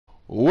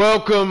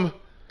Welcome,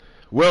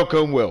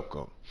 welcome,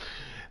 welcome.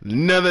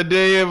 Another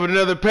day of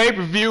another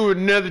pay-per-view,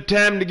 another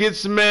time to get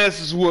some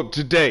asses whooped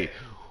today.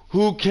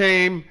 Who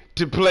came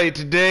to play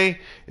today?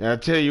 And I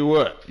tell you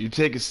what, you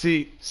take a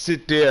seat,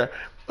 sit there.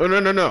 Oh,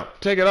 no.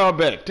 Take it all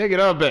back. Take it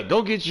all back.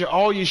 Go get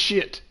all your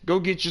shit. Go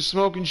get your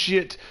smoking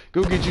shit.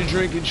 Go get your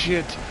drinking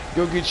shit.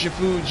 Go get your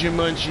food, your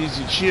munchies,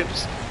 your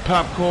chips,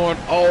 popcorn,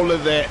 all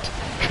of that.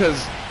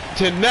 Because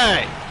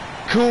tonight,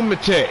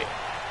 Kumate,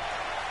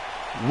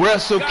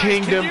 Wrestle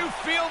Kingdom,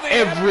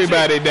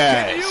 everybody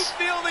dies.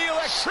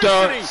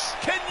 Starts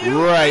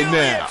right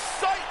now.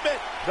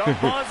 The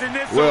buzz in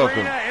this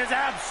arena is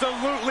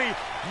absolutely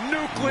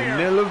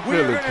nuclear.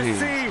 We're going to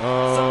see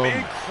some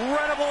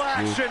incredible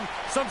action,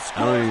 some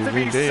scores to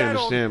be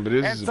settled, but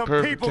this is the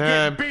perfect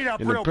time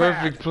and the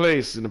perfect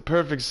place and the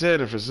perfect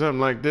setting for something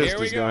like this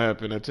that's going to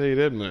happen. I tell you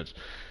that much.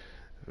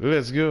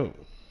 Let's go.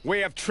 We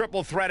have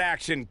triple threat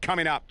action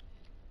coming up.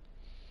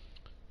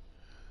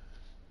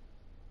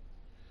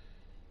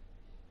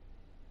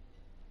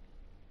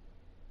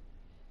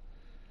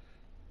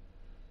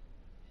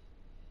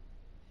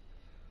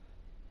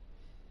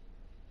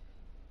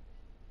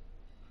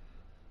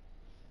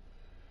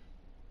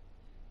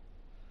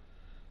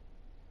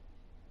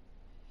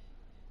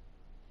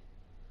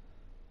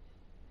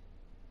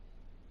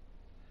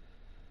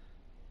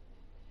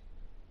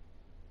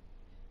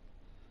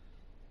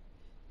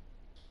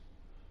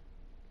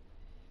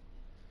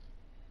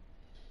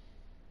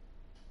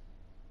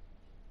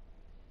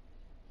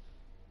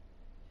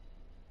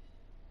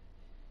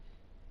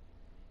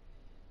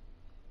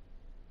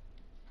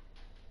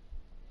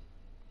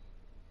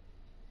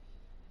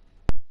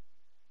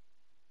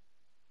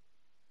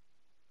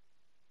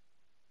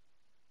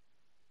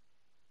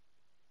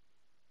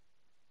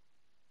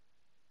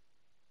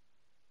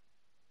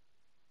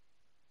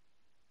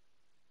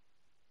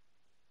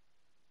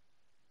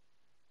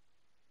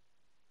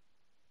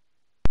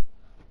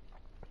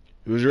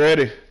 Who's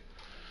ready?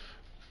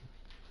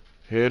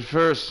 Head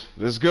first.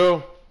 Let's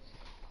go.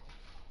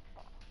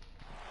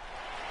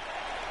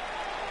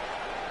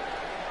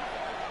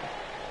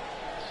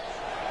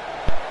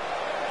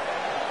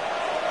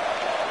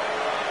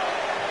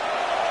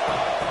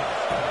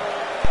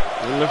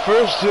 And the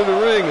first to the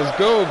ring is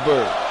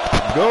Goldberg.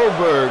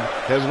 Goldberg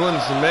has won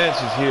some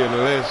matches here in the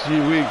last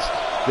few weeks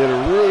that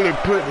have really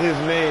put his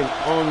name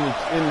on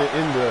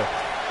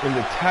in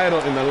the title,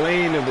 in the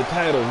lane of the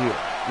title here.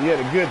 He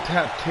had a good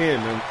top 10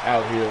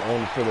 out here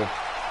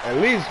at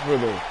least for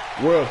the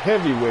world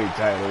heavyweight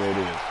title. It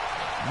is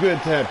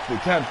good top. The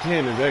top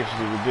 10 is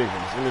actually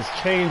ridiculous, and it's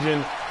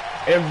changing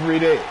every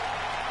day.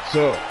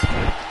 So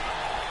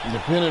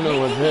depending on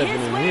what's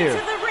happening here,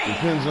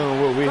 depends on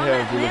what we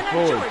have to look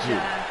forward to.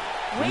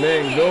 The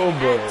man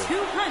Goldberg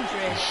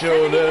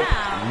showed up,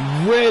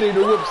 ready to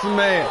whoop some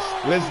ass.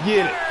 Let's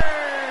get it.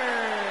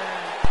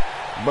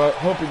 But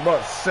hope he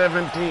bought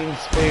 17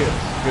 spares,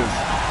 because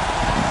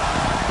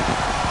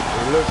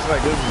it looks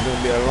like this is going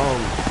to be a long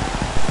one.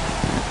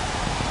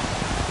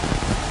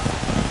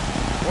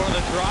 One of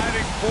the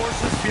driving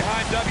forces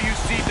behind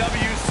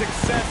WCW's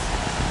success,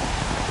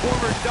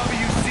 former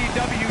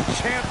WCW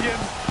champion,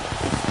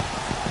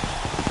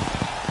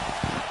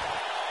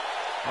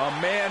 a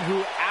man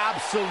who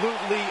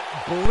absolutely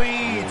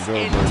bleeds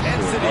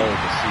intensity.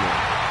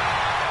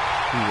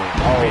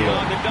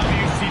 Beyond the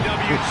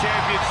WCW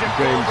championship,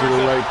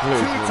 Goldberg's a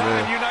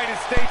two-time United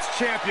States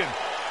champion.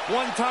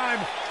 One-time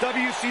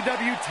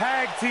WCW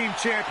Tag Team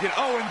Champion.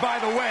 Oh, and by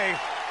the way,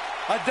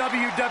 a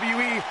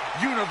WWE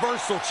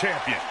Universal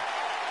Champion.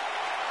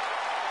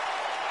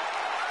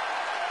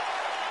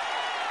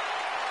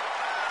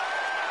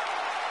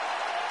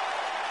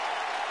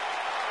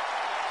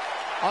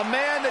 A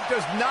man that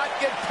does not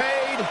get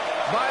paid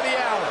by the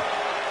hour.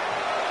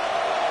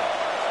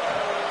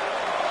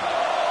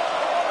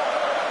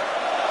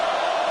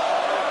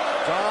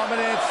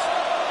 Dominance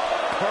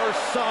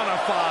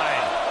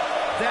personified.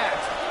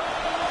 That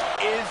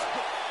is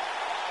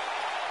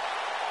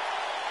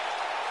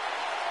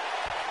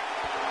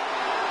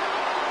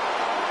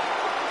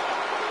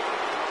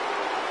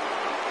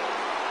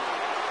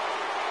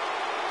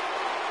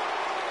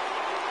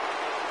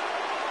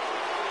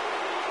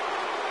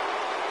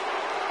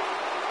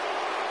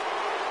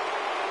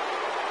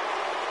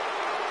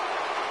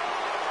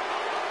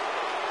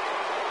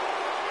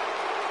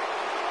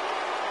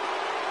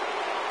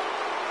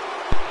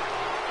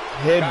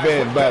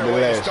Headband Bobby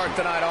Lashley. Start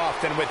the night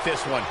off then with this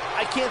one.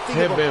 I can't think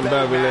Headband of a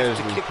better Bobby match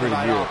Lashley to is kick pretty the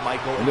night good. off,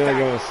 Michael. And they're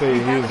going to say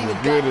he's as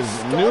good as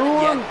the new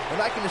one, and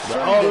I can assure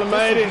the you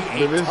Almighty,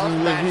 that but this is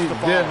when he's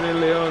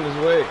definitely on his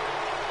way.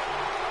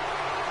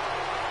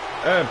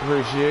 I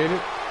appreciate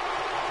it.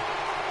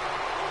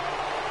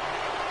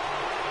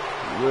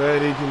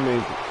 Glad he can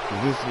make it.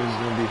 This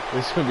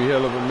is gonna be a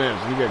hell of a match.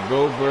 We got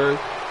Goldberg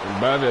and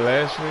Bobby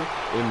Lashley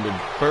in the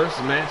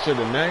first match of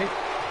the night.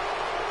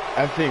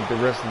 I think the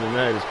rest of the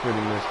night is pretty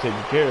much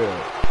taken care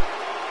of.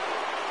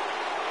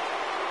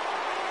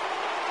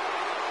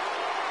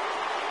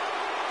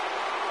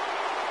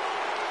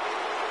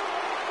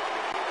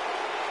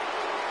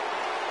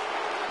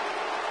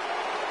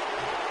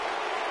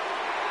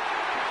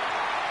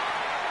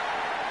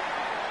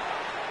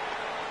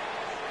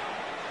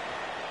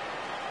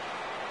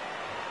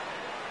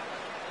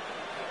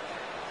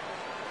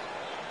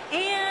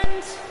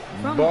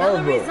 From Belo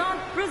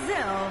Horizonte,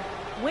 Brazil,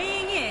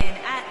 weighing in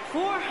at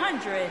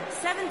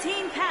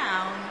 417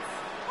 pounds,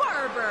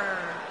 Barber.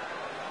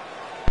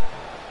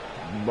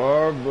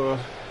 Barber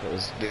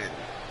was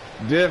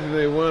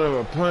definitely one of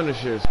our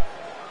punishers.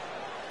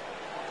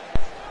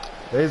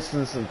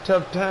 Facing some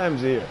tough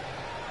times here,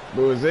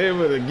 but was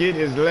able to get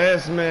his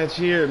last match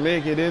here and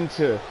make it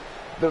into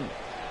the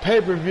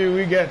pay-per-view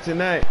we got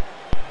tonight.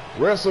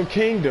 Wrestle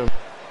Kingdom.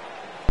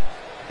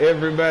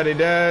 Everybody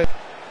died.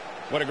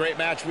 What a great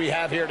match we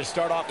have here to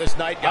start off this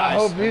night, guys. I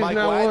hope he's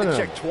Michael, not I one had of to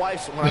them. check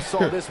twice when I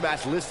saw this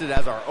match listed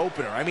as our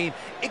opener. I mean,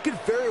 it could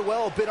very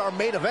well have been our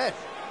main event.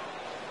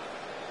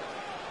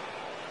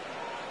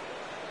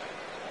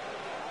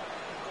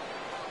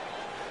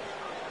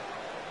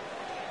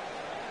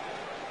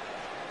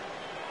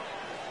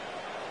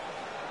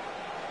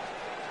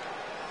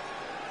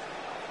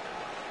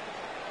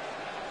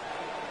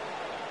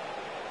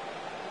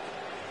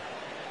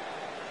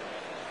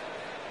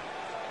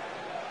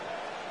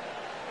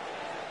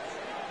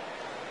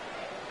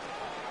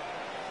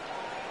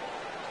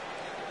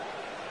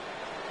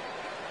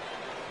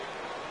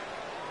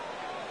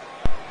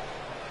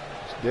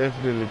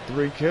 Definitely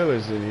 3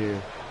 killers in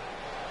here.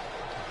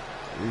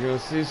 You're gonna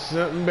see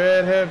something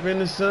bad happen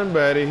to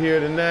somebody here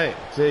tonight.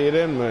 I'll tell you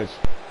that much.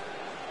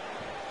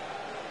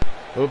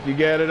 Hope you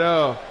got it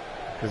all,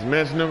 because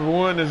match number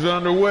 1 is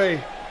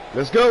underway.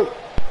 Let's go.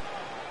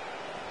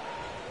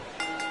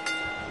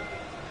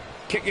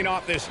 Kicking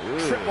off this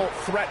triple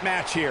threat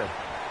match here.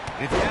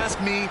 If you ask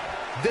me,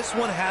 this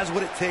one has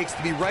what it takes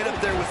to be right up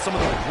there with some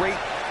of the great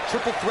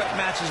triple threat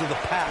matches of the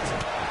past,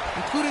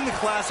 including the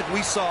classic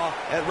we saw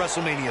at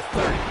WrestleMania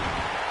 30.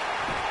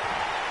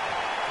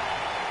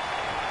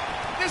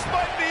 This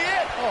might be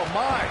it. Oh,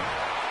 my.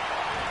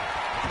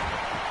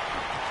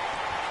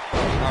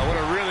 Oh, what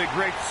a really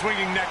great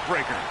swinging neck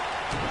breaker.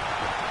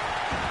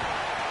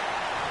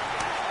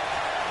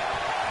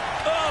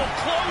 Oh,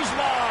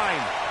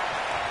 clothesline.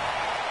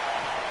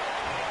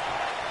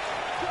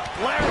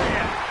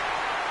 Lariat.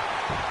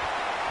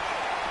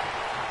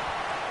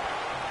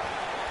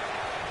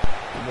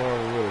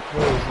 Barber with a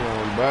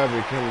clothesline.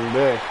 Bobby coming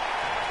back,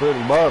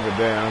 putting Barber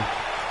down.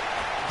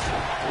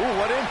 Ooh,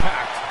 what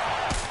impact.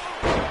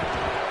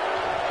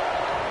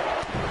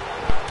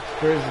 It's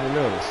crazy to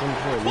know that some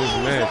point in this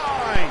match,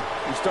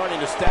 Bullseye. He's starting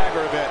to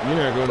stagger a bit. you're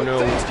not gonna know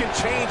Things can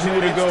change who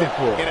in to an go instant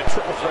for. in a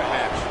triple threat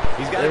match.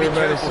 He's got to be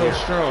Everybody's careful so here.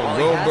 strong. While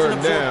he hasn't Goldberg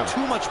absorbed down.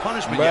 too much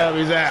punishment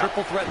Bobby's yet, out.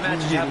 triple threat He's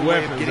matches have getting a way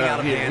of weapons getting out out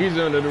of here. hand. He's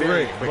under the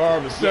very ring. quickly.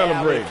 Barber Yeah, but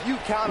celebrate. if you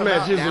count him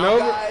Match out isn't now, over.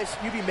 guys,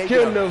 you'd be making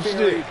Kill a no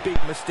very stick. big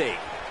mistake.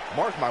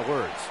 Mark my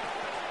words.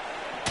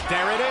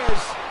 There it is.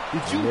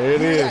 Did you There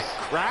it hear is. that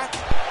crack?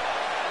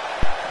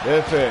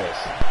 That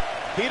fast.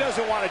 He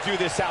doesn't want to do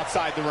this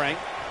outside the ring.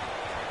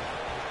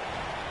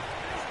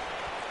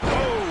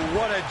 Oh,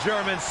 what a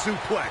German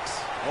suplex.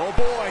 Oh,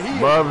 boy. He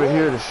Barber is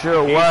here to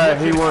show why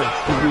he wants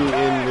to be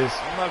in this,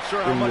 I'm not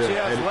sure how in much he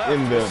has left.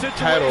 the The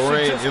title situation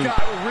reign. just And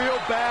got real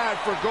bad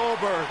for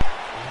Goldberg.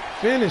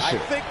 I finisher.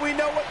 think we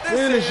know what this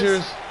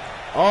Finishers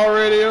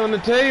already on the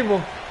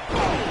table.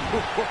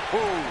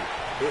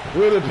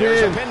 With a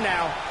There's a pin. pin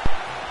now.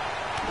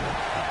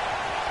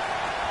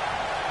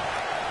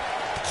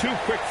 Too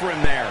quick for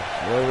him there.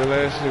 Bobby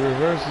Lashley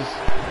reverses.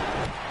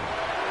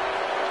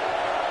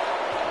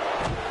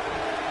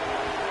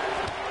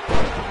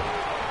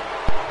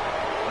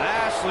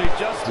 Lashley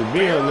just To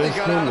be on barely this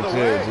got out of the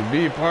commentary, way. to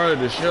be part of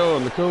the show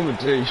on the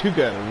commentary, you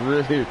gotta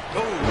really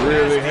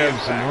nasty have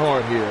some impact.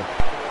 heart here.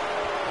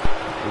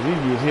 'Cause he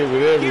gets hit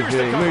with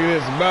everything. Look at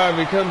this.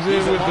 Bobby comes in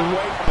He's a with long the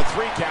way from a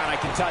 3 count, I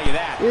can tell you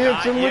that. hits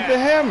Not him with yet. the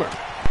hammer.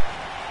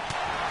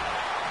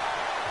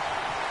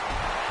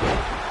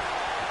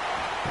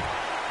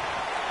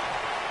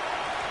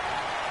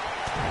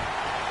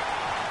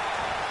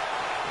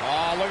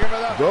 Oh, looking for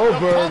the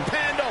Goldberg. pump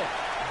handle.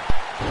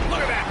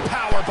 Look at that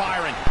power,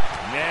 Byron.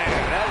 Man,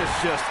 that is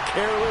just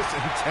careless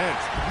and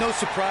tense. No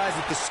surprise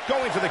that this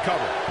going for the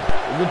cover.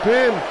 The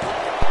pin.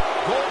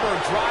 Goldberg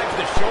drives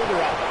the shoulder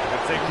up.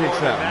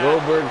 Kicks out.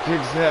 Goldberg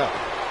kicks out.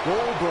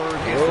 Goldberg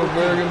is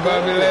Goldberg and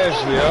Bobby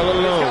Lashley all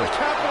alone. Gotta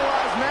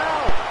capitalize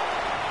now.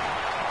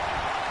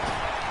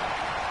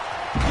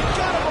 You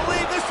gotta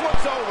believe this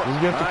one's over.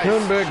 He's got the Nice.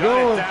 comeback Shut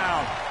going. it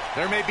down.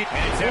 There may be,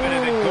 and it's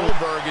evident that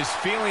Goldberg is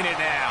feeling it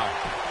now.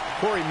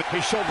 Corey,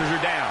 his shoulders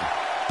are down.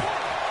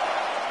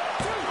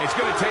 It's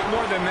going to take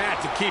more than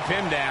that to keep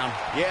him down.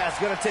 Yeah, it's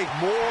going to take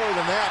more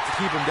than that to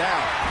keep him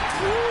down.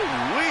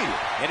 Woo-wee.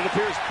 And it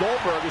appears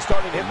Goldberg is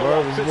starting to hit the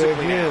wall Barber's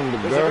physically back now.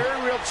 in. There's a very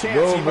real chance he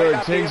Goldberg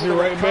might not takes be it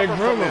able to right back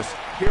recover from him. this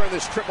here in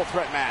this triple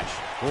threat match.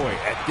 Boy,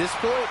 at this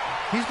point,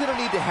 he's going to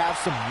need to have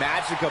some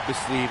magic up his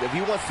sleeve if he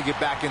wants to get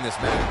back in this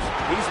match.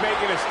 He's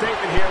making a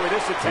statement here with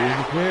this Here's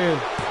attack. the pin.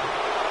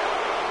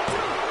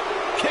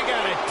 Kick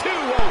out at 2.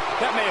 Whoa,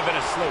 that may have been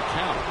a slow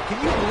count. Can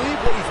you believe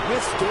what he's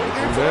withstood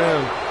here He's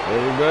tonight? down.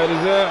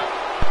 Everybody's out.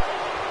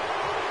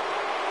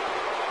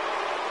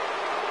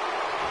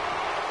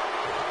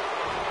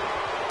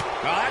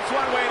 Well, that's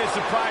one way to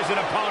surprise an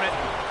opponent.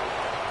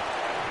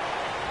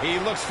 He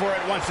looks for it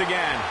once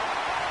again.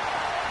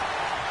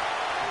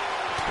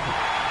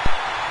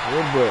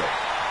 Headbutt.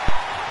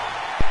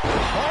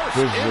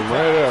 Pushes him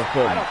right up.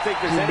 I don't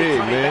think there's any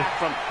coming back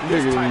from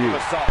this type of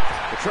assault.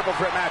 The triple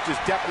threat match is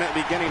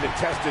definitely beginning to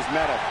test his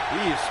mettle.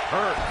 He is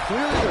hurt.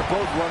 Clearly, they're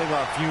both running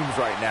on fumes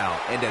right now.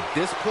 And at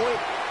this point,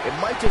 it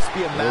might just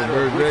be a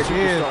matter of which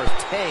superstar's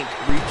tank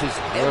reaches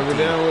empty.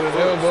 Down with an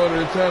elbow to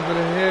the top of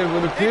the head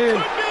with a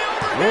pin.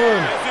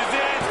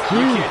 1,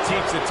 2. You can't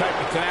teach the type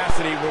of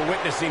tenacity we're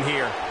witnessing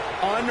here.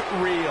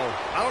 Unreal.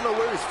 I don't know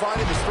where he's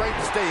finding the strength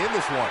to stay in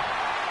this one.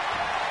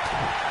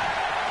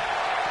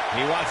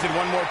 He wants it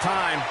one more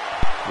time.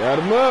 Got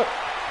him up.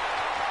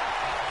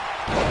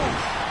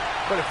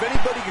 But if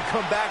anybody can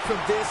come back from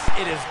this,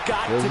 it has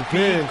got to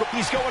be.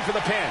 He's going for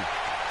the pin.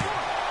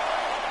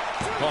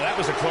 Well, that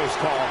was a close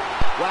call.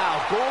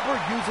 Wow,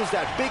 Goldberg uses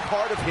that big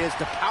heart of his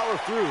to power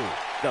through.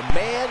 The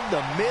man,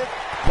 the myth,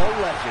 the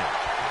legend.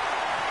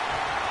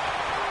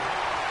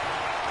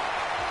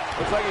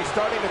 Looks like he's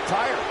starting to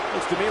tire.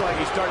 Looks to me like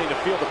he's starting to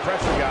feel the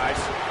pressure, guys.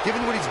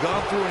 Given what he's gone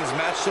through in his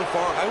match so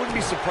far, I wouldn't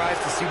be surprised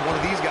to see one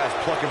of these guys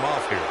pluck him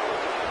off here.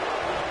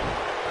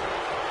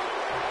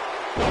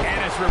 And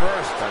it's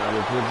reversed. Time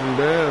to put him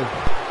down.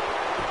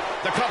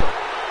 The cover.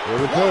 For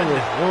the cover.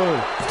 1,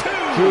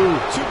 2.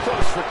 Too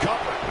close for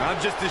cover. I'm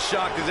just as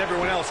shocked as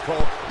everyone else,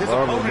 Cole. His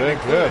opponent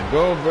back up.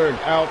 Goldberg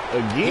out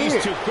again.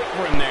 He's too quick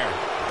for him there.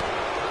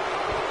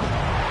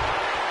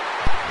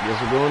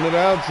 Guess we're going to the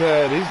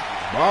outside.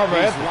 Barber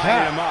at the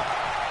top. Him up.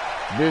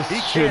 This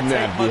should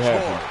not be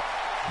happening.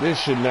 This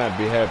should not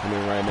be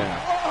happening right now.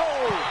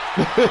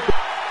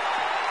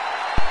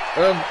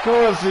 Of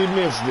course he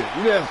missed it.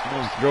 You're not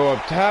supposed to go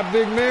up top,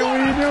 big man. What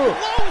are you doing?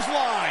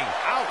 Clothesline.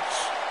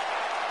 Ouch.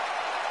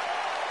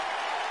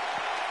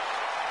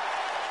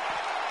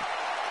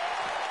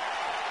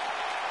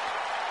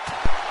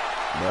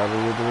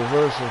 Barber with the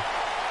reversal.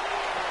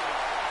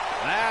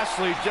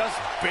 Lashley just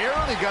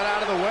barely got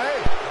out of the way.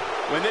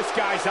 When this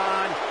guy's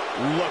on,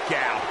 look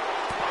out.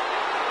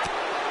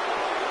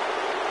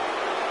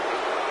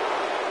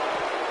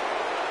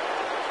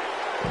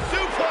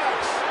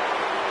 Suplex.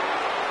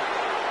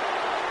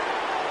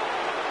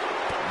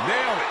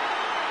 Nailed it.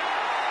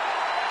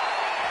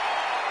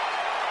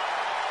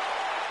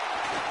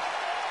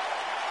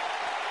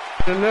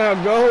 And now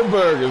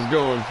Goldberg is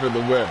going for the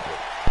weapon.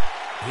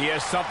 He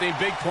has something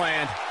big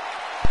planned.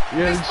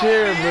 He has a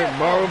chair, but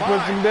Barber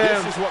puts him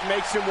down. This is what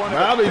makes him one of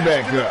I'll the be best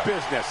back in the up.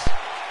 business.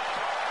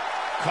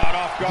 Caught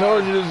off guard.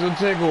 Told you this would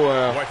take a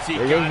while. What's he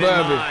There goes got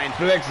in Bobby, mind?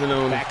 flexing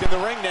on him. Back in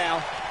the ring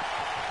now.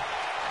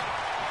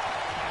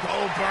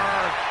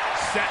 Goldberg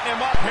setting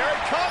him up. Here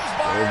it comes,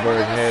 Byron.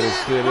 Goldberg had to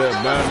sit up.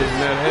 Bobby's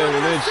not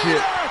having that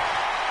shit.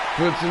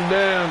 Puts him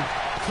down.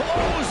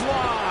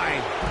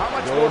 Clothesline. How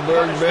much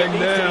Goldberg more back punishment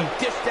needs down. to be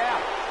dished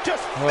out?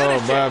 Just Oh,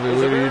 finish it. Bobby,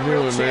 There's what a are you very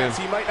real doing, man? chance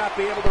he might not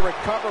be able to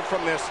recover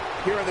from this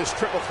here in this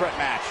triple threat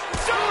match.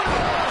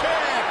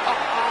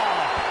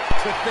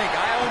 To think,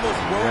 I almost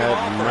wrote him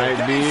off. That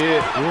might be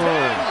it. 1,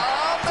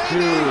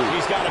 2.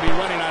 He's got to be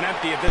running on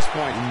empty at this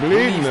point.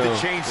 Bleeding he needs though.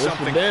 to change What's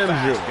something the damn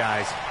fast, joke?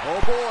 guys. Oh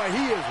boy,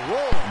 he is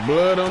rolling.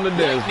 Blood on the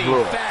dance Lightning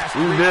floor. fast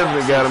He's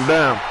definitely got him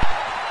down.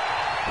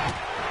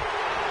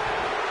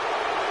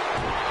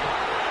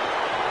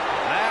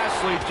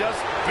 Lashley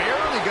just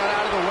barely got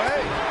out of the way.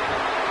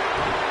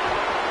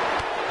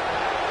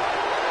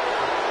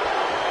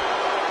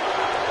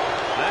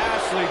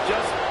 Lashley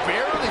just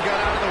barely got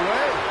out of the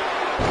way.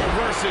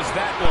 Reverses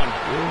that one.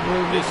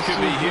 This could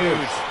be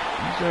huge.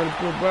 He's trying to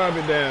put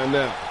Bobby down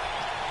now.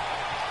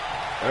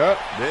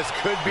 This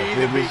could be I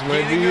the think this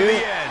might beginning be of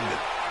it. the end.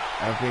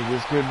 I think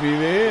this could be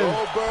the end.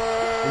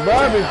 Goldberg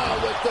Bobby. now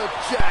with the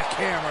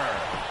jackhammer.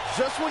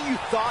 Just when you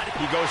thought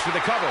He goes for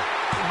the cover.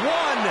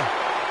 1,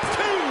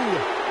 2,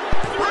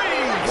 3.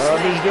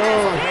 Bobby's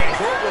gone.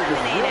 Goldberg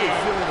is really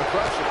feeling the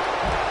pressure.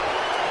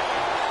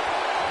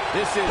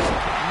 This is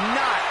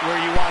not where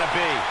you want to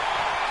be.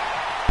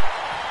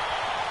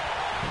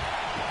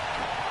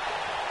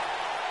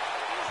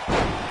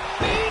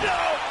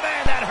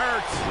 Man, that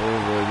hurts.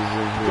 Goldberg is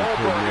in here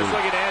Goldberg is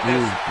looking to end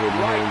he's this putting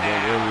right hands on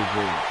now.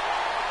 everything.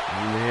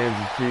 And the hands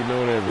is cheating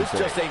on everything.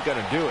 This just ain't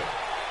gonna do it.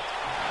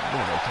 You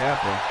gotta tap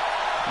him.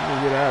 You can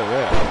get out of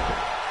that.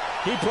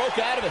 He broke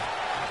out of it.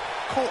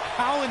 Cole,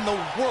 how in the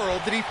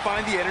world did he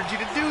find the energy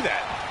to do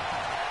that?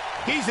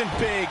 He's in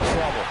big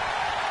trouble.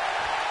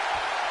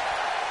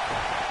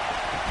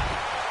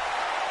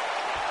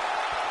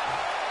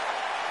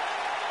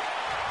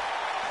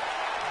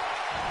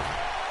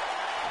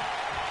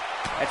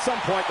 At some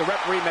point, the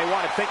referee may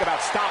want to think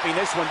about stopping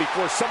this one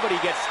before somebody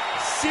gets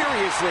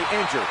seriously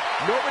injured.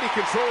 Nobody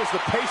controls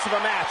the pace of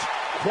a match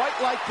quite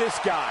like this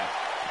guy.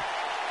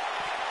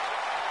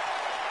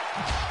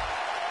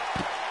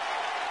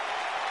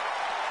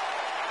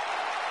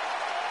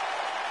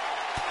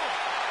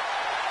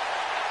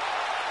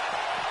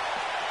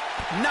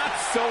 Not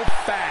so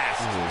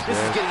fast. This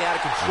is getting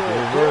out of control.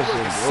 Reversal.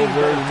 Goldberg has seen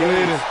Goldberg's better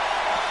days. bleeding.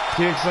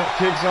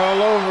 Kicks all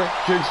over.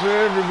 Kicks for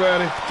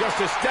everybody.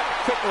 Just a step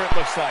quicker, it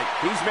looks like.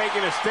 He's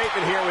making a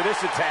statement here with this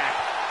attack.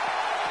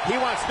 He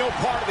wants no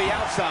part of the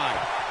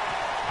outside.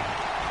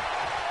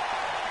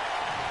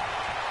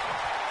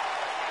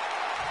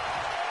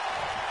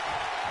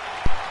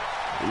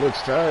 He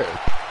looks tired.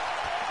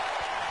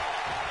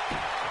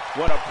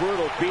 What a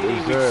brutal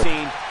beating we've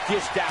seen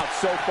dished out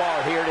so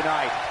far here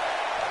tonight.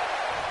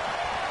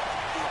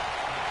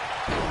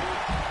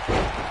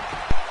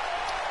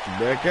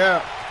 Back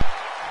out.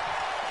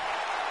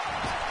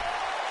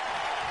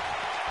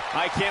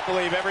 I can't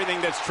believe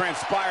everything that's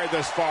transpired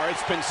thus far.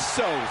 It's been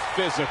so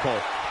physical.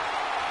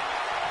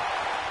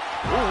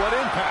 Ooh, what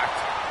impact.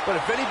 But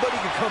if anybody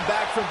can come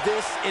back from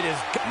this, it is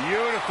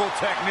Beautiful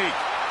technique.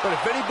 But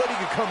if anybody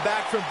can come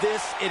back from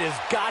this, it has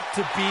got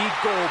to be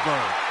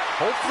Goldberg.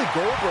 Hopefully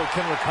Goldberg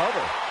can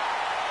recover.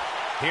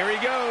 Here he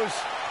goes.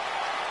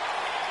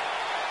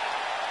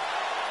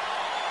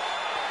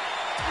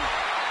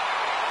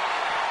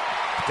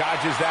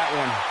 Dodges that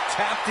one.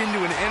 Tapped into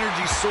an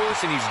energy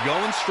source, and he's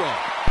going strong.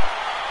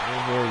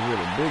 Goldberg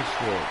with a big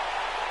stroke.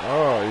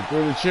 Oh, he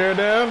threw the chair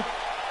down?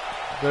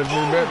 That's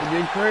about to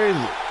get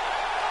crazy.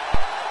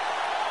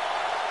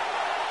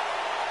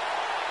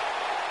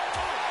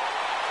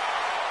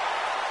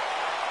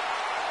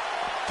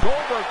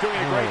 Goldberg doing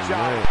a great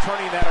job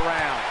turning that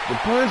around. The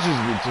punches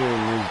between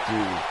these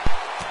two.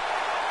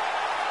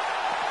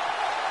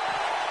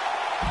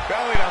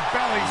 Belly to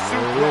belly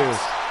suplex.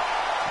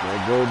 Now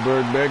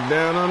Goldberg back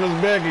down on his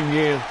back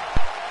again.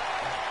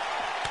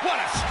 What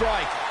a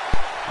strike.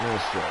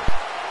 Nice strike.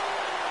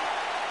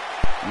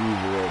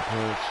 Easy little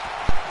punch.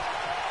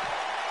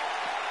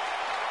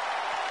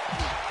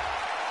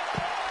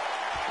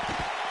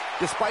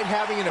 Despite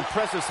having an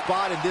impressive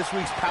spot in this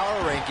week's power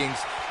rankings,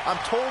 I'm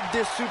told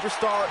this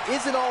superstar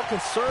isn't all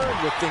concerned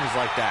with things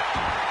like that.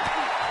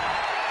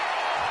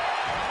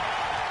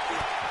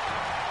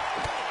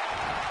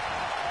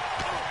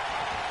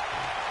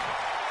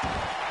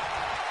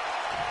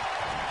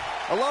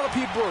 A lot of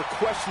people are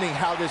questioning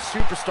how this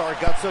superstar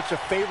got such a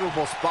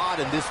favorable spot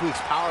in this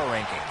week's power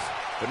rankings,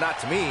 but not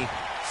to me.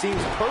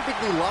 Seems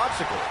perfectly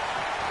logical.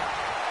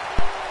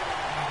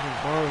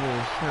 Barber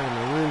is trying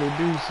to really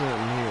do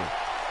something here.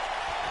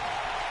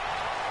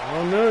 I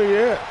don't know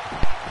yet.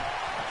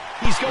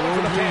 He's going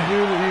for the pin. He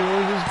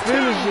won't just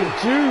finish it.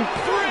 2,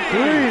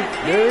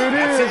 3. There it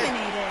is.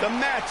 The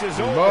match is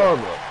over.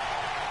 Barber.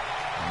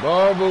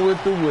 Barber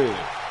with the win.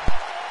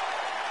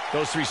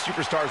 Those three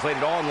superstars laid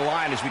it all on the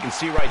line, as we can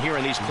see right here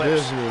in these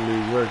clips.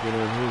 Definitely working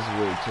on his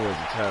way towards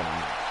the title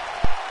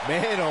match.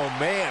 Man, oh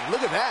man,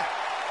 look at that.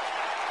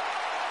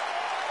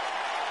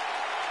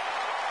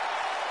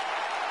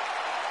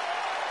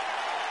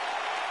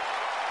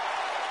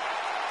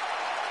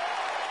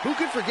 Who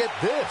could forget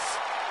this?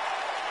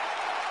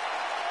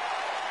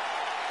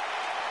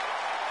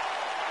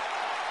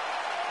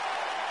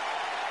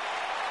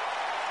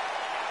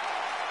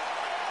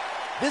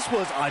 This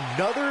was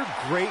another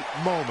great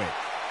moment.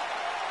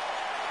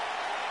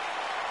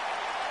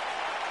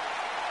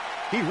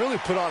 He really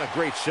put on a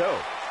great show.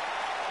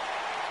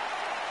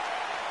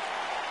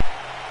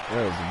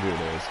 That was a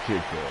good-ass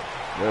kick,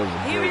 though. That was a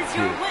Here great is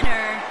your kick.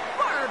 winner,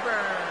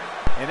 Barber.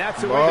 And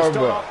that's the way to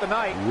start off the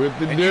night. With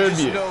the And W. you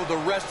just know the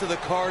rest of the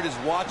card is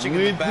watching in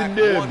With the back,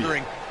 the W.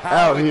 wondering how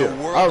Out in here. the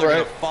world All they're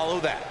going right. to follow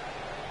that.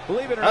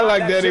 Believe it or I not,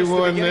 like that's that he just the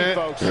won beginning,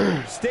 that.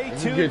 folks. Stay You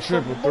tuned get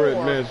triple for threat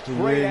more match to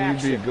great win.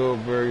 action. You beat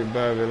Goldberg and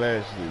Bobby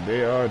Lashley.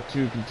 They are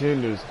two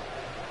contenders.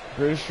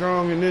 Pretty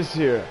strong in this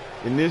here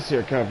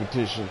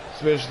competition,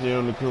 especially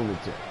on the Kumate.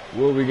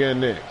 What we got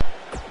next?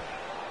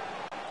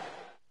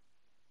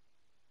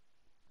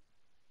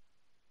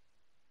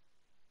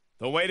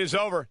 The wait is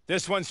over.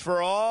 This one's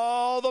for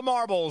all the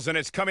marbles, and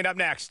it's coming up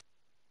next.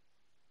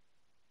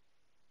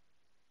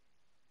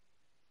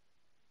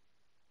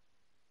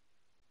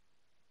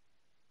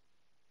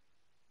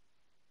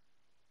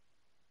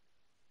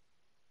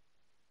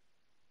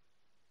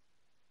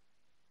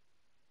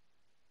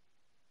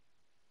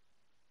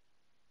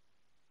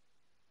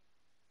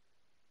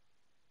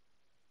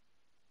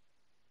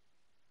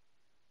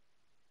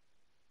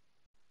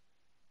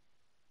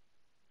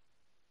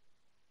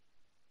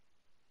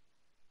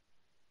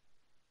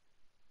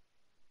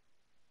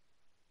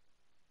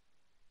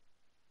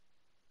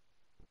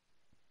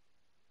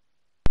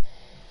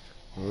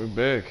 We're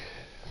back.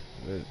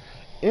 The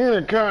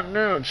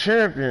Intercontinental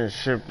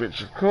Championship,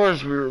 which of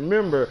course we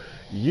remember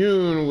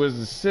Yoon was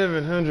the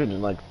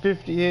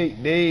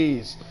 758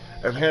 days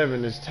of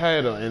having his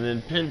title, and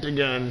then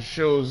Pentagon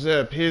shows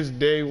up, his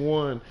day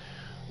one,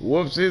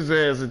 whoops his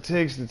ass and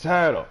takes the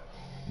title.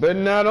 But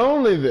not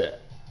only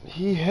that,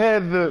 he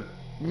had the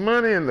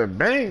money in the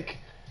bank,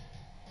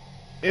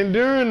 and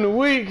during the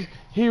week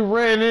he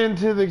ran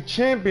into the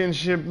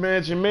championship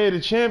match and made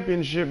a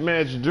championship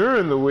match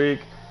during the week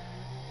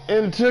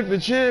and took the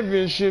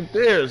championship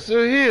there.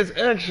 So he is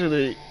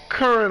actually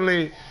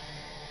currently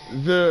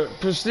the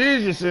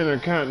prestigious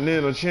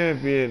Intercontinental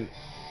Champion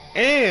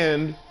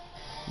and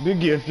the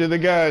Gift of the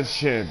Gods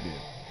Champion.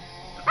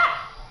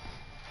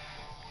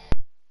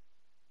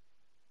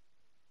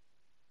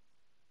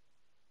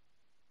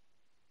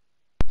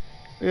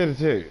 I gotta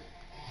tell you,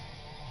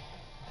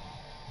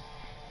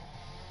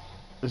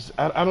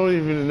 I don't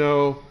even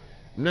know,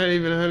 I'm not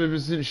even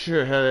 100%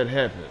 sure how that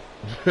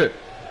happened.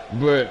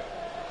 But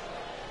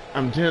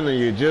I'm telling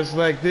you, just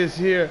like this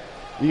here,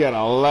 You got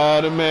a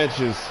lot of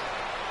matches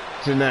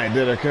tonight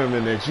that are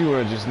coming that you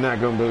are just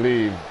not going to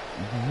believe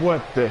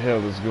what the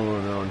hell is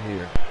going on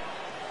here.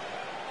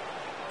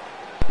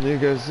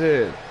 Like I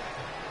said,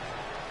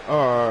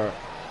 our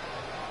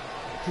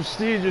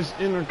prestigious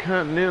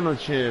Intercontinental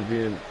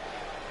Champion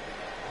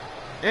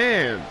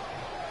and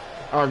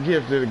our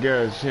Gift of the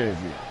Gods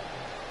Champion,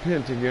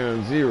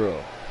 Pentagon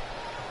Zero.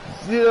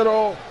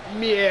 Zero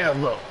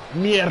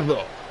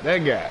Mierdo. That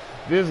guy.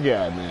 This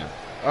guy, man.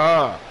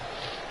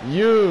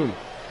 Yoon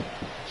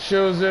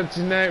shows up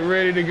tonight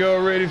ready to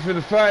go, ready for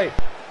the fight.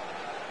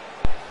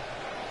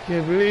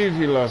 Can't believe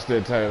he lost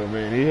that title,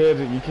 man.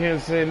 You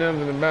can't say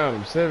nothing about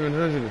him.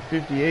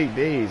 758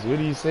 days. What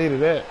do you say to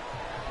that?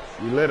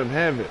 You let him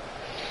have it.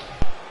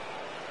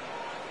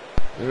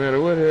 No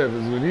matter what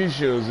happens when he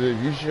shows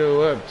up, you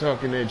show up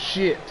talking that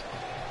shit.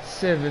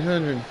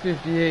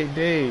 758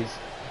 days.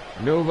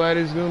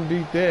 Nobody's gonna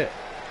beat that.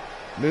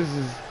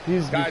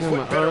 He's become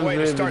an better way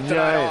to Andre start the the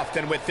night Giant off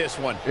than with this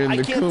one. in I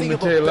the can't think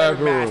of a Kumate better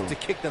locker match room. to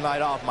kick the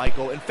night off,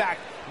 Michael. In fact,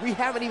 we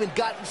haven't even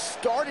gotten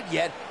started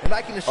yet, and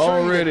I can assure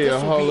Already you a that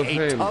this Hall will of be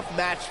a Famer. tough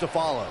match to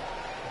follow.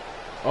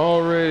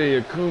 Already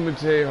a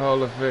Kumate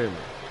Hall of Famer.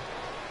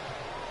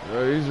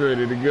 Oh, he's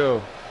ready to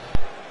go.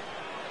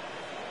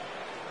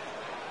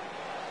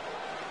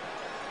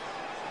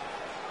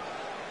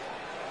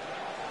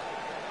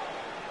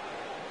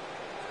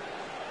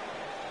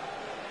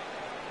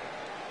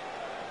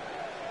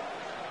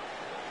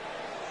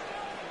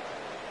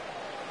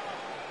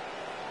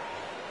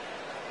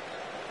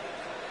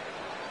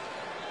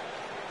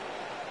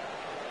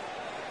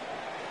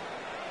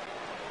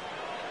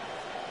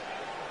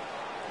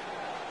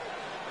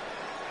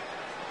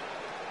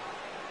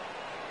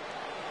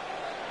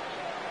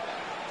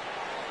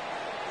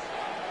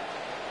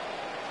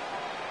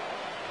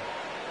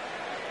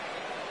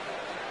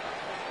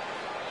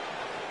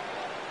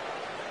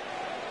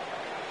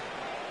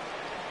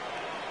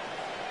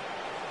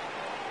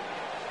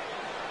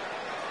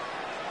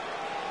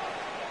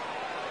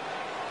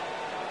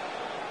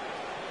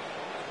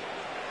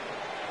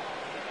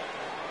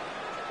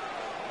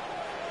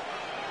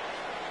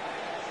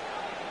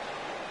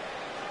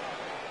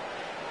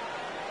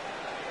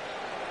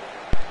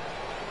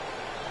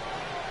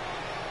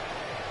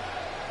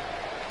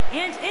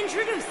 And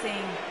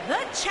introducing the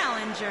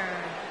challenger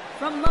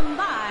from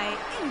Mumbai,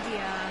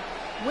 India,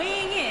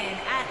 weighing in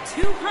at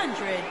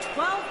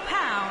 212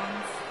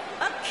 pounds,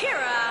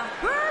 Akira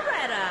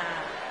Beretta.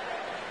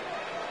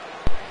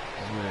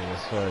 Man,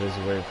 as far as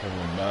his way from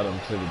the bottom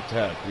to the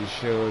top, he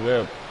showed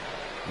up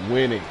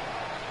winning.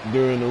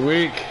 During the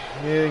week,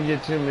 he didn't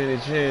get too many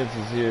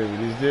chances here, but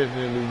he's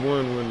definitely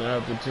won when the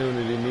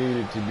opportunity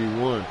needed to be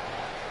won.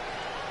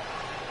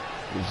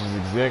 Which is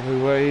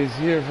exactly why he's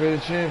here for the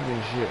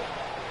championship.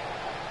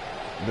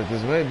 But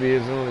this might be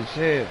his only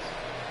chance.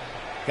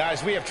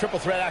 Guys, we have triple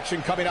threat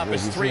action coming up Like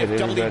as you three said,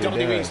 of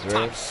everybody WWE's dies,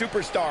 top right?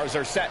 superstars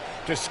are set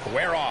to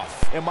square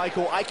off. And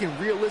Michael, I can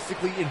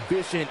realistically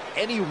envision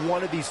any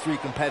one of these three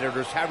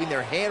competitors having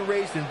their hand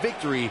raised in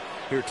victory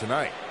here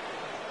tonight.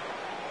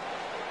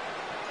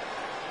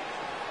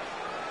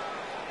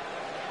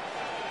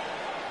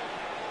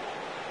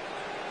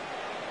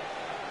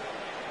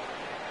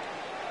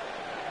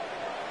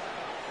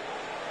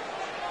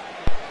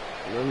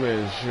 My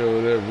man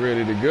showed up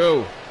ready to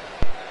go.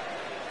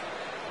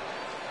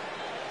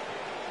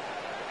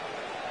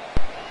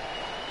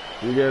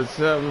 He got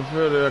something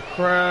for the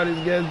crowd.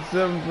 He's got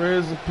something for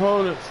his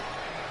opponents.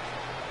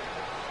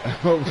 I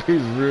hope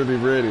he's really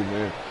ready,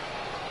 man.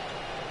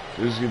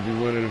 This could be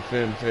one of the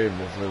fan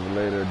favorites of a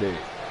later date.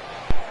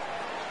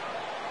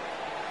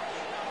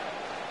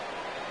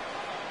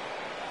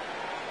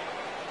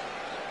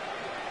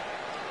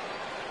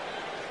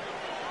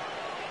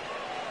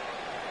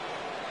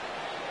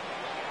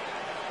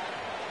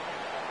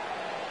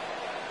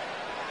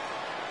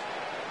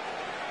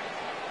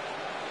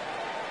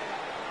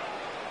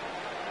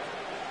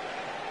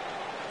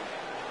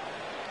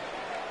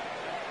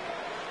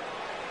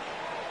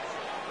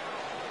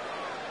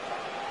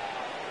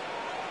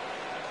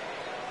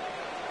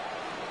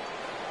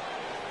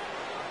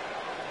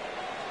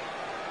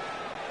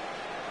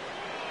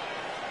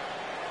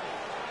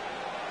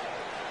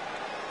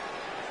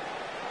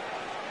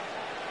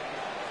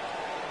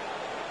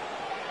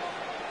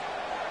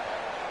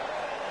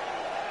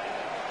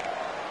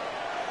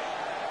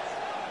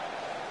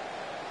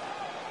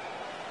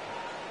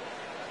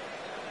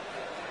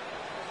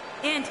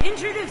 And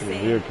introducing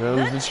Here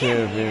comes the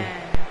champion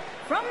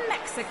from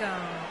Mexico,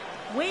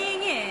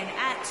 weighing in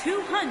at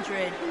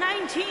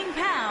 219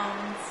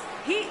 pounds.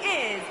 He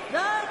is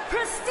the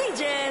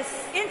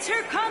prestigious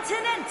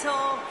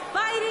Intercontinental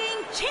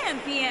Fighting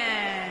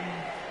Champion,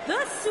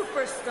 the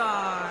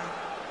Superstar.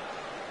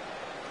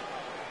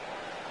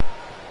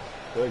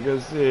 Like I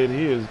said,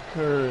 he is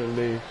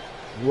currently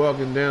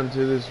walking down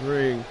to this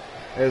ring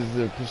as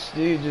the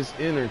prestigious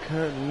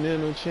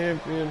Intercontinental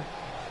Champion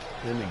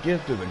and the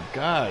Gift of the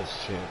Gods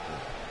Champion.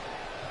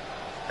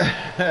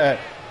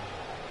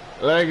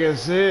 Like I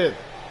said,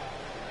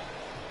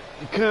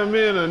 You come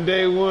in on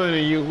day one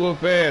and you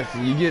whoop ass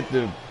and you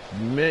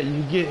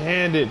get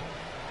handed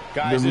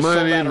Guys, the this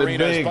money in sold-out the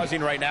arena is bank,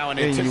 buzzing right now in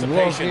and you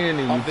walk anticipation in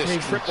and of you this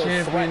take the triple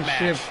threat championship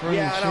match. from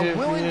Yeah, and I'm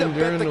willing to champion bet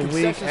during the the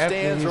week concession after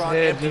stands he's are on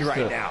had empty just right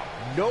a now.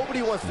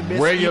 Nobody wants to miss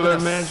regular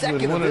even a match second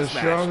with of one of the this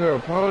match. stronger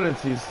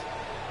opponents.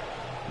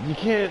 You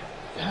can't,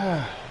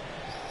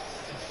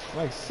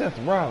 like Seth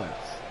Rollins.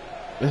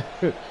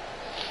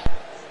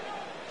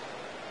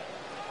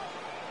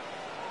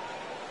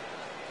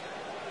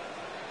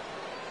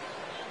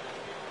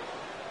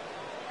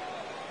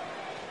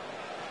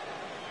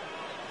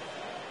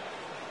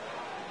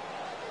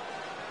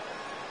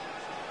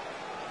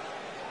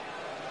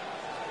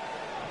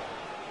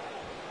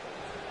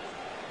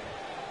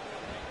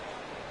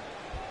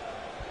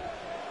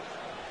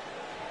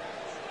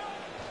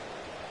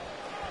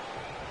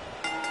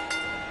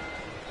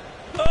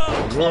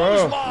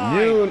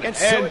 You And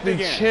so at the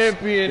begins.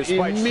 champion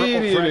Despite triple threats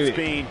immediately.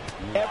 being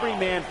every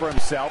man for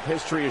himself,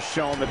 history has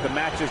shown that the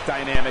match's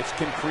dynamics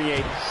can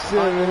create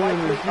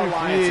 758 unlikely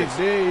alliances.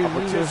 days, A we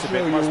will show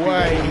participant you must be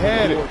why he ready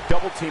had to it. endure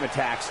double team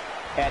attacks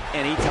at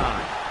any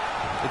time.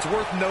 It's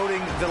worth noting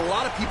that a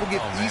lot of people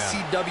give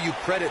ECW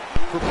credit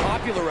for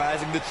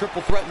popularizing the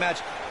triple threat match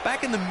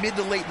back in the mid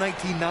to late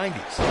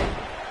 1990s.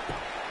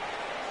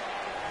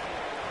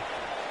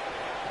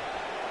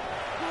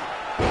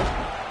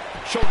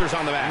 Shoulders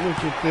on the back. Look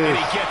at And this.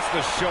 he gets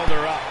the shoulder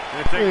up.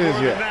 Gonna take Look at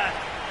more this than that.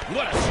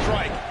 What a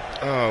strike.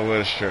 Oh,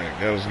 what a strike.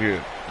 That was good.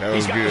 That was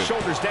He's got the good.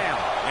 shoulders down,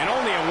 and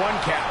only a one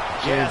count.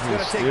 Yeah, it's going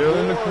to take Still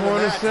in the more than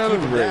corner that to keep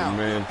him celebrating, down.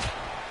 man.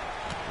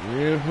 You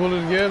need to pull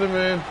it together,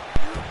 man.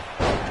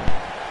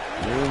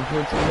 You need to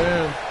put him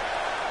down.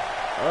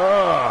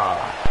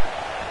 Oh.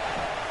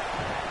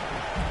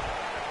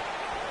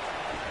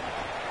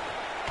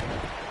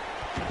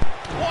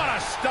 What a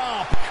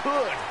stomp.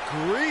 Good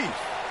grief.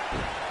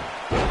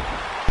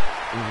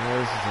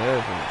 This is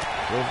happening.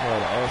 So far,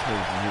 the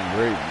offense has been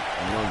great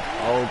amongst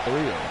all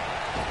three of them.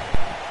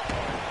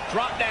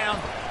 Drop down.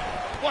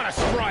 What a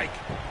strike.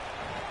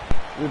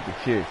 With the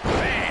kick.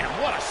 Man,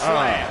 what a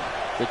slam.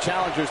 The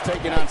challenger's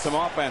taking on some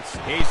offense.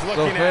 He's So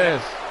looking at it.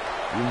 fast.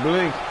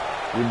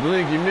 You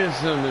blink, you miss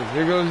something.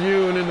 Here goes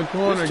you and in the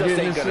corner This just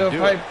getting ain't gonna himself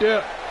do it. hyped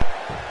up.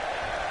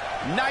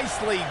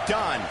 Nicely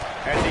done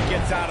as he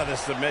gets out of the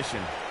submission.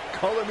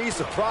 Color me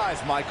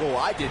surprised, Michael.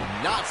 I did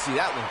not see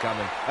that one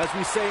coming. As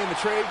we say in the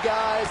trade,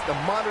 guys, the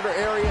monitor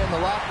area in the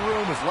locker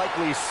room is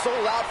likely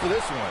sold out for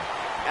this one,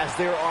 as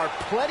there are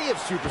plenty of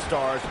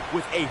superstars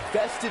with a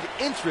vested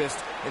interest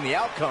in the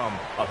outcome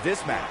of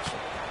this match.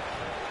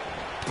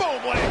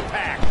 Boom, what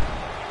impact.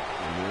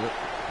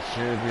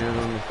 Champion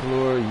on the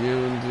floor,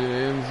 Ewan to the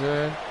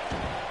inside.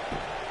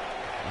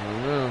 I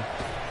don't know.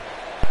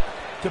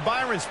 To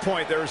Byron's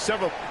point, there are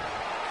several.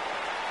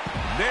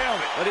 Nailed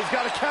it. But he's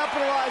got to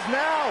capitalize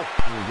now.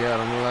 We got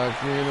him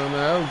locked in on the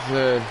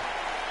outside.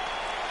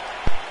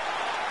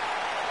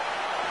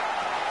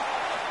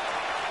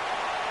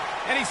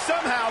 And he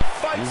somehow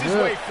fights his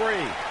He's way up.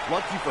 free.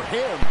 Lucky for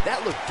him,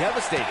 that looked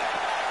devastating.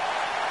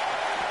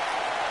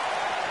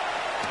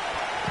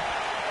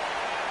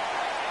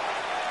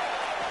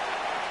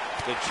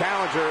 The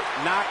challenger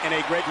not in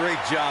a great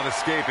job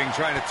escaping,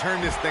 trying to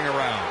turn this thing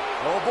around.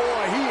 Oh,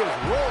 boy, he is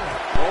rolling.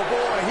 Oh,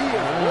 boy, he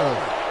is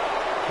rolling.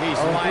 He's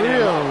All lining three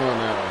him of up. them on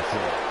the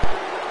outside.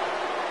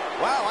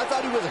 Wow, I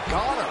thought he was a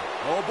goner.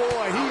 Oh,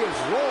 boy, he is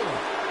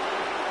rolling.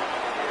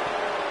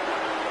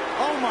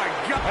 Oh, my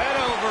God. Head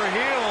over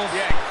heels.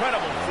 Yeah,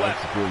 incredible flip.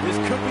 That's a good This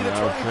move could be on the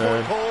turning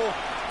point, outside. Cole.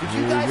 Did you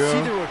Here we guys go.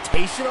 see the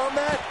rotation on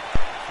that?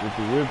 With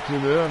the whip to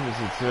the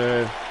opposite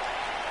side.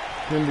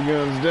 Pin the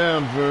guns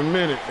down for a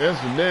minute. That's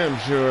for damn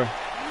sure.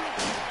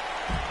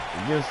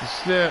 Against the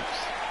steps.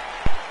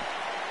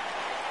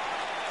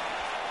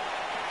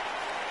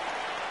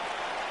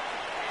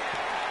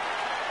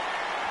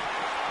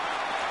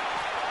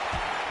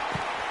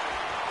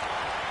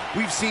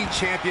 We've seen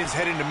champions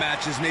head into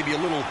matches maybe a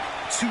little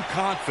too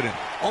confident,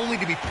 only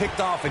to be picked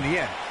off in the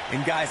end.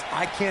 And guys,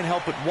 I can't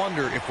help but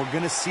wonder if we're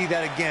going to see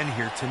that again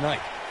here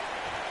tonight.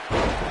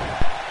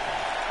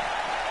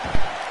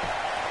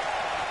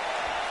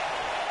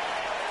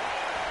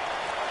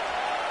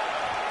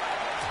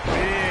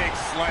 Big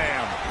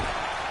slam.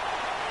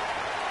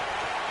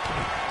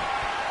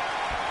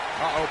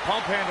 Uh-oh,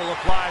 pump handle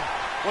applied.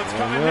 What's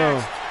coming no.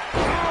 next?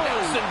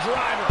 Nelson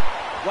driver.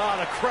 Wow,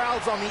 the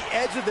crowd's on the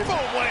edge of the... Boom,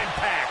 what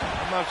impact.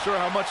 I'm not sure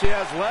how much he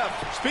has left.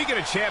 Speaking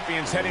of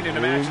champions heading into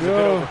There you matches a bit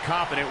go.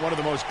 overconfident, one of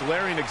the most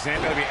glaring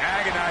examples will be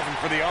agonizing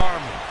for the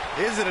arm.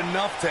 Is it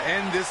enough to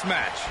end this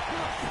match?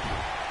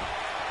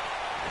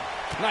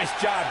 Nice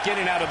job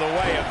getting out of the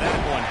way of that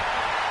one.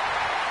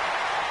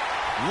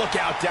 Look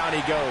out, down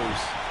he goes.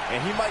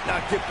 And he might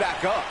not get back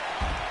up.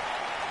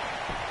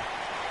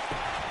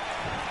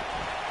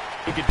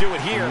 He could do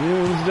it here.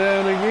 Ewan's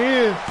down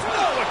again.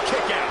 Oh, a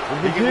kick out.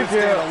 With He the can kick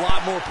withstand out. a lot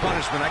more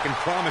punishment, I can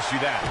promise you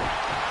that.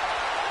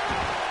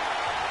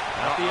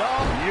 At the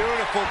arm.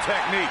 Beautiful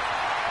technique.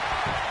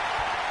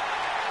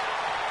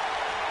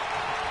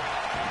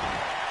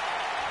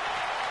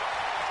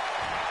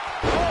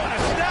 Oh, and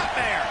a snap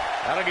there.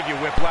 That'll give you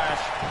whiplash.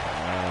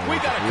 We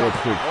got a real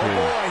couple. quick Oh,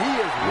 boy, he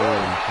is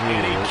rolling.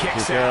 And he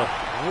kicks out.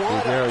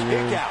 What a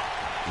kick out.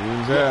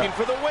 Looking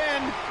for the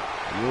win.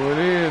 Go it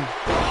in.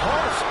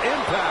 Harsh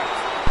impact.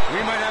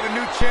 We might have a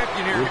new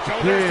champion here. With the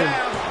Shoulders pin.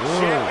 down.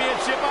 1,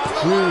 Championship on the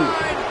 2.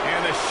 line.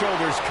 And the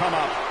shoulders come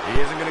up.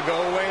 He isn't going to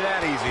go away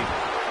that easy.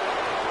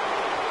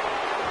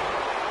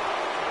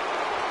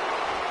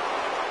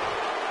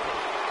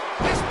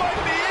 This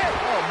might be it.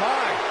 Oh,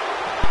 my.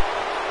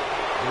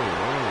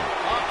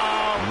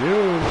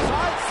 Yoon.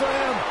 Side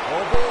slam.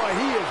 Oh, boy,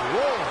 he is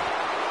rolling.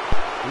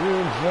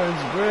 Yoon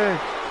fights back.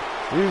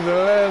 He's the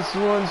last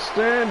one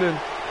standing.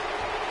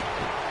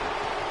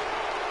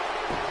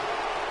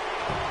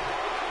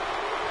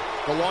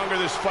 The longer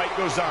this fight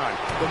goes on,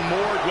 the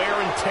more wear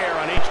and tear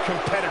on each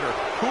competitor.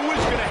 Who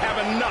is going to have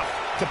enough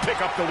to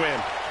pick up the win?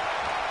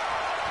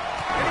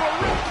 Into a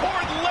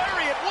ripcord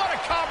lariat. What a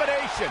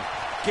combination.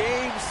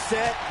 Game,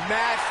 set,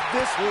 match.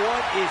 This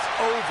one is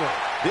over.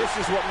 This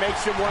is what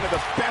makes him one of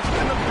the best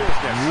in the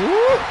business.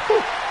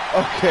 Woo!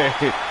 Okay.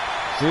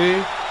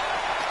 See?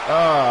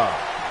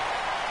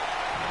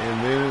 And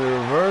then the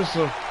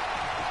reversal.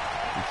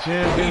 The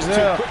champion's He's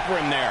too out. quick for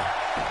him there.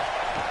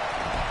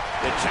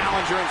 The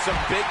challenger in some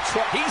big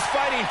trouble. He's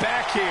fighting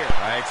back here.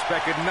 I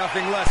expected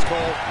nothing less,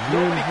 Cole.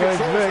 Yoon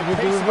fights back with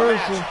the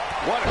reversal.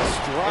 What a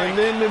strike. And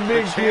then the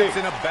big kick. Champ's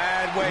in a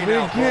bad way Big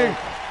now, kick.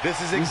 Cole. This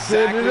is He's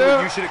setting exactly it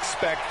what up. you should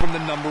expect from the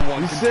 #1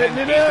 He's setting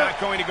contender. it He's up. not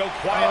going to go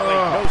quietly.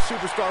 No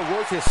superstar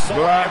worth his salt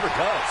Block. ever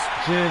does.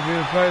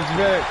 Champion fights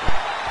back.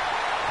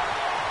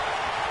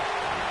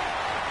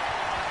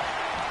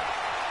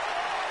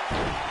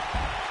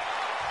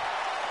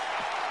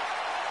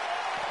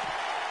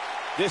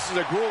 This is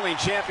a grueling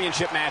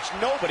championship match.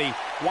 Nobody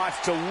wants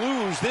to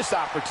lose this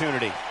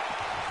opportunity.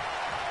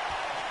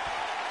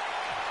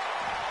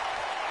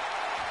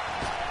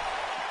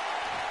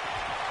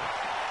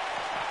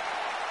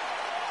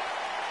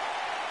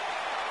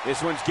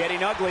 This one's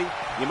getting ugly.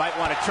 You might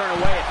want to turn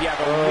away if you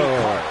have a weak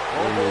heart.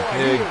 And the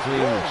tag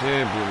team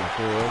champion, of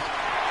course.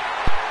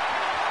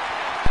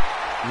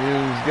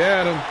 Yoon's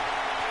got him.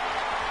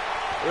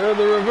 Well,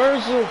 the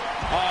reversal.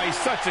 Oh, he's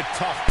such a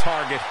tough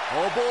target.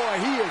 Oh,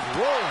 boy, he is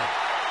rolling.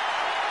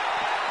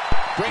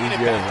 Bringing These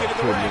it guys back are into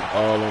the putting ring. it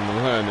all on the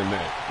line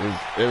tonight.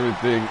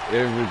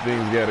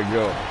 Everything's got to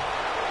go.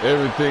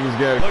 Everything's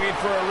got to. Looking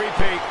for a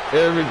repeat.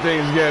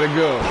 Everything's got to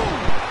go.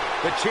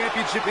 The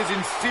championship is in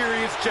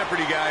serious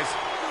jeopardy, guys.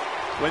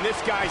 When this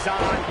guy's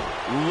on,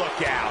 look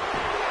out.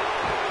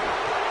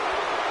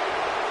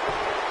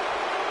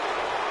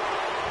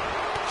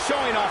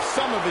 Showing off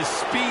some of his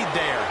speed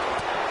there.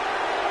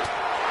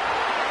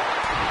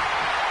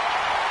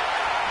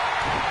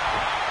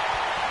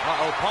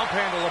 Uh-oh, pump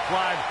handle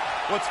applied.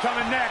 What's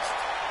coming next?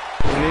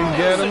 He didn't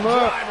get him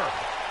up. Driver.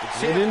 The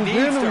He champ didn't needs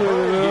get him to with it,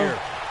 hurry though. here.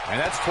 And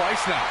that's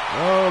twice now.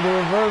 Oh, the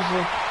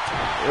reversal.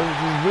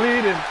 He's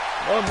bleeding.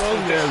 Oh,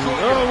 those guys. destroy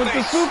Oh, your with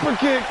the face. super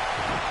kick.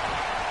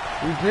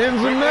 He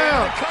pins him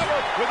now. Cover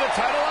with the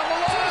title on the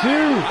line. 2.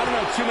 I don't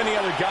know too many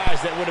other guys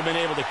that would have been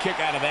able to kick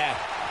out of that.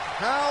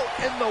 How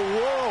in the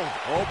world?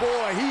 Oh,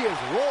 boy, he is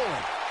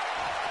rolling.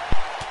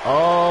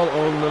 All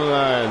on the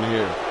line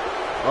here.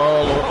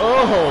 All on.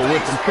 Oh,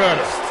 with the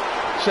cutter.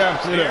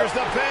 Chops it Here's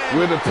the up. pin.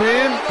 With a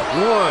pin.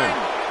 Title on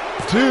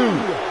the 1, 2.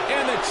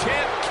 And the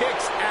champ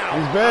kicks out.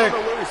 He's I back.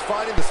 don't know where he's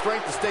finding the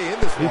strength to stay in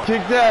this He one.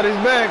 kicked out. He's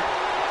back.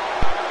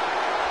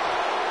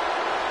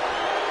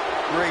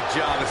 Great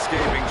job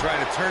escaping, trying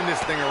to turn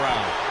this thing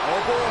around. Oh,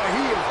 boy,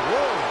 he is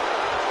rolling.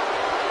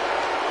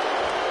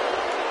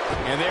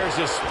 And there's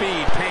his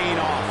speed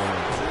paying off.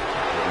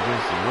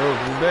 Against the rope.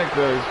 He's back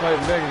though. He's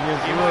fighting back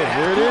against the rope.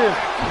 There it is.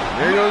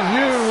 There goes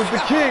Yoon with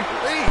the kick.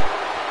 Hey,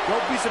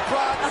 don't be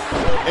surprised.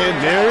 And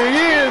there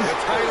he is.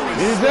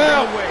 He's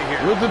out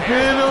with the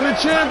pin on the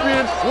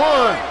champion.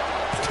 1,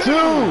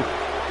 2,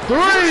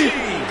 3.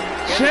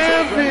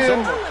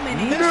 Champion.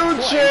 New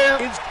champ.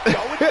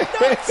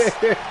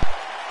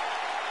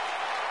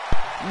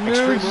 New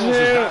Extreme Rules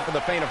is not champ. for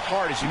the faint of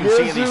heart, as you can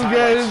see in these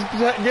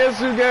highlights. Guess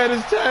who got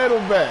his title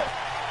back?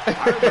 I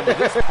remember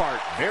this part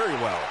very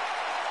well.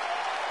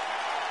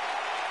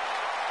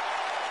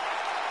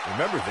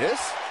 Remember this?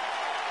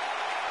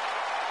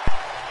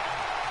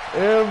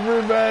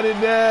 Everybody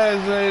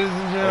dies, ladies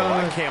and Oh,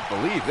 I gentlemen. can't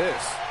believe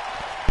this.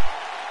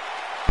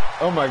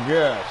 Oh my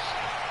gosh.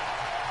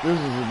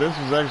 This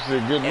was actually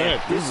a good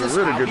match. This This is is a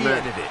really how good he match.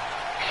 ended it.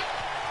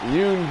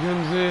 Yoon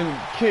comes in,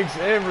 kicks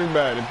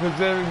everybody, puts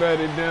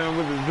everybody down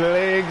with his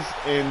legs,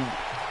 and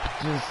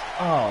just,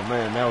 oh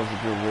man, that was a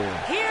good win.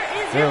 Here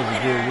is That your was a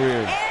good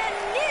winner win. and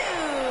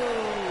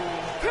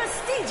new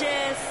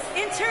prestigious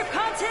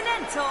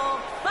Intercontinental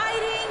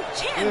Fighting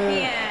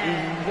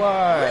Champion.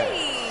 Why?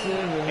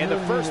 Lee. And the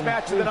first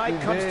match of the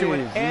night comes to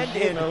an end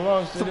in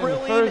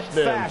thrilling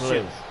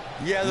fashion.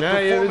 Yeah, the Now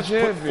you're the performance put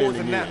champion forth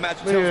in that again. match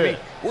Look tells at me that.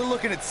 we're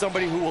looking at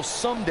somebody who will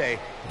someday,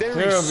 very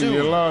Terrible, you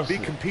soon, lost be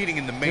it. competing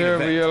in the main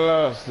Terrible, event. you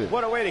lost it.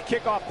 What a way to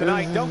kick off the This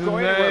night. is Don't the go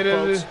night anywhere,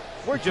 of folks.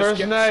 the We're just first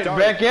getting night,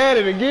 started. back at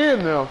it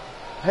again, though.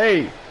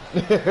 Hey,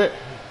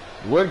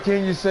 what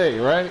can you say,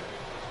 right?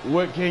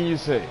 What can you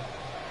say?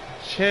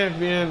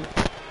 champion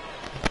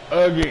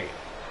again.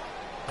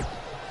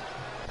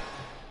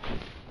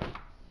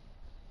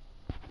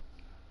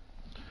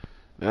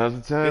 Now's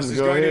the time to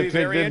go ahead and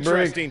take that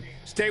break.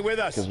 Stay with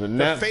us. Because we're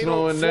not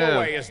slowing down.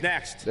 Four-way is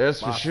next. That's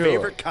for My sure.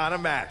 favorite kind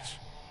of match.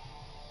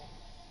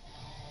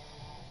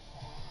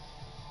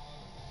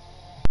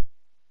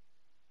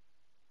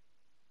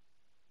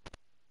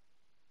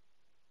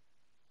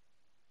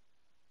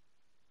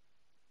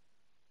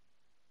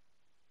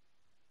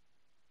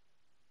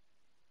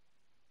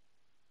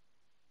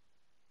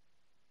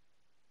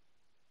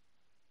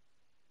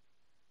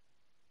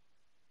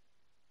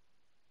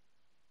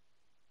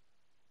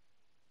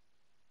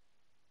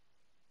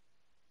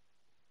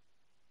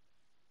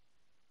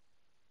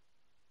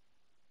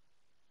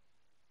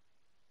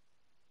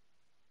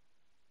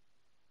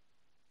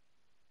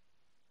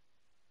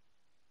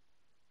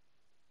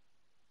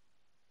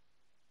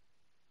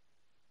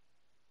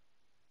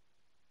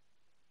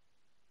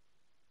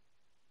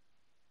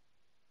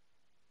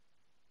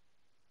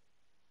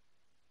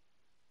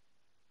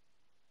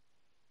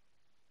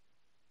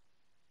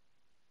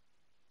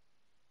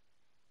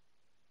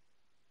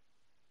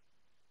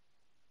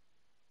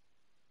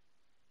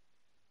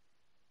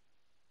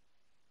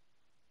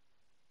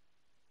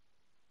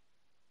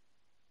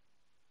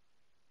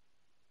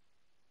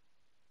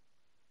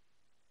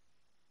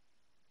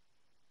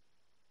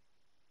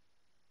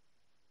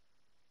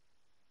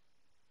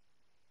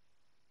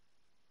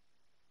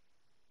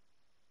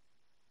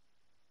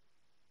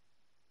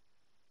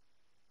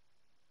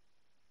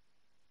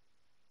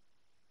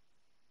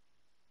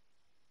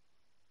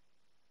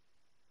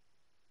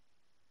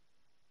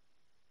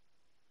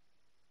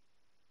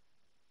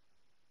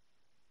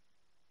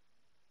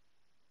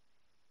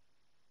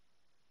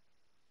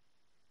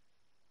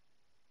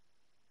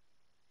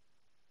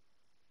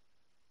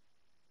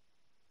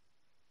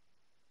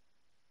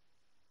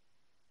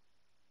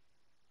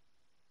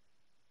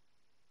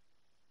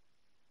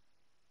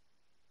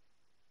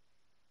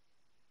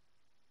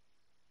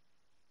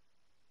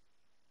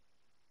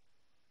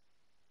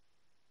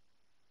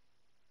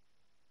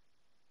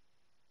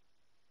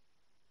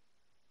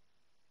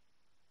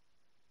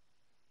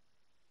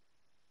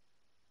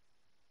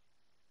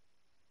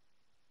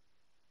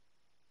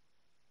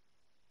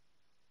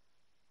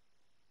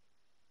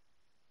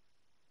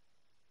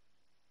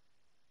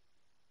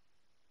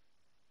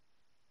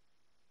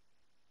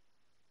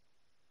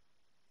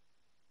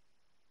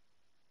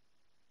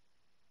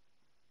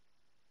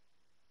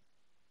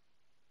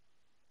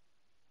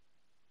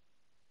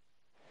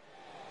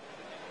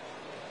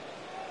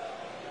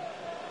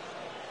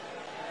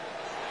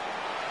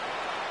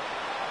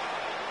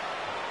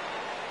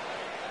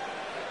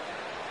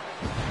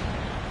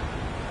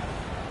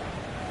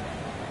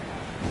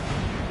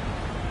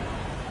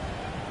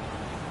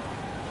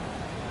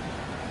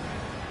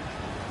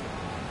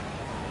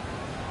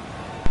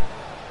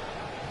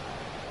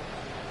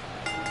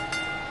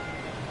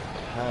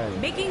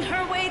 Making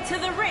her way to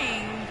the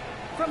ring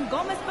from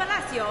Gomez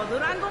Palacio,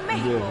 Durango,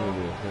 Mexico,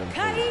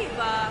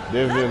 Kaiba,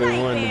 definitely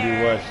one to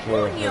be watched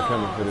for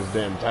coming for this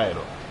damn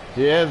title.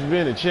 She has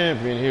been a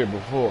champion here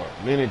before,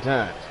 many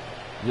times.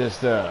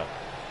 Just, it's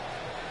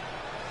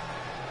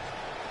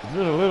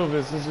been a little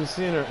bit since we've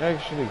seen her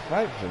actually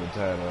fight for the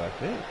title, I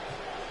think.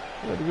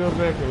 You have to go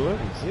back and look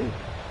and see.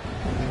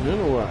 It's been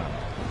a while.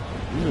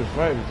 She's been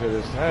fighting for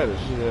this title.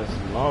 She has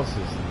some losses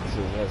and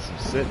she's had some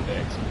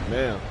setbacks, but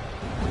now,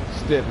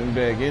 stepping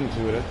back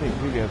into it, I think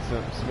we got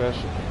something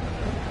special.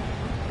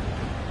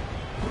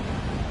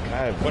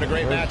 What a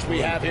great match we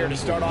have here to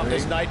start off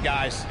this night,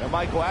 guys. Now,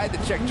 Michael, I had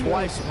to check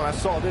twice when I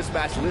saw this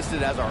match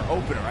listed as our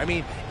opener. I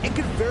mean, it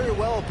could very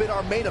well have been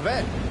our main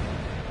event.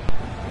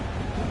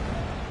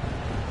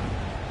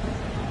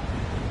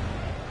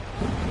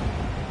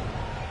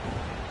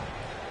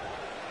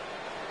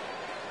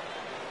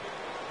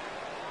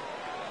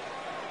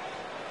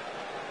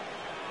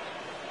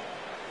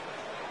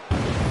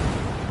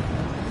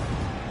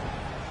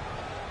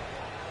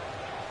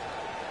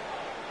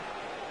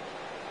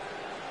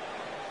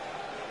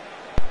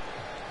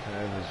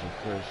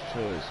 Your first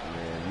choice,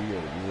 man. You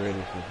gotta be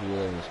ready for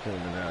whoever's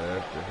coming out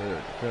after her.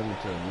 To come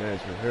into a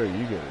match with her,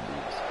 you gotta be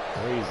this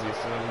crazy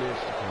son of a bitch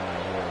to come out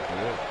here after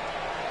that.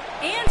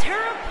 And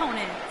her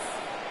opponents.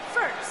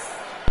 First,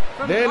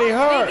 from Danny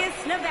Las Hart.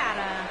 Vegas,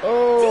 Nevada.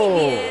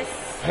 Oh, Devious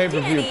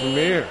pay-per-view Danny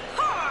premiere.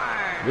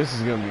 Hart. This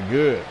is gonna be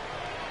good.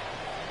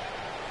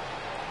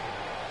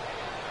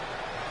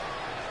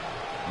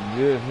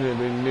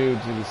 Definitely new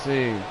to the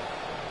scene.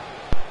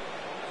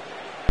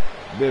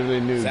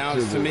 Definitely new.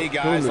 Sounds to me,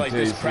 guys, like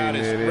this crowd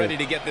is ready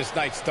to get this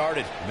night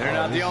started. They're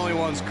not the only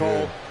ones,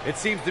 Cole. It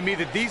seems to me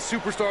that these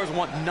superstars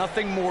want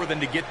nothing more than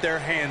to get their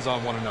hands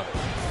on one another.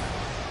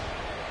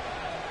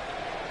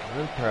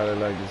 I'd probably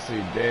like to see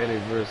Danny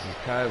versus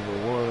Kaiba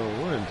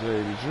one-on-one, tell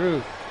you the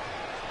truth.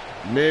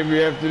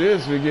 Maybe after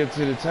this we get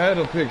to the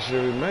title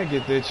picture, we might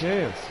get that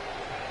chance.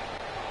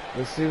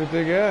 Let's see what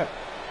they got.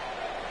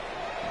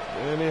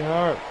 Danny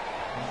Hart.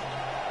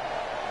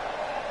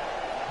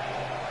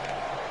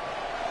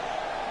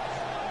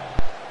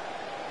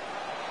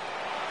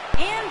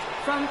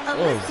 from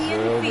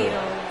Elysian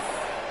Fields,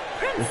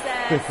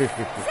 Princess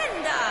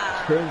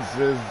Zelda.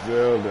 Princess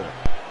Zelda.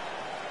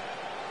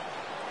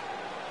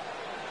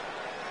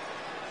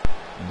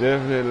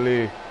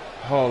 Definitely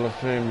Hall of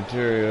Fame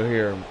material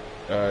here.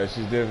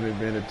 She's definitely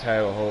been a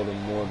title holder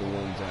more than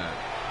one time.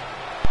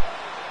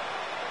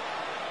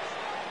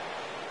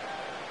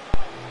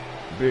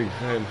 Big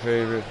fan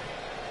favorite.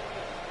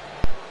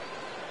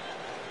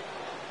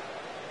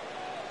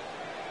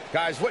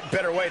 Guys, what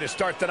better way to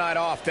start the night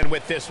off than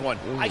with this one?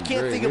 I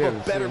can't think of a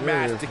better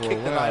match to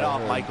kick the night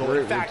off, Michael.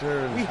 In fact,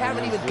 we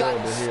haven't even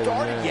gotten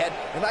started yet,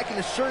 and I can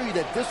assure you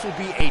that this will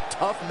be a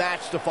tough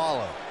match to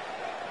follow.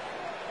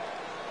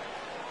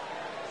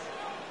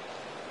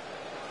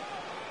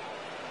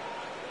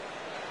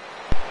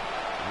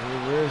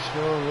 Very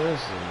strong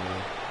wrestling,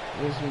 man.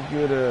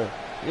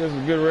 There's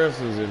some good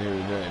wrestlers in here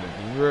tonight.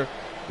 If we're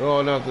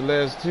going off the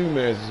last two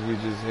matches we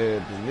just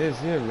had, then this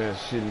here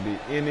match shouldn't be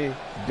any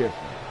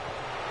different.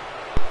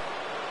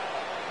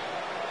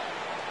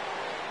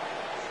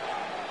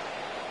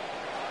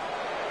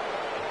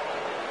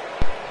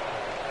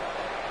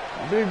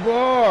 Big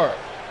Barb.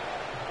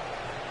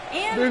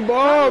 Big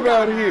Barb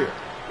out here.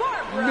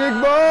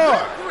 Big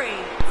Barb.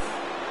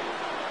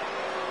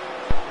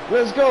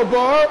 Let's go,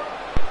 Barb.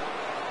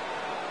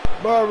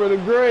 Barbara the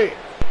Great.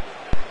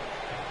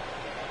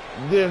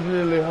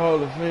 Definitely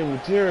Hall of Fame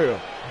material.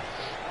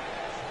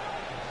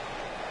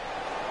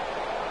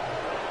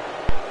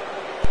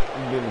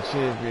 You've been a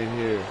champion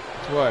here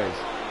twice.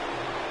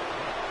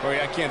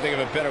 Corey, I can't think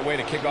of a better way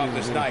to kick off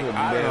this night.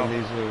 I don't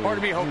know. Part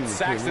of me hoped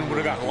Saxton would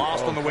have got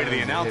lost on the way to the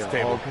announce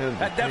table.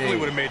 That definitely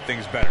would have made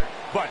things better.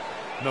 But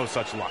no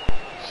such luck.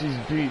 She's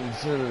beaten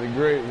some of the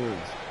great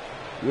ones,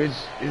 which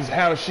is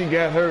how she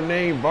got her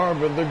name,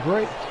 Barbara the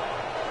Great.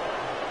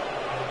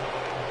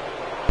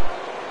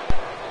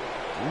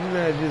 You're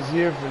not just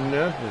here for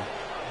nothing.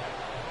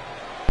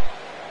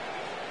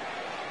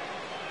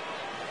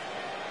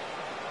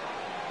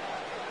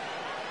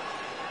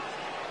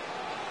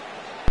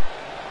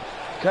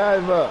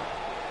 Kaiva,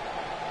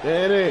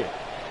 Danny,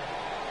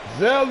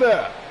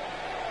 Zelda,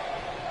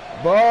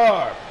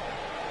 Barb.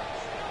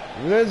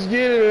 Let's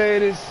get it,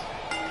 ladies.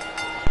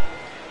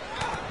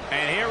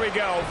 And here we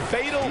go.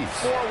 Fatal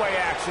four-way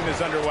action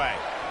is underway.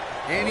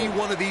 Any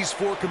one of these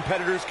four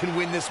competitors can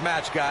win this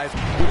match, guys,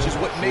 which is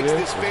what makes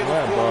this fatal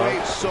four-way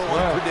so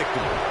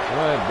unpredictable. All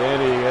right,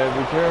 Danny, you gotta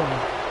be careful.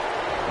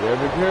 You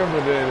gotta be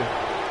careful, Danny.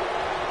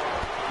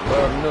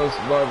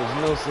 Barb is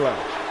no slouch.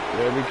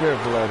 You gotta be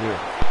careful out here.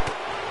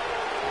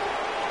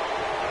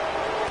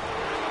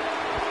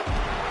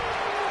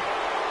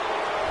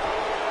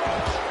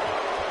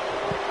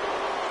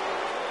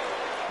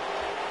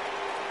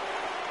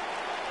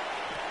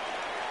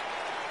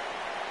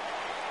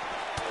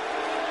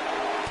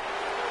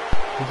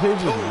 They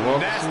just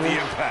nasty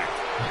impact.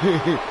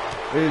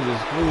 They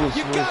just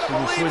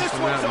switched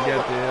them out and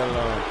got the hell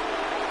on.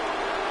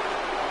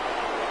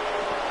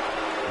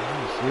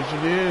 Switch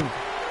it in.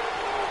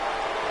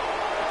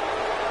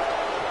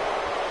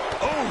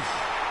 Oh!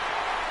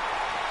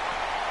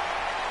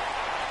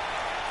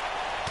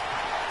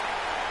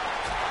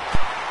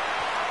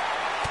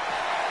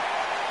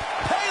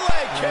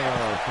 Pele kick.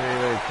 Oh,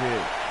 Pele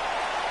kick.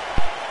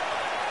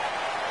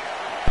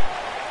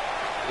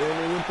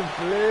 With the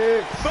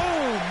flick.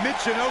 Boom!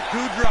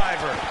 Michinoku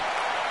driver.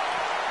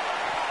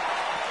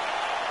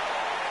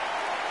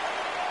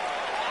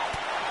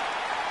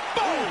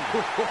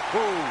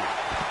 Boom!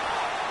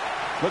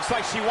 Looks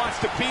like she wants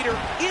to beat her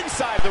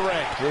inside the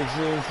ring. Takes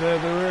her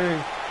inside the ring.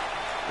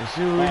 Let's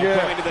see what we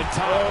got. Going to the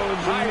top.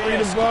 High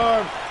risk.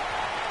 Barb.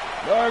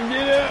 Barb,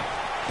 get up.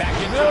 Back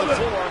into Zelda. the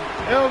floor.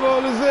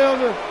 Elbow to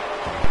Zelda.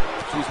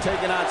 She's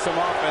taking on some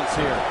offense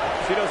here.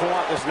 She doesn't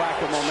want this lack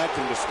of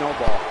momentum to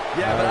snowball.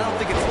 Yeah, but I don't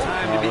think it's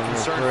time to be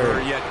concerned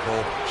for her yet,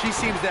 Cole. She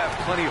seems to have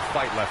plenty of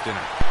fight left in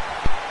her.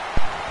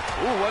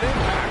 Ooh, what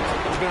impact.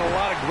 There's been a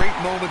lot of great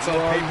moments on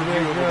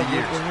pay-per-view over the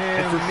years.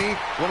 And for me,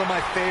 one of my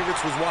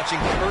favorites was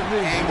watching Kurt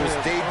Angle's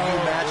debut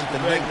match at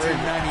the 1999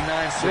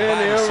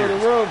 Survivor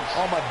Series.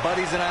 All my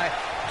buddies and I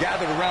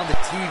gathered around the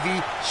TV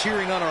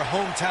cheering on our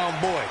hometown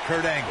boy,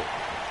 Kurt Angle.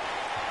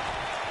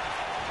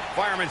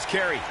 Fireman's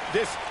carry.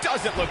 This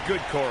doesn't look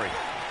good, Corey.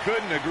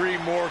 Couldn't agree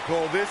more,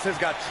 Cole. This has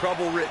got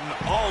trouble written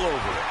all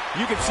over it.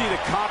 You can see the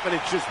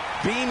confidence just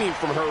beaming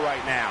from her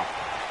right now.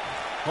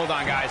 Hold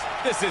on, guys.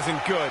 This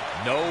isn't good.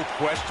 No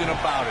question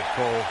about it,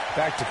 Cole.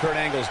 Back to Kurt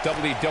Angle's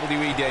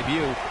WWE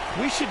debut.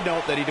 We should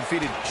note that he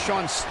defeated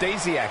Shawn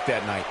Stasiak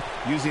that night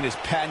using his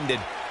patented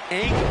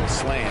Angle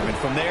Slam, and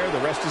from there,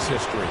 the rest is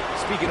history.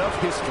 Speaking of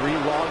history,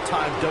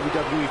 longtime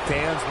WWE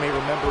fans may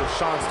remember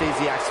Shawn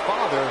Stasiak's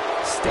father,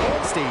 Stan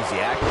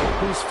Stasiak,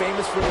 who's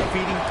famous for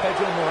defeating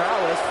Pedro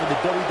Morales for the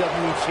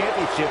WWE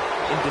Championship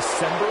in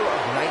December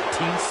of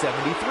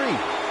 1973.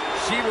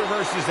 She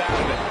reverses out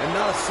of it, and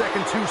not a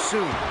second too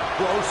soon.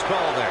 Close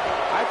call there.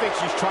 I think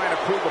she's trying to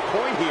prove a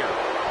point here.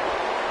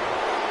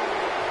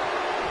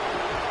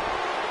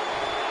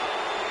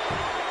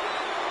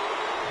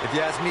 If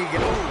you ask me,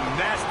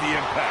 nasty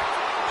impact.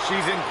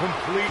 She's in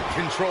complete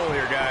control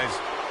here, guys.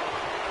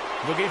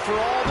 Looking for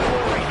all the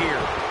glory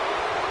here.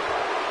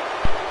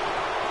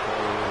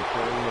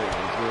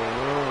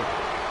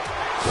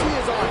 She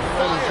is on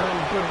fire.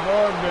 Put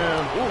Barb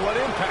down. Ooh, what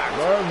impact.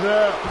 Barb's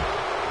out.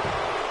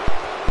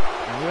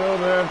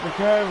 Zelda after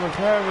Kyver.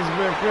 Kyver's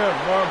back up.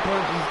 Barb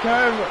punches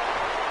Kyver.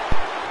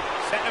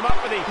 Setting him up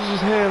for the...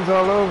 She's hands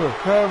all over.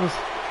 Kyver's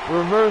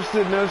reversed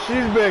it. Now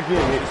she's back in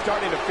it. She's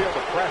starting to feel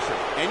the pressure.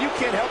 And you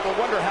can't help but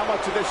wonder how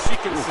much of this she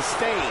can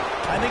sustain.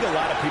 I think a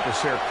lot of people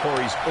share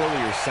Corey's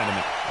earlier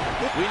sentiment.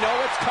 We know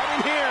what's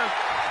coming here.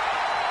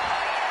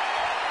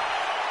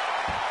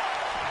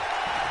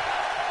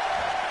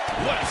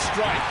 What a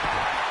strike.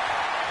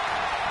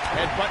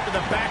 Headbutt to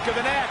the back of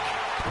the neck.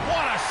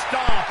 What a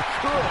stomp.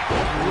 Good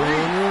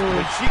grief.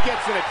 When she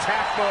gets in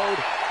attack mode,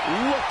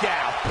 look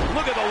out.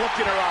 Look at the look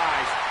in her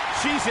eyes.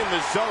 She's in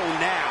the zone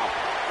now.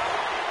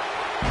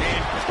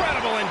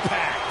 Incredible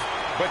impact.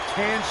 But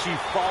can she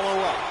follow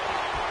up?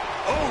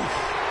 Oh!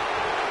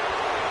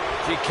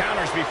 She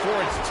counters before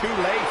it's too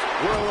late.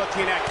 We're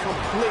looking at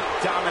complete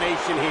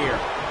domination here.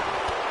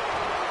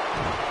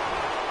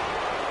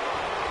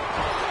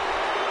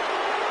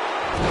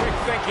 Quick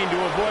thinking to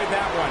avoid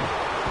that one.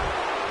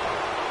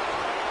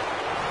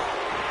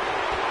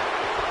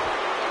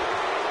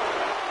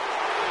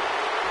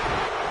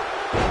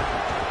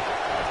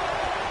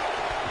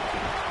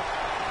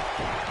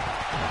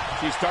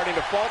 She's starting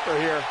to falter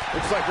here.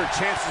 Looks like her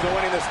chances of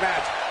winning this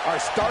match are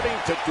starting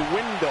to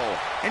dwindle.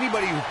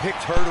 Anybody who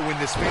picked her to win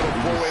this fatal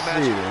four-way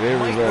match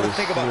might want to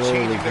think about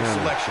changing their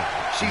selection.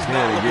 She's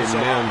not looking so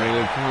hot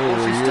right now.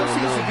 Well, she still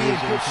seems to be in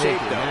good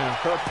shape, though.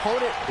 Her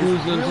opponent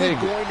is really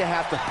going to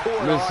have to pour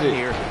it on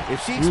here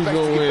if she expects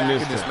to get back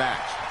in this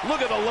match.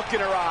 Look at the look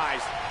in her eyes.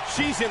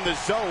 She's in the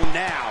zone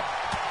now.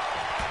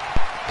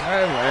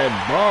 I had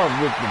Barb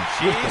with the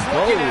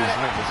looking at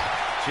it.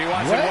 She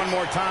wants it one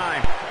more time.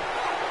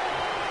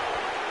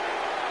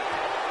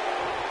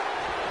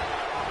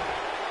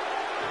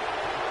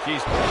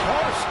 She's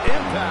harsh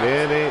impact.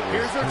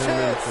 Here's her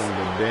chance. From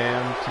the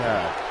damn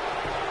top.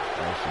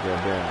 Oh, she got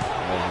down.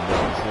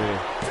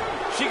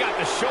 She got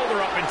the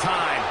shoulder up in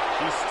time.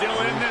 She's still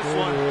in this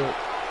one.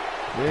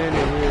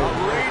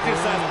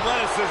 Outrageous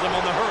athleticism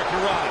on the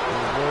Hurricane.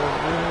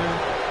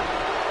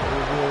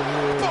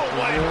 Boom,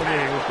 what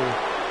impact.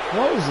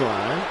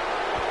 Clothesline.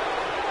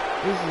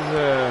 This is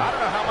I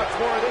don't know how much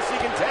more of this he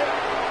can take.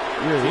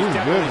 Yeah, he's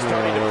definitely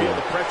starting to feel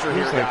the pressure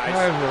here, guys.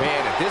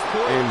 Man, at this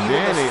point, and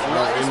Danny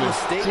are in the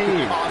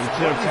team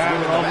until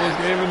Kyver almost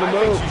gave him the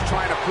move. She's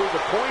trying to prove a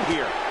point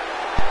here.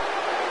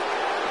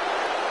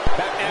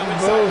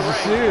 The Bulls are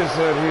serious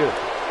out here.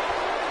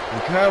 And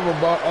Kyver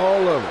bought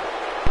all of it.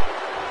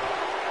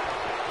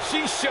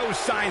 She shows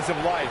signs of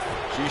life.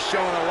 She's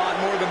showing a lot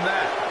more than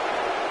that.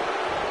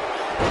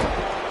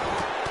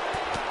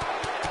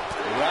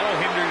 That'll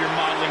hinder your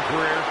modeling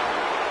career.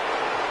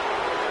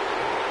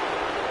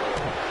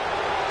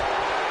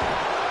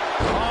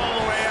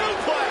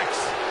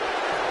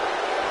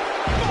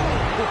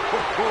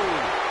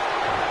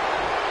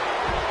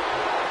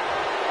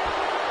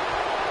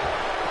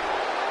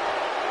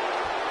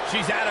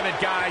 She's out of it,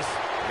 guys.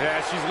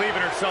 Yeah, she's leaving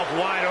herself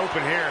wide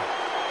open here.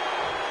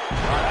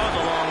 That was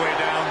a long way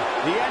down.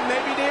 The end may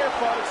be near,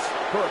 folks.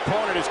 Her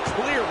opponent is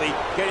clearly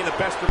getting the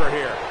best of her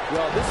here.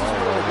 Well, this is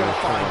where we're going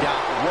to find out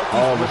what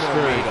these women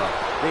are made of.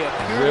 They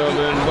appear to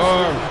be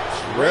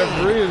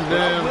referee is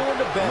down.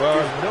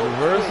 There's no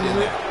reverses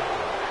it.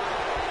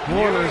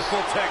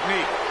 Beautiful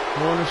technique.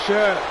 Corner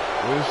shot.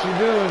 What is she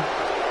doing?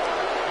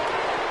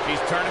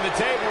 She's turning the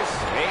tables.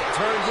 Ain't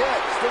turned yet.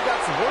 Still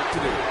got some work to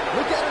do.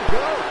 Look at her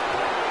go.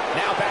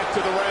 Now back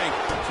to the ring.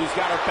 She's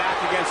got her back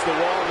against the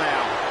wall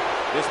now.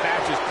 This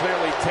match is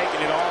clearly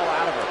taking it all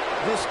out of her.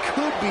 This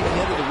could be the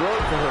end of the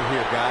road for her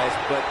here, guys.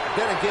 But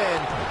then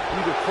again,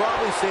 you could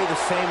probably say the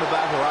same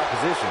about her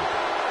opposition.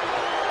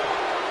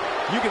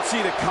 You can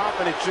see the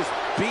confidence just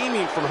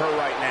beaming from her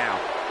right now.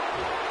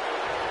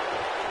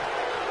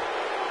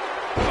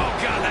 Oh,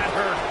 God, that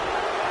hurt.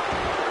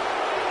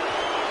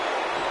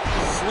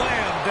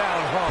 Slam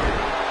down hard.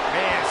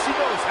 Man, she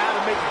knows how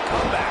to make a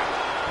comeback.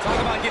 Talk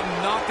about getting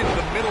knocked into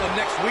the middle of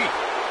next week.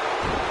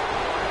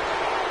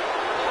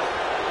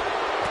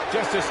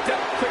 Just a step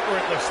quicker,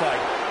 it looks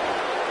like.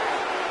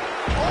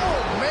 Oh,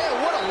 man,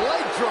 what a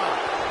leg drop.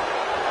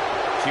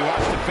 She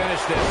wants to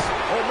finish this.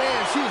 Oh, man,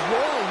 she's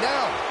rolling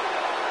now.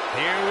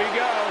 Here we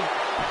go.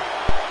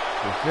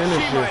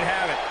 She might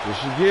have it. Did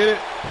she get it?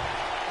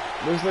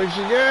 Looks like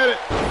she got it.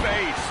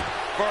 Face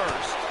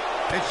first.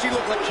 And she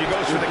looked like she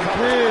goes for the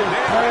cover.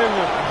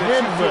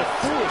 Headbutt.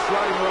 Foolish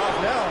riding her off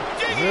now.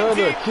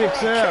 Zelda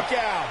kicks out.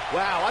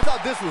 Wow, I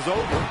thought this was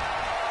over.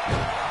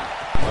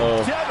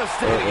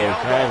 Devastating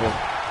elbow.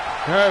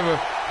 Kyver,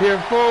 here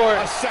for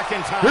it. A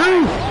second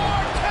time.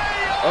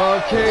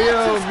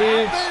 RKO,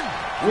 bitch.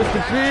 With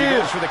the She pin.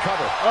 goes for the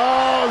cover.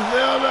 Oh,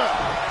 Zelda.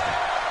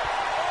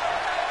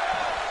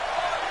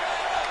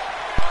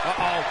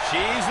 Uh-oh,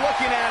 she's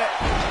looking at it.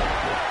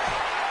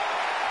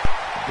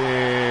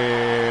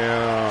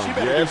 Damn. She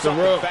better do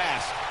something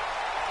fast.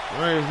 I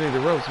don't even think the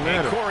ropes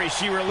matter. And Corey,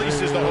 she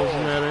releases the hold.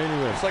 Matter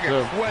anyway. It's like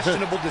a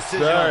questionable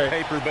decision on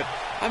paper, but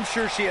I'm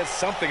sure she has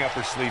something up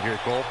her sleeve here,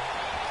 Cole.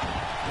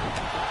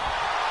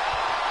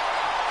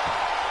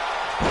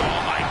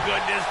 Oh, my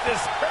goodness,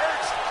 this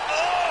hurts.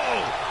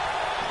 Oh!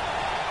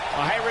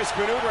 A high-risk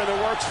maneuver in the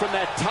works from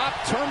that top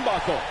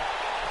turnbuckle.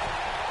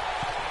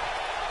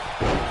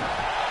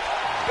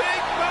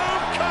 Big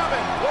move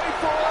coming. Wait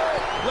for it.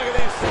 Look at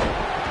this.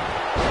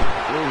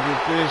 Look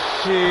at this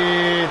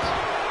shit.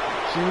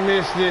 She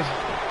missed it.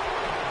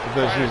 I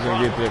thought she was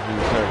going to get there from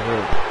the top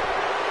rope.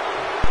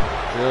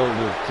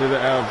 Shoulder to the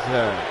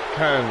outside.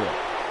 Kind of.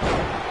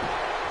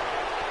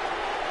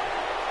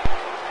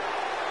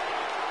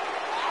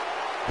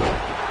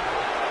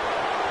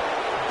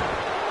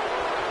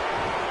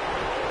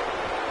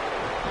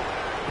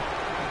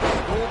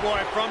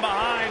 Schoolboy from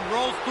behind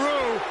rolls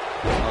through.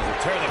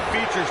 Tear the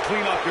features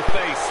clean off your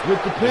face.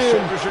 With the pin.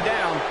 Shoulders are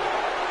down.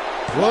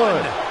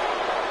 1,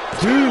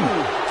 2.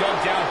 Dug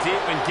down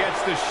deep and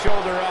gets the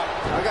shoulder up.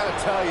 I gotta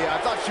tell you,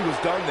 I thought she was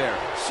done there.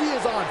 She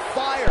is on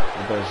fire.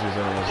 I thought she was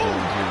almost done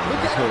too.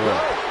 Look at her go.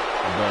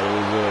 I thought it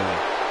was over.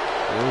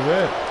 What was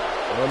that?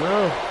 Oh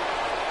no.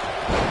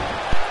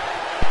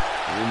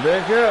 Get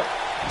back up.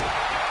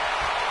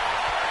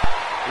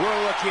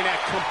 We're looking at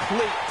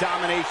complete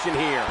domination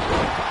here.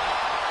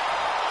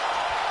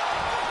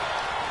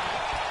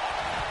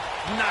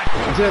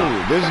 I'm telling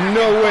you, there's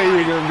no way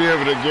you're going to be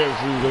able to guess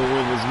who's going to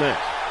win this match.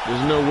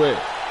 There's no way.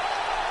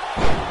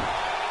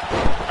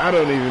 I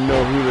don't even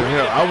know who the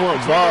hell. I want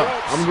Barb.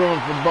 I'm going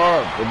for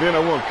Barb, but then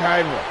I want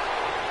Kaiva.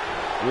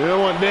 We don't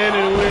want Danny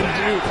to win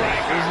too.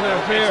 It's not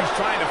fair. She's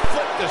trying to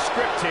flip the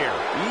script here.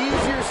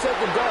 Easier said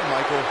than done,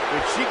 Michael.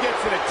 If she gets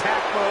in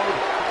attack mode,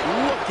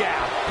 look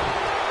out.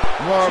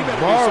 Barb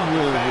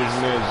wins this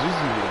match. This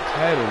is a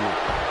title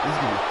match. This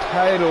is a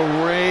title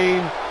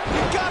reign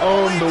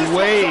on the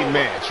way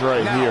match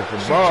right here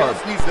for Barb. She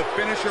just needs to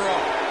finish her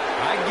off.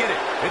 I get it.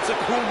 It's a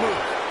cool move.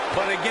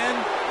 But again,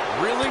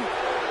 really?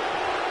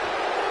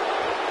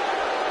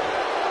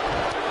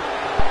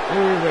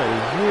 Everybody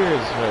here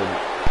is hurt.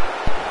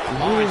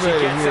 Everybody here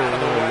is hurt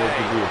that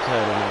could be a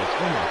title match.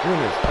 Oh my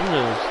goodness. I'm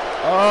just...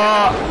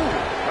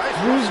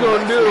 who's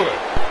going to do it?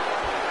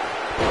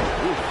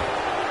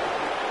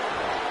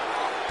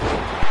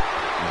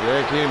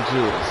 Back into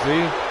it.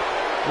 See?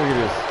 Look at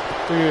this.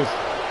 Look at this.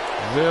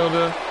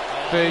 Zelda,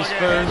 face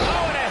first.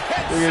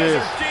 Look at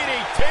this.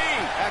 DDT.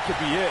 That could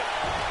be it.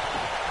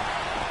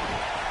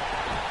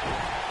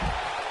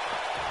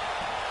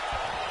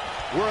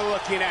 We're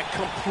looking at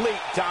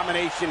complete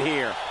domination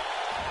here.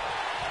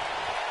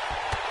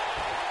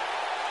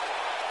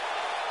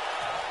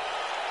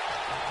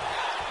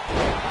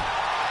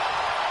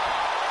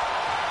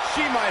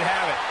 She might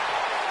have it.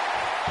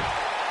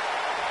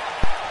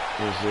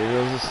 There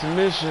goes the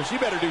submission. She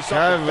better do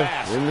something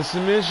fast. In the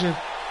submission.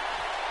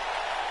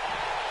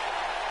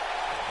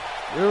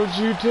 Don't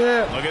you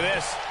tap. Look at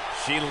this.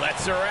 She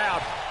lets her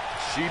out.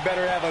 She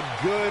better have a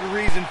good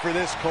reason for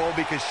this, Cole,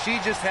 because she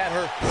just had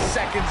her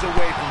seconds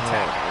away from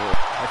tapping.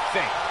 I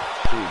think.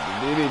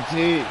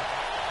 DDT.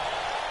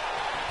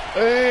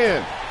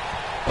 And.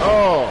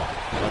 Oh.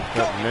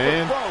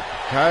 Man.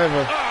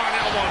 Kaiva. Oh, an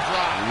elbow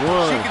drop.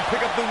 One. She can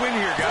pick up the win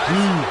here, guys.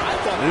 I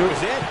thought that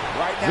was it.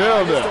 Right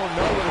now, Zelda. I just don't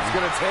know what it's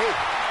going to take.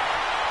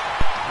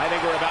 I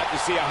think we're about to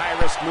see a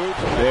high-risk move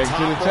from the Back top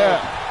to the rope.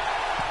 top.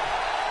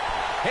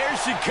 Here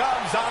she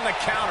comes on the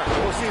counter.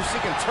 We'll see if she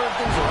can turn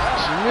things around.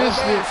 She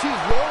missed it.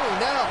 She's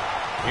rolling now.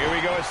 Here we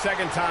go a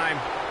second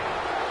time.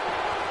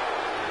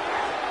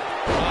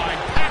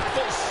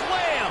 Impactful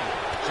slam.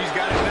 She's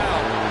got it now.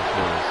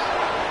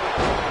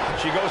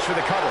 She goes for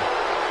the cover.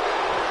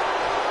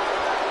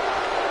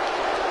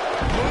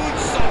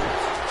 Moonsault.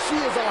 She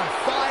is on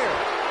fire.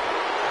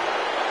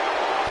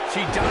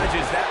 She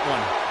dodges that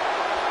one.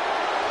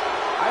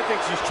 I think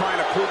she's trying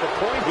to prove a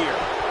point here.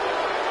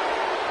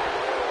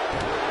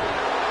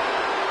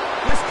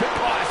 This could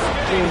cost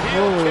spinning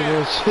heel kick.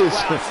 Wow, she's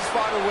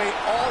fought her way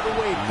all the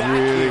way back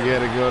Really here.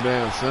 got to go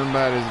down.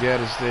 Somebody's got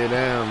to stay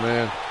down,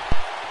 man.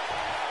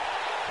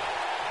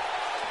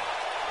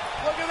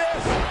 Look at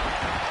this.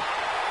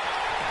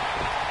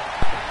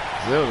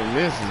 Zelda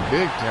misses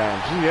big time.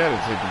 She got to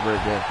take a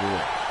break after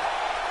that.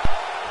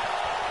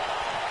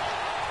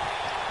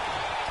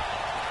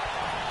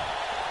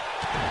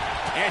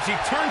 And she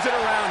turns it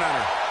around on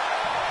her.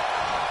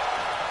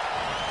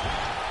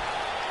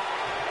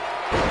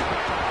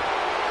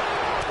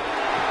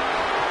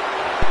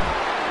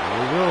 There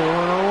we go,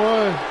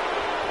 one-on-one.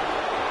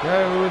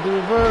 Kaiva with the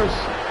reverse.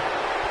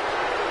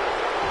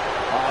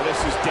 Oh, this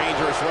is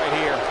dangerous right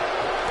here.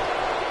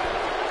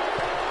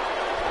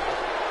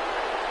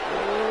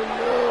 Oh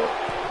no.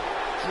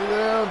 To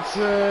the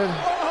outside.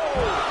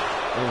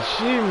 Oh. And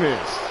she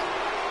missed.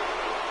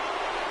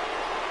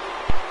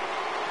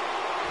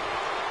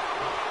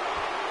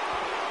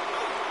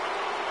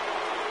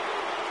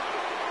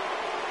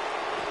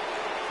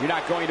 You're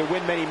not going to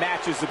win many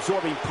matches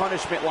absorbing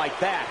punishment like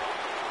that.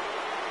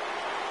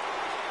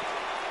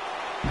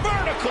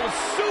 Vertical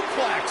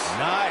suplex.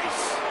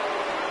 Nice.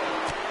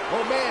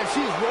 Oh, man,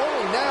 she's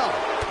rolling now.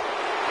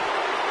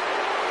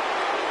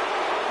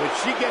 When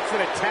she gets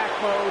in attack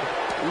mode,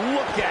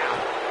 look out.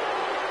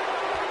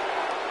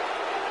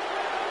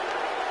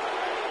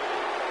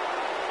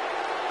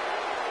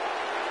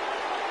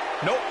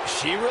 Nope,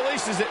 she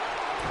releases it.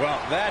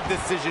 Well, that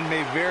decision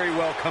may very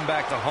well come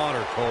back to haunt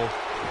her, Cole.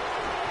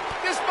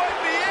 This might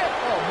be it.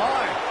 Oh,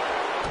 my.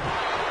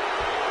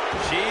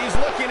 She's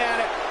looking at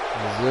it.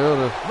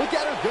 Zelda. Look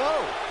at her go.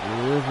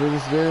 Yeah, for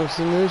this damn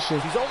submission.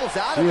 She's almost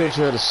out She of gonna it.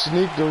 try to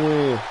sneak the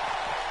win.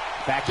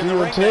 Back She in the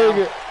gonna ring take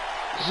now. it.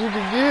 She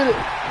can get it.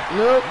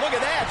 Nope. Look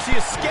at that, she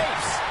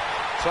escapes.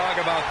 Talk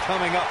about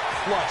coming up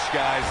clutch,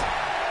 guys.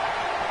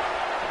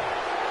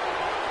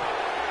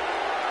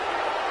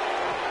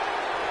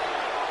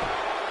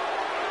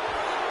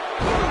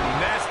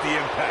 Nasty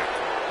impact.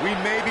 We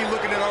may be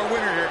looking at our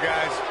winner here,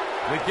 guys.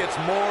 It gets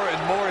more and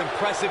more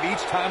impressive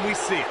each time we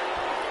see it.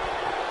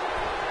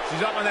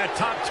 She's up on that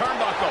top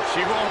turnbuckle.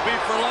 She won't be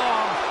for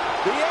long.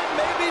 The end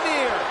may be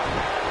near.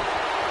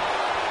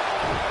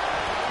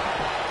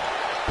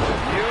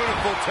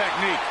 Beautiful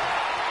technique.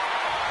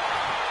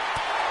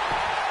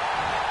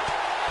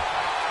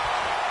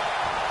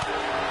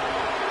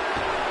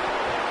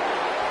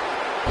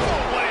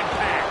 Oh, what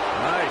impact.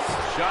 Nice.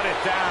 Shut it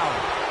down.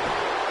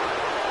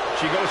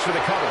 She goes for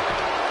the cover.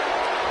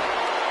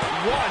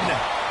 1,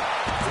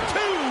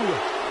 2,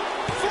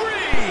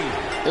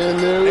 3. And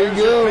there we There's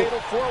go. your fatal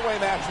four-way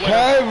match winner.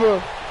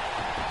 Kaiva.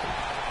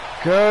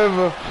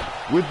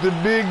 Kaiva with the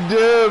big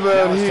dub Now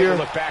out let's take here. a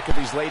look back at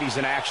these ladies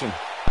in action.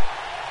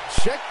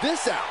 Check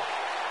this out.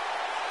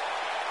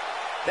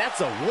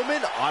 That's a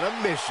woman on a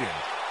mission.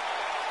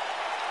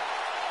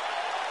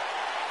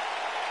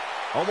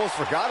 Almost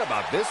forgot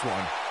about this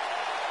one.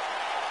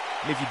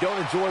 And if you don't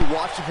enjoy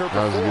watching her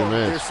That was a good perform,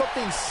 match. there's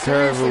something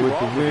seriously Kaiva with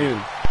wrong the with you.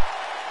 win.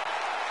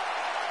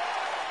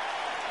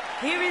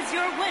 Here is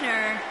your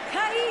winner,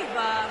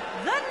 Kaiva,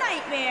 the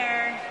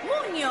Nightmare,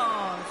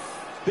 Munoz.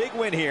 Big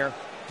win here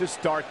to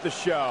start the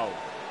show.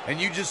 And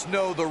you just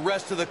know the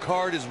rest of the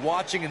card is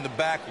watching in the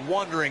back,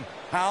 wondering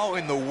how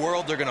in the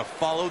world they're going to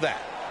follow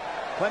that.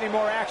 Plenty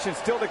more action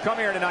still to come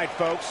here tonight,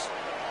 folks.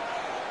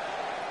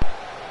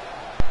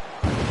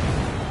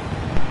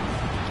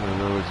 I don't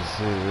know what to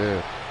say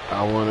there.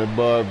 I wanted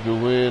Barb to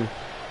win,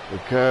 but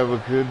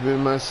Kaiva could have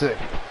been my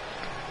second.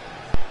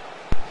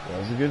 That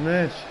was a good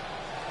match.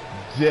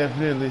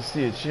 Definitely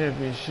see a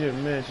championship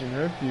match in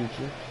her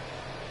future.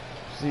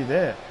 See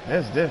that?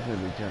 That's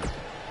definitely coming.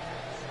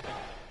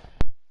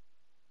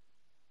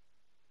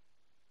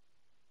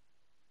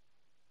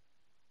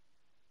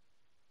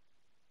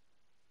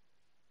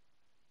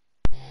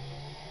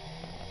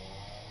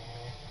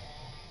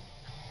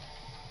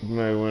 You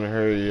might want to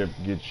hurry up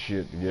and get your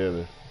shit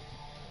together.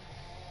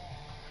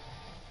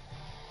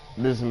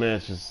 This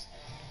match is,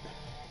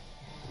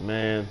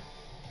 man,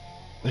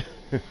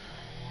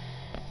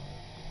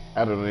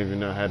 I don't even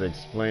know how to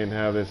explain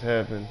how this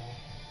happened.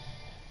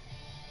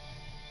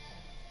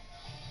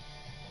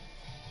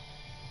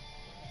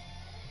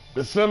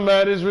 But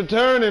somebody's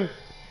returning.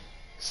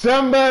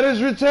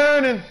 Somebody's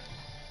returning.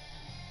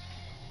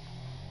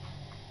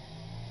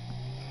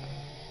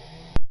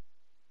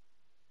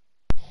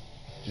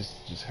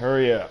 Just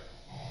hurry up.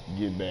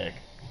 Get back.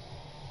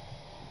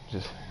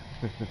 Just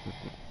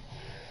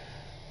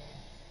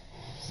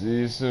see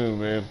you soon,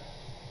 man.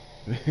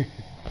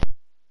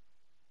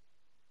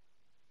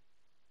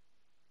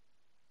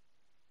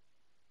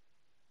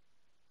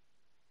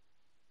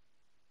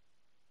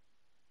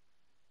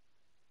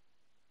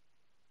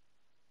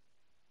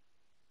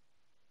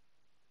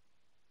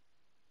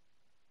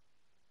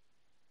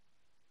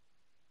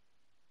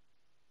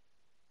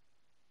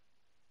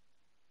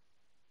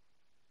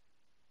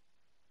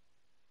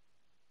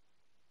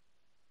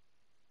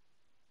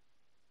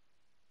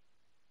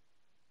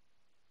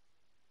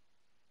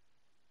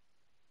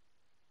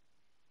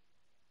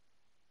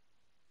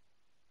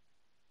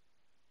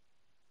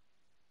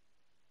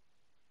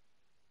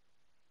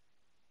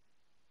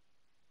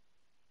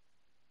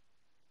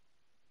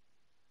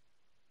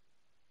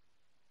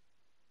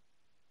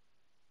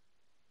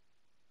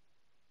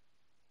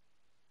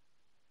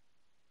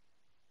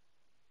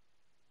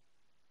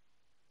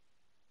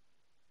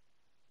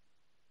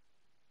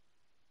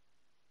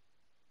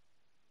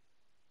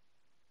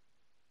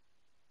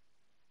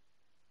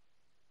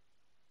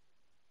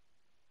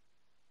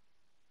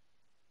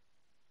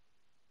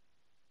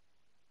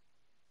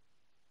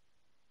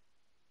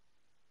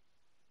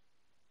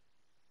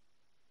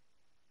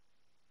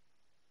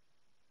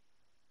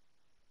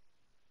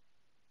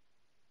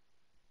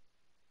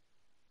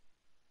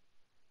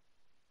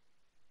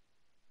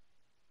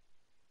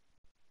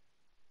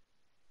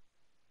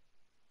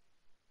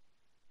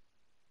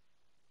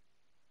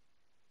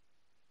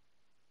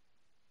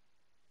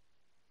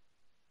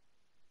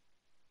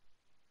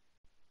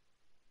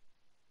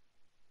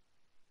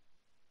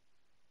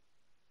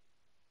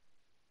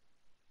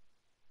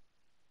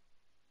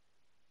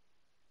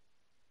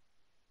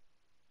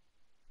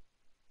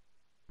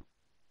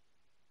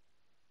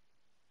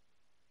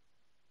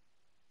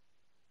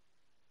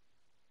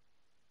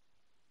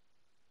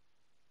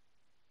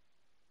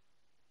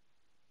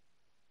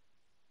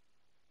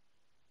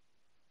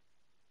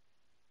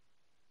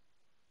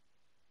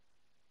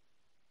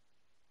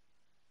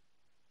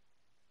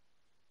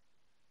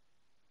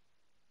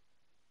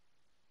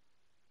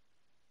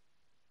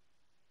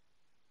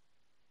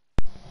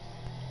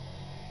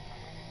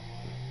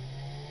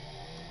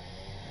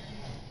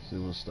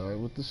 we'll start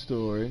with the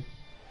story.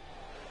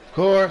 Of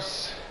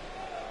course,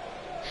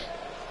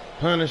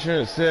 Punisher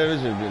and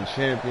Savage have been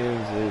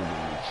champions. They've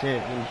been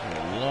champions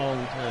for a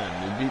long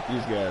time. They beat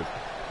these guys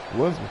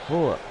once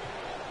before.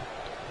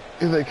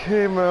 And they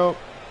came out,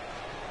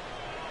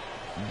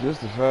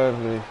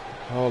 justifiably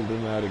called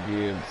them out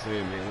again,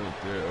 saying they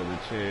want their other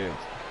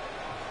chance.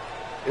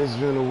 It's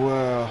been a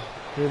while.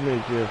 They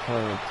make their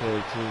final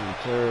tag team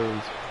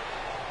returns.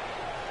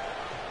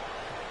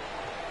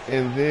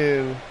 And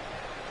then,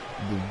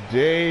 the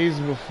days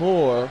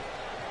before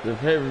the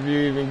pay-per-view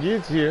even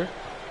gets here,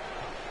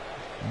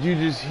 you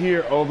just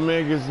hear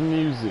Omega's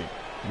music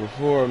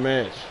before a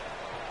match.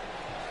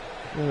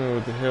 I don't know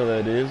what the hell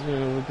that is. I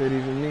don't know what that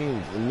even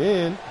means. And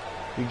then,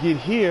 you get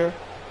here,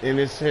 and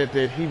it said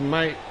that he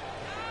might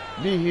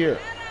be here.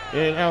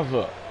 And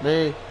Alpha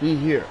may be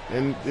here.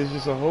 And it's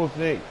just a whole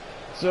thing.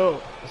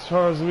 So, as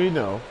far as we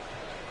know,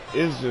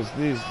 it's just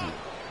these two.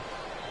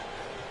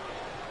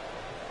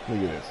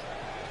 Look at this.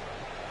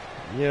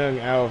 Young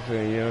Alpha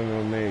and Young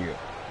Omega.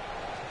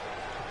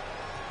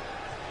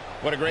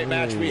 What a great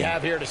match we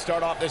have here to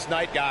start off this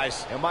night,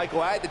 guys. And Michael,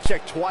 I had to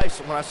check twice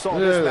when I saw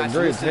this match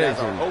listed as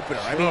our opener.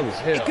 I mean,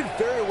 it could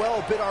very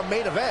well have been our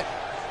main event.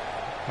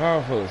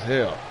 Powerful as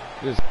hell.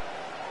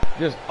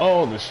 Just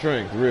all the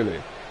strength, really.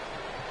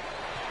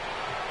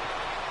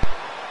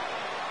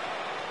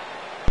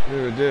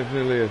 They were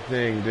definitely a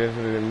thing,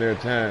 definitely in their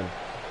time.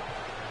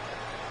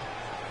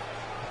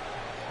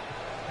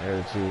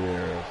 Attitude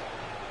Era.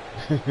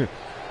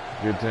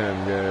 Good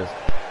time, guys.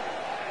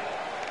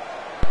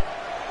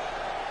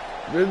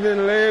 But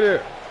then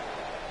later,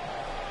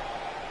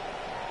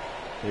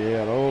 they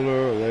got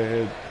older, they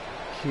had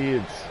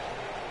kids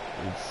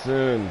and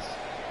sons.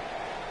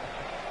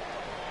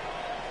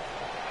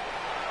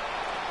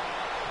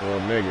 Well,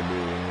 Omega did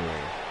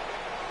anyway.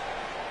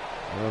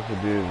 Alpha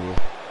did was a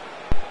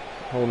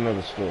whole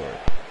nother story.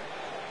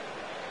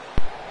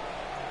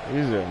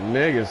 These are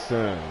Mega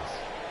sons.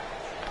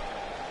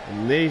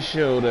 And they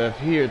showed up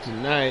here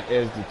tonight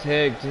as the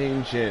tag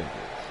team champions.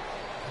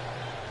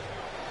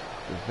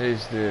 To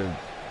face their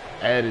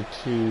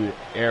Attitude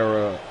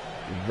Era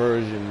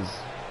versions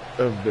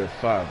of their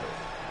father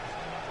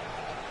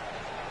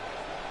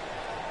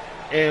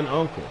and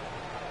uncle.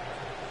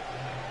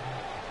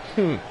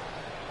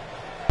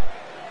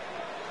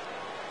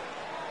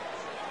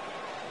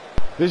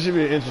 This should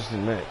be an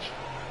interesting match.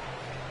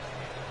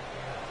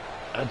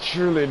 I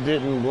truly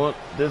didn't want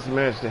this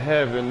match to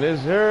happen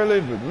this early,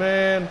 but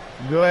man,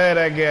 glad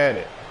I got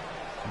it.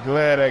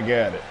 Glad I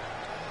got it.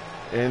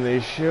 And they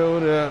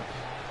showed up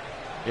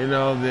in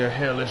all their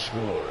hellish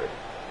glory.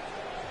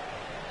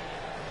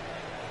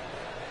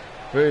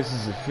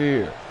 Faces of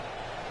Fear.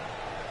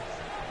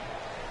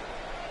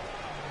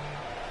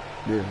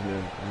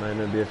 Definitely, might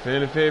not be a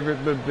fan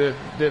favorite, but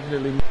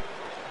definitely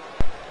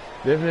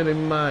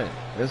mine.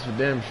 That's for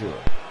damn sure.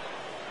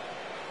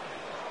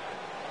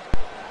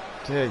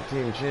 Tag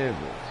team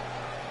champions.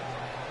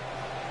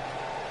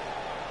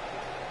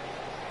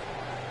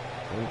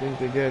 I don't think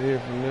they got here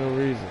for no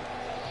reason.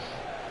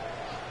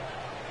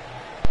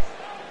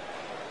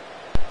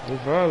 Their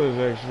fathers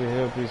actually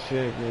held these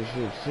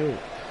championships too.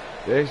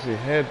 They actually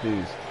had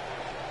these.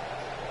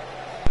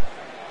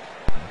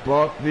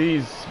 Bought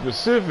these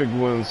specific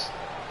ones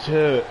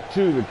to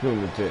the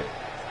Kumate.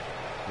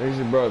 They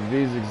actually brought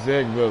these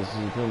exact belts to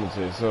the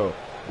Kumate. So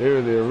they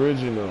were the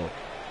original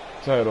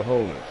title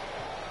holders.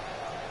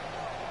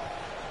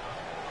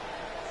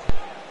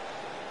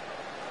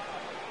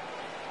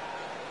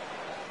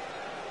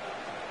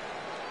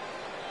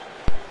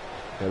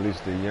 At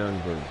least the young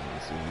versions,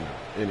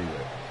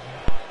 anyway.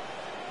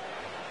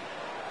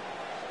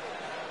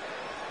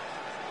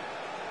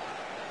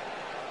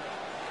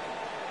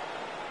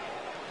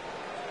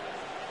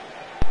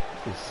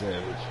 It's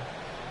Savage.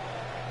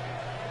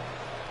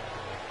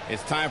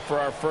 It's time for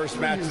our first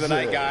match of the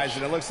night, guys,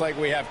 and it looks like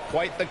we have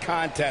quite the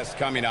contest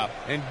coming up.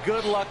 And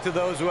good luck to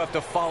those who have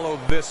to follow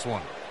this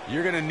one.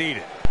 You're going to need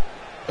it.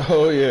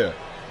 Oh, yeah.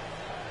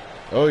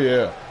 Oh,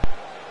 yeah.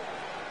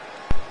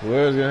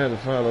 Whoever's going to have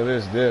to follow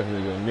this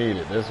definitely going to need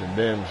it. That's for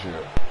damn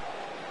sure.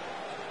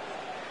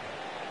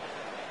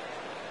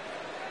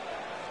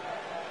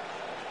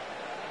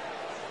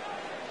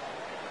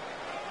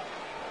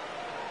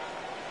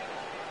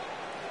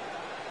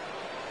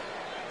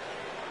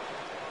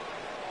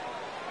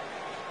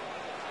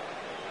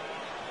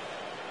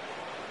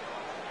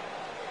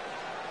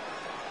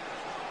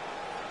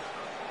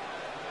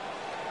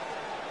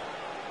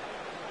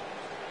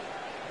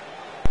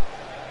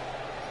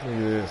 Look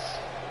at this.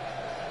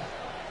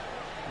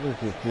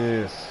 Look at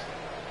this.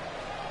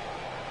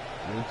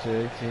 New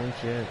tag team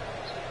champions.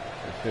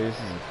 The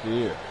faces of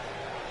fear.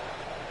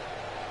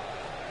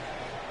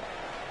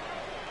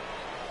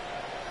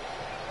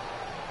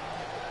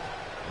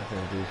 I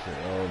think they should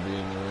all be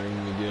in the ring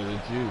together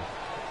too.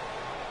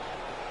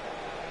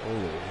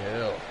 Holy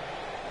hell.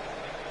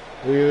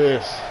 Look at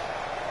this.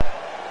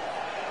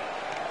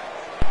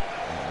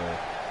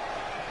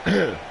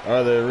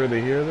 Are they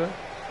really here though?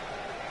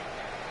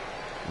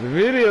 The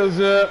video's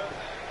up.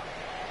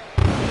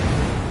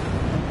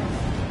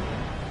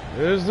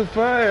 There's the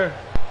fire.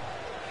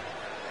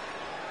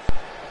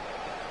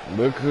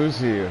 Look who's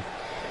here.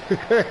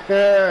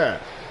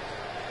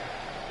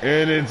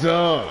 And it's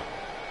on.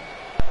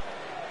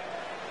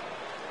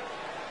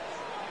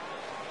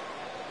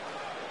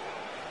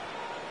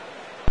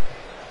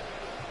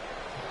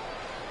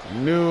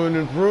 New and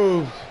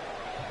improved.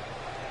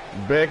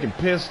 Back and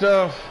pissed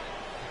off.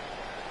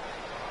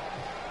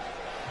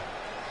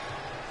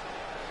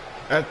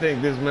 I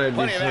think this might be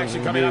Plenty of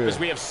action coming up as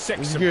we have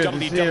 6 of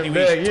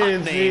WWE's top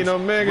names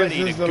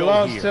ready to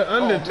go here.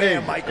 Oh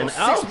man, Michael,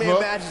 6-man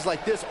matches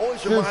like this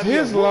always remind me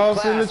of his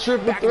loss in the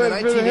triple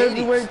threat for the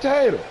heavyweight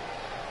title.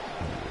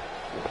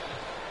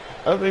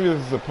 I think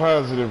this is a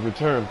positive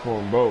return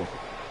for them both.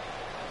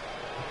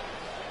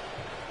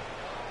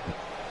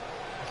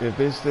 If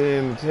they stay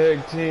in the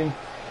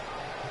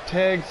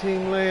tag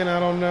team lane, I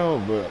don't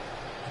know, but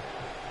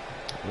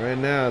right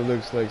now it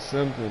looks like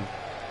something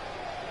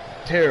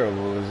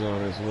terrible is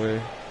on its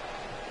way.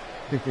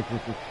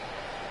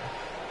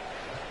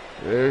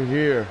 They're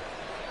here.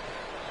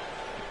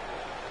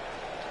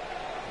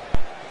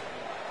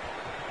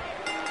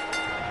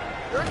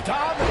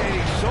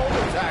 Dominating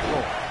shoulder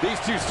tackle. These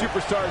two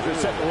superstars are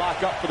set to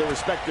lock up for their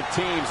respective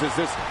teams as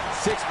this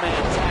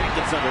 6-man tag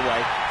gets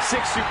underway.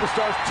 6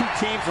 superstars, 2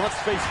 teams, and let's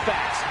face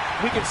facts.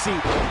 We can see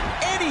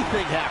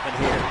anything happen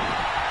here.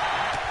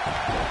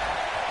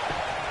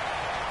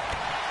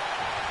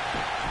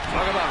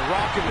 Talk about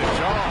rocking the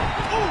jaw.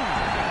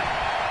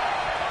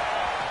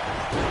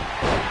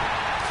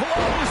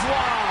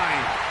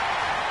 Clothesline.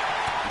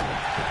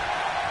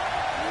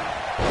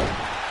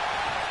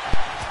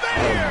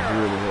 Spear. I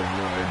really have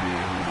no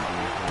idea who to go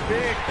for.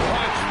 Big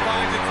punch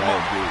finds its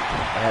mark.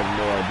 I have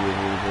no idea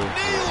who to go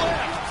for. Knee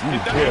left. You In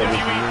can tell this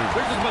WWE, is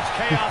there's as much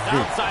chaos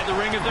outside the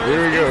ring as there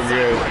Here we is go, inside the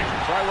guys. ring.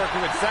 Try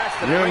working with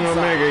Saxton. Young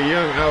Omega,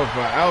 Young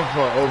Alpha,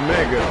 Alpha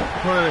Omega,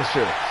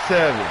 Punisher,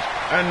 Savage.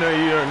 I know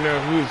you don't know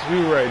who's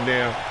who right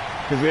now,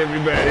 because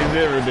everybody's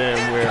every damn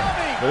where.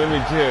 But let me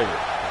tell you.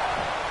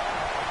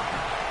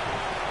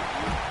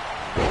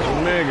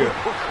 Omega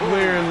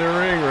clearing the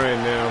ring right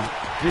now.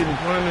 Getting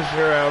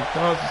Punisher out,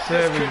 tosses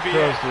Savage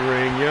across the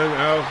ring. Young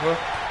Alpha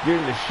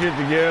getting the shit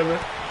together.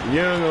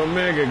 Young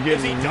Omega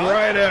getting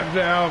right after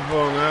Alpha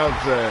on the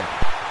outside.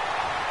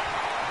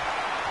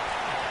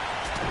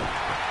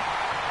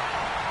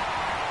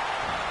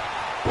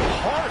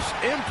 Harsh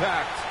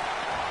impact.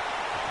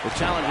 The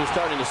challenge is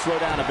starting to slow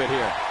down a bit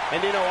here.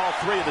 And you know, all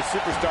 3 of the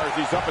superstars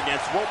he's up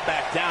against won't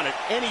back down at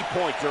any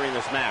point during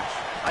this match.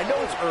 I know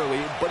it's early,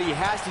 but he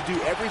has to do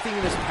everything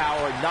in his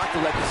power not to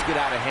let this get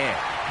out of hand.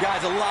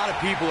 Guys, a lot of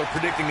people are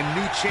predicting a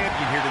new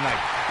champion here tonight.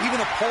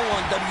 Even a poll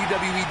on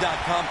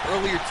WWE.com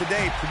earlier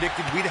today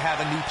predicted we'd have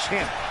a new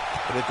champ.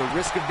 But at the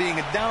risk of being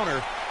a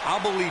downer,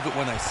 I'll believe it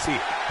when I see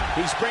it.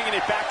 He's bringing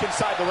it back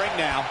inside the ring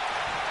now.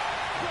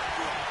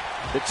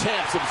 The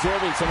champ's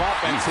absorbing some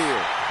offense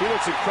here. He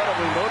looks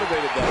incredibly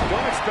motivated, though.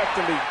 Don't expect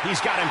him to... He's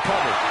got him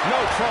covered. No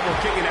trouble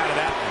kicking out of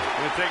that one.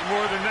 It'll take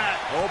more than that.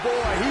 Oh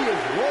boy, he is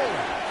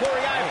rolling.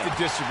 Corey, I have to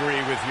disagree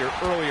with your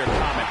earlier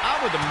comment. I'm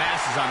with the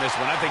masses on this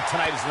one. I think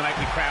tonight is the night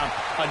we crown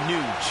a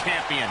new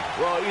champion.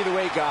 Well, either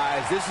way,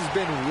 guys, this has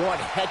been one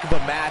heck of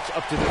a match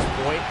up to this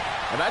point,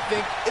 and I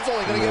think it's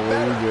only going to get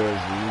better. You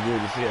good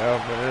to see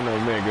Alpha and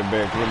Omega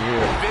back in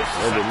here.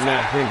 I did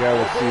not think I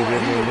would see them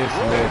in this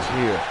match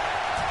here.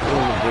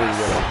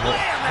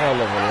 Hell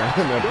of a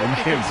lineup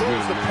against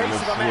controls the pace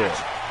of a match,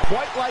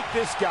 quite like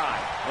this guy.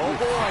 Oh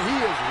boy, he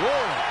is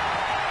rolling.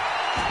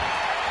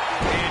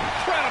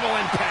 Incredible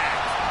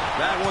impact.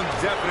 That one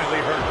definitely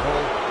hurt,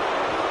 Cole.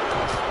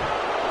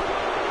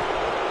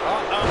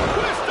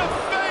 Twist of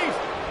fate.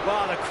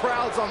 Wow, the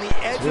crowd's on the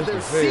edge of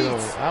their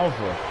seats.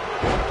 Alpha.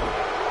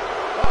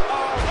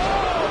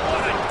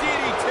 What a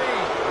DDT.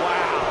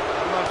 Wow.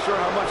 I'm not sure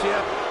how much he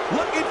had.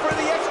 Looking for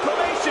the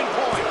exclamation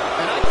point.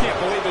 And I can't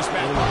believe this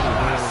match.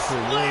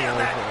 Slam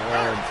that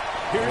hurt.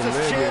 Here's his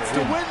chance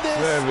to win this.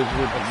 Savage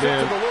with the Trip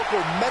to the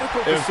local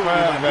medical facility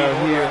might be in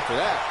order after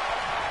that.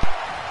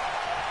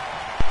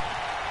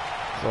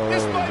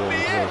 This might be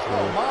it.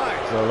 Oh my.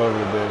 It's all over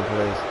the damn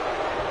place.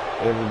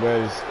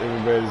 Everybody's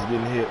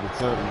getting hit with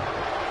something.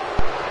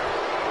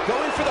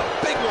 Going for the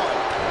big one.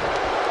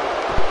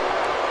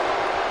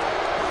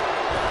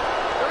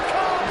 Here it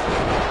comes.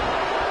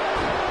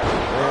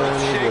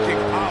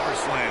 Shaking power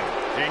slam.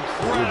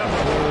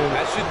 Incredible.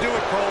 That should do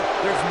it, Cole.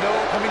 There's no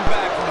coming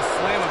back from a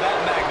slam of that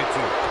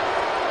magnitude.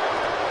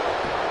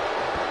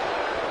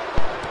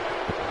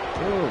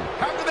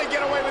 How did they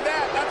get away with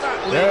that? That's not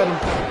Got legal. him.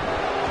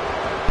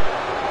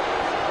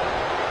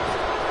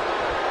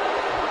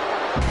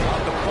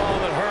 Not the fall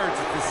that hurts.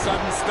 It's the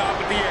sudden stop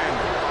at the end.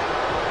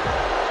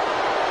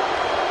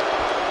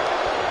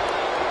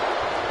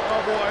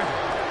 Oh boy.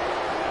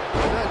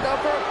 Now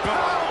for a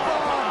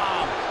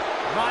powerbomb.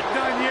 Not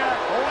done yet.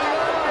 Holding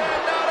on.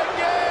 And not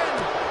again.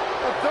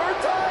 A third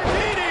time.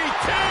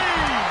 DDT.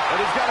 But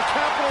he's got to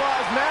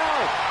capitalize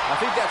now. I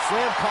think that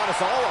slam caught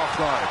us all off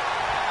guard.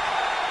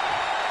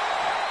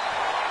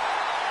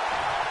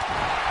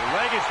 The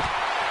leg is...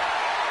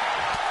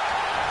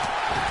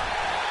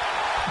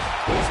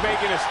 He's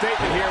making a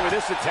statement here with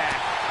this attack.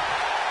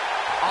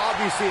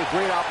 Obviously a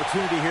great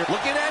opportunity here.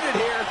 Looking at it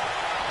here.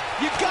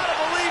 You gotta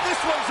believe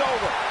this one's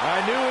over.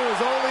 I knew it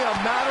was only a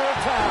matter of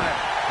time.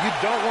 You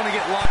don't want to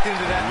get locked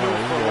into that move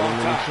for a long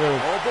time.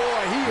 Oh,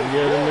 boy, he is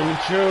Get him in the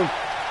choke.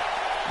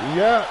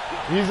 Yeah,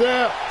 he's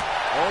out.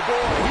 Oh,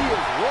 boy, he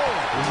is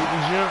rolling. He's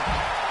getting jumped.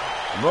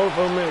 Both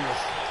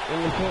Omegas in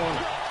the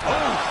corner.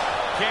 Oh,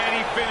 can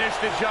he finish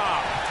the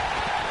job?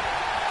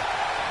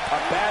 A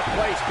bad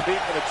place to be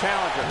for the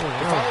challenger. To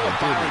follow up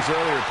Byron's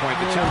earlier point,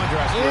 the challenger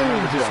has to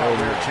remember just how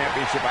rare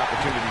championship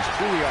opportunities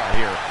truly are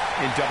here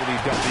in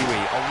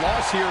WWE. A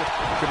loss here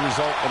could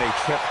result in a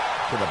trip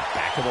to the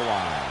back of the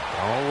line.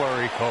 Don't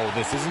worry, Cole.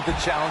 This isn't the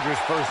challenger's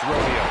first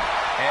rodeo.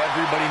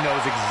 Everybody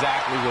knows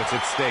exactly what's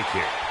at stake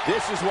here.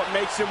 This is what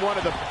makes him one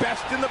of the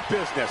best in the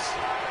business.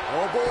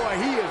 Oh, boy,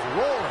 he is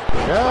rolling.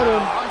 Got him.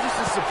 I'm just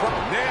as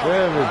surprised.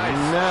 Savage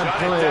not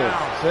playing.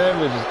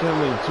 Savage is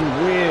coming to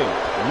win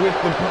with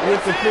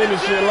the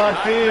finisher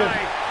locked in.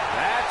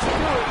 That's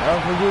good.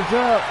 Out for good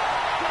top.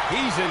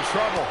 He's in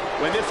trouble.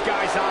 When this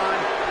guy's on,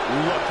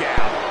 look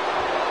out.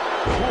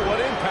 Ooh, what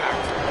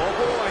impact. Oh,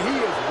 boy, he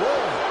is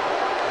rolling.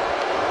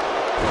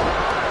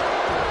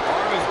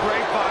 Arm is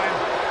grapevine.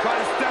 Try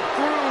to step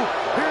through.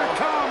 Here it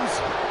comes.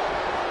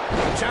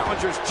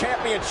 Challenger's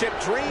championship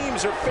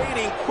dreams are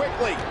fading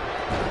quickly.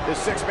 This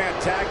six-man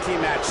tag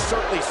team match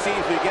certainly seems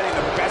to be getting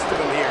the best of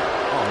him here.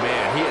 Oh,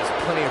 man, he has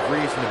plenty of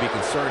reason to be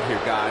concerned here,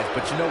 guys.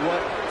 But you know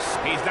what?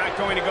 He's not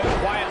going to go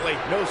quietly.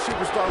 No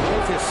superstar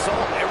worth his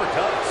salt ever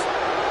does.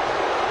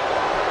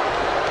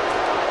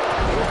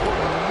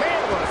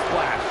 Man, what a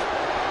splash.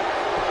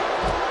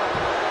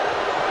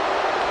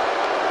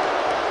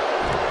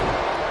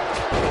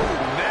 Ooh,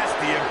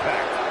 nasty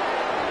impact.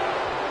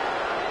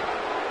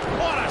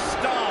 What a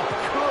stomp.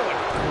 Good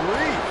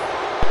grief.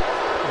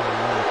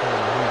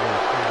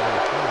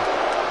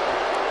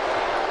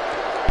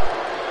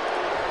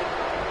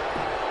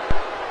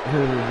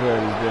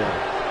 Everybody's down.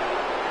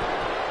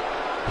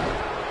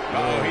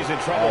 Oh, he's in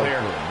trouble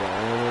here. The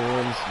only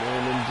one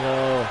standing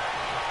tall.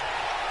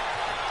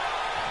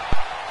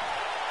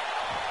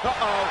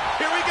 Uh-oh.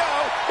 Here we go.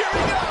 Here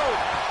we go.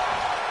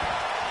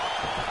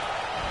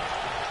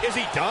 Is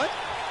he done?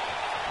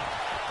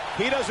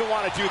 He doesn't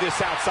want to do this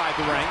outside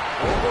the ring.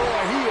 Oh, boy,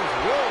 he is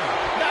rolling.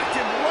 Knocked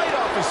him right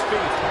off his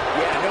feet.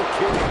 Yeah, no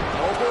kidding.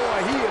 Oh, boy,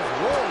 he is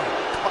rolling.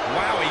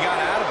 Wow, he got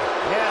out of it.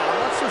 Yeah, I'm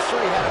not so sure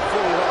he had it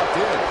fully locked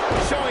in.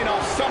 Showing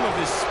off some of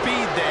his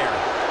speed there.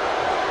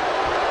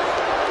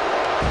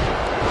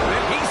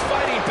 And he's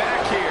fighting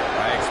back here.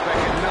 I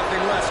expected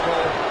nothing less,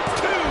 Cole.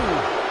 Two.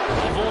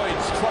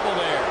 Avoids trouble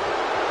there.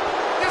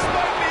 This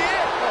might be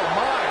it. Oh,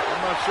 my.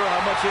 I'm not sure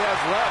how much he has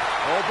left.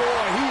 Oh,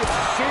 boy, he is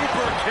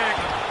Super kick.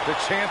 The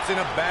champ's in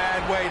a bad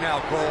way now,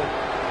 Cole.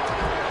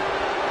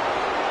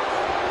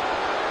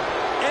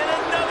 And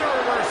another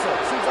reversal.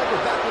 Seems like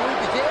we're back where we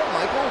began,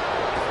 Michael.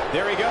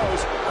 There he goes,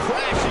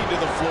 crashing to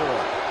the floor.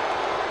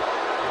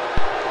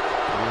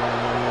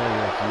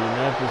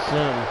 You're after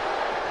something.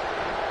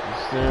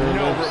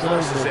 No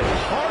reverses it.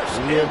 Harsh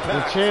impact.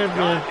 The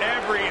champion. Got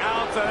every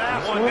ounce of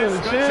that one. One of This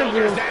the good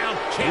shoulders champions. down.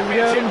 He's got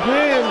Championship him on the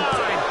pinned.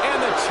 line. And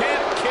the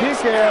champ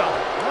kicks Kick out.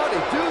 How'd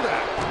he do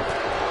that?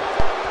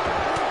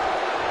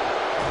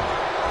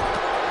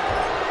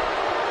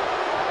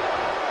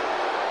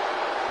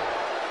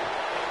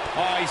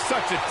 Oh, he's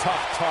such a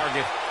tough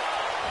target.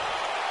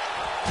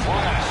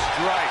 What a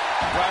strike.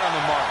 Right on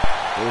the mark.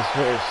 Face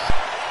first.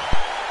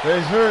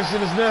 Face first,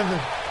 and it's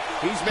nothing.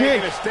 He's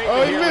Kick. making a statement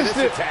Oh, he here with missed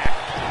this it. attack.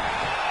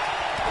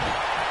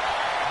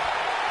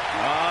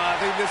 I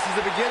think this is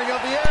the beginning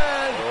of the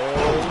end.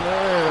 Oh, We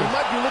man.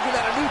 might be looking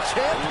at a new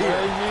champ here.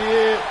 Might be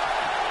it.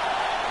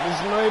 This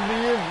might be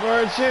it for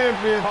our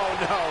champion. Oh,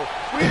 no.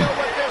 We know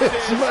what this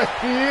This is. might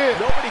be it.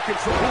 Nobody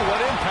controls. Ooh,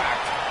 what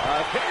impact.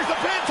 Here's the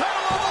pin,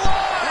 title on the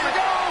line. Here we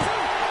go.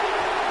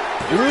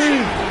 Three.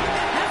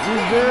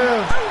 He's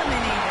down.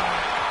 Eliminated.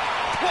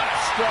 What a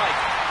strike.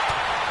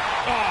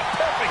 Oh,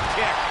 perfect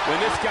kick. When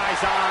this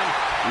guy's on,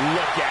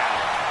 look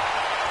out.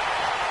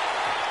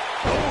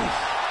 Oof.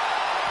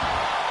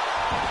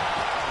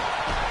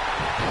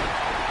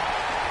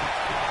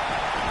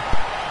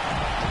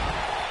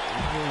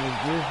 This is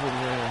different,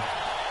 man.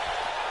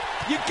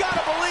 You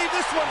gotta believe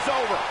this one's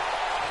over.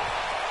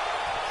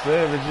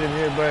 Savage in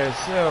here by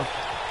himself.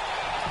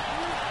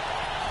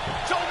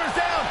 Shoulders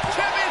down.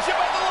 Championship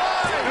on the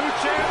line. New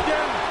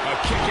champion. A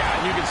kick out.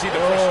 You can see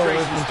the Oh,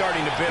 frustration that's-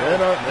 starting to build. They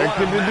What a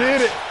could have match.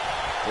 did it.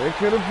 They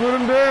could have put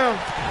him down.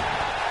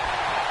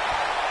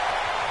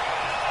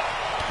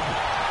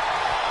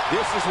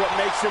 This is what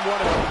makes him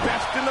one of the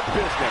best in the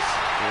business.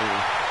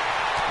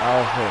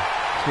 Alpha.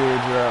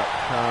 Teardrop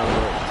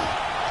comments.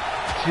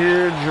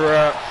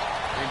 Teardrop.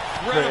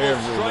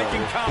 Incredible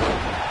striking combo.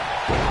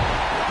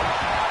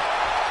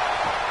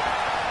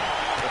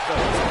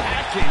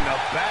 Attacking the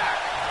back.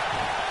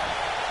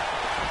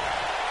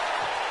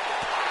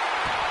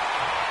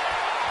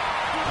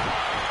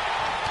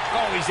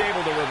 Oh, he's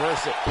able to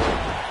reverse it.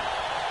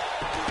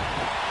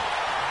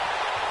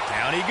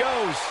 Down he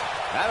goes.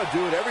 That'll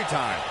do it every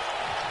time.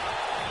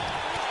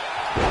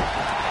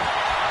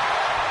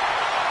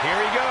 Here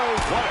he goes.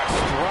 What a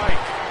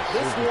strike.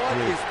 This one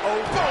is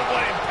over. Oh,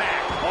 what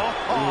impact.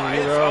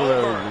 It's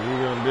over. He's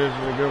going to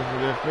definitely go for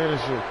that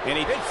finisher. And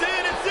it's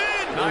in, it's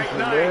in.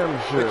 Damn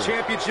sure. The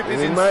championship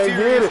is He in might get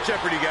serious it.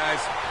 jeopardy,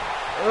 guys.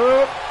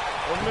 Oh,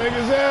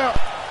 Omega's out.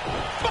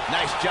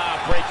 Nice job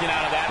breaking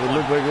out of that It one.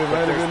 looked like it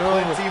might have been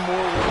over. Plenty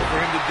more work for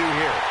him to do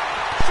here.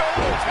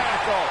 Shoulder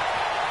tackle.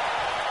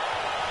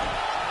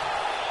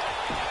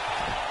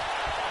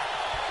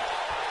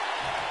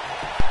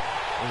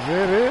 Is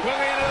that it?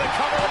 Moving into the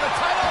cover with the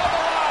title on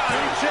the line.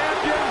 New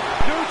champion,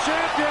 new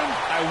champion.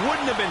 I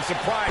wouldn't have been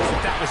surprised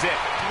if that was it.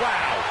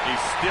 Wow.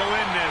 He's still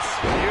in this.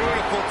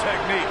 Beautiful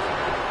technique.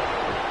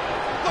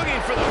 Looking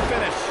for the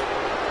finish.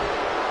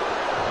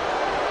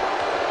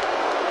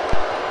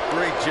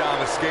 Great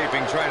job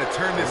escaping, trying to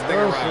turn this thing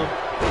around.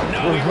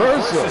 No, he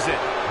Reversal. reverses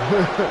it.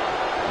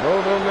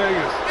 Both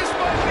Omegas. This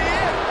might be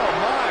it. Oh,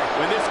 my.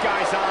 When this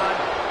guy's on,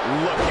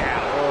 look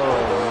out. Oh,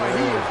 boy,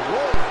 he is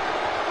rolling.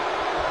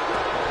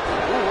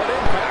 Ooh, what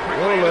impact.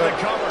 Roll Into up. the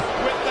cover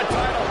with the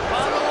title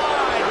on the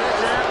line.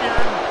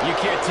 Champion. You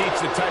can't teach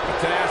the type of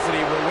tenacity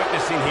we're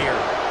witnessing here.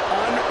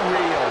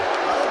 Unreal.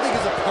 I don't think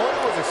his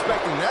opponent was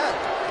expecting that.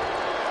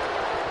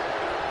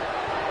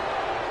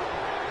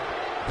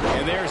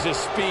 And there's his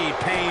speed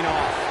paying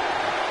off.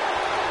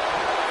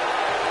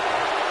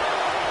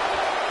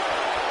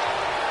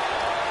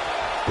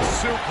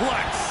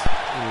 Suplex.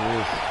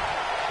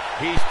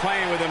 He's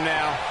playing with him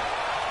now.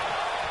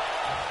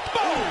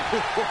 Boom!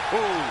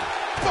 Boom,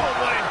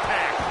 what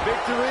impact.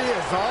 Victory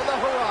is on the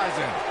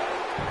horizon.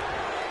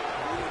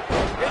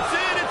 It's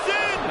in, it's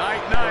in!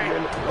 Night, night.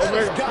 That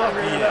has got to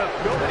be it.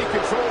 Nobody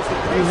controls the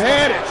You pace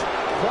had of the it. match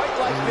quite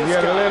like You this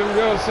gotta guy. let him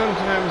go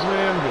sometimes,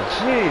 man. But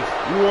jeez,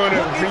 you want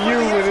it for you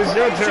when it's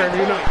your turn,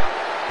 you know.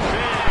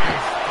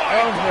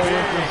 Alpha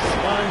with the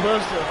spine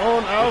buster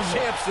on The Alpha.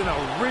 champ's in a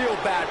real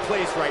bad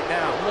place right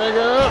now.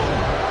 Omega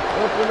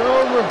up and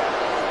over.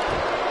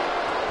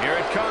 Here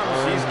it comes.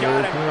 Oh, He's here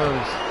got it him.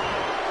 comes.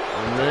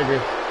 Omega.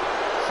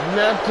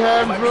 Snap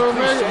time Might for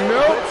be Omega. cliche,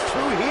 but Nope. it's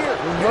true here.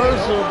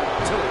 Reversal.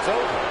 Until it's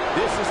over.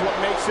 This is what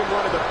makes him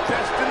one of the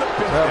best in the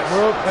Top business.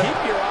 rope. Keep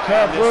your eye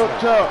Top on this rope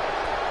one. talk.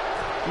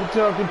 You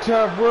talking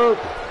top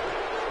rope.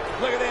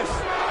 Look at this.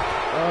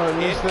 Oh,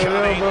 he missed that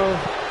Incoming. elbow.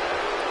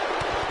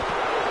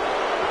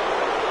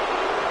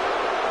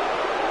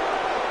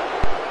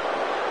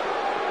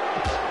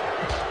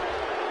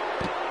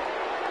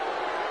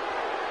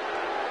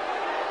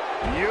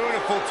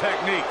 Beautiful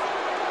technique.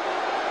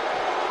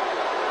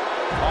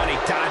 Oh, and he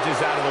dodges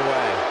out of the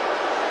way.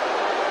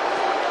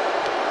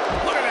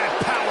 Look at that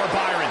power,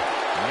 Byron.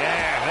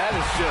 Man, that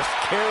is just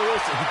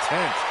careless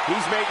intent.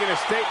 He's making a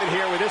statement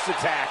here with this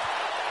attack.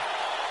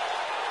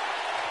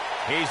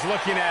 He's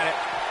looking at it.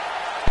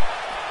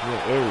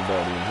 Yeah,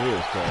 everybody in here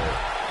is tired.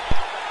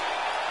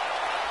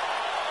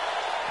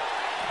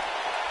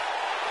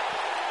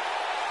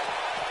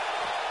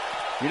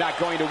 You're not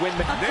going to win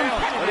the A nail.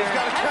 competitor But he's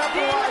got to has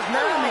been capitalize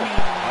now.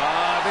 eliminated.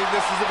 I think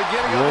this is the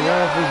beginning of Look the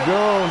out, it's end.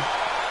 gone.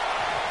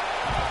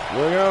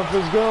 Look out,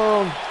 it's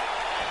gone.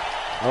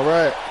 All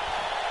right.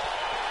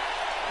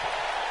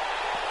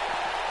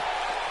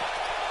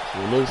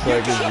 It looks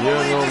like it's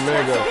young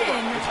Omega.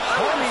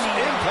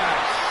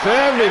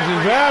 Savage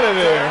is out of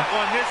there.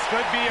 This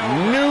could be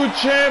over. New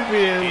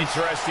champion,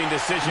 Interesting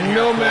decision here.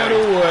 no Corey. matter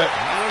what.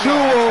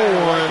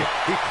 2-on-1.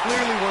 He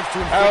clearly wants to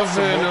inflict Alpha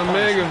some and more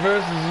Omega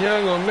punishment. versus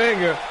young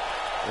Omega.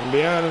 And to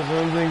be honest, I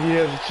don't think he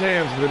has a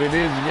chance, but it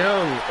is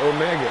young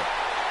Omega.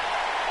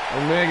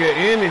 Omega,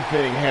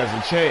 anything has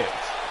a chance.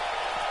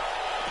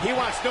 He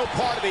wants no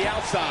part of the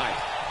outside.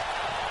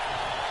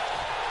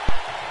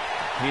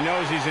 He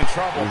knows he's in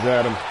trouble. He's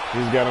at him.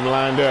 He's got him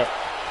lined up.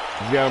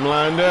 He's got him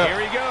lined up.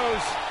 Here he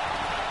goes.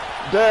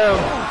 Down.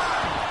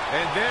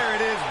 And there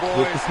it is, With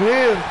the boys.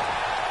 pin.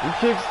 He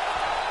kicks.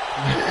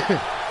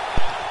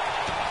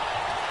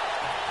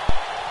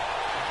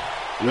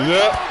 He's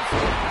up.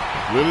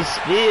 With a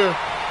spear.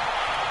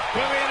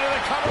 Moving into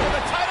the cover with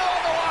the title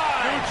on the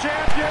line. New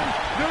champion,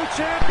 new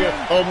champion.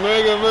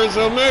 Omega versus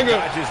Omega.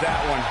 Dodges that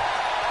one.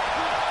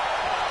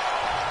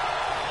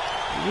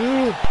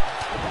 Ooh.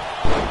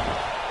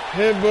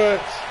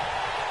 Headbutts.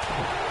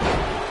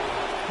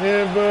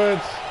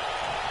 Headbutts.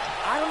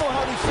 I don't know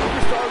how these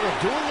superstars are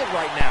doing it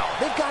right now.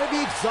 They've got to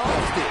be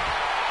exhausted.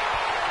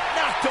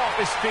 Knocked off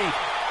his feet.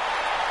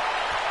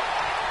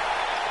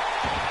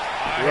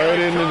 Right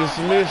into the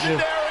submission.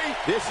 Legendary.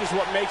 This is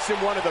what makes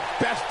him one of the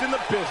best in the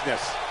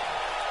business.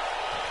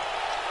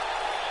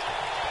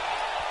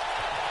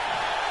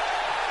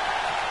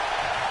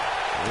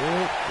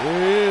 There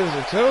he is.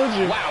 I told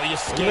you. Wow, he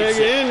escapes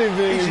Omega it.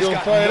 anything, He's he's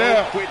just gonna got fight no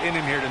out. quit in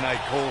him here tonight,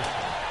 Cole.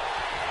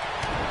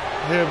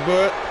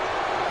 Headbutt.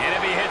 And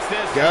if he hits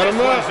this, Got this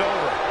him up. one's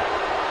over.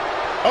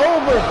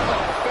 Over.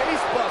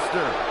 Face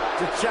buster.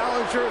 The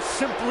challenger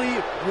simply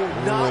will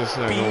not That's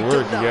not be gonna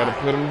work. You denied.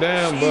 gotta put him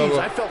down, Jeez, Bubba.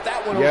 I felt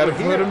that one You gotta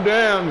over put here. him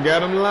down.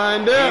 Got him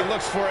lined He up.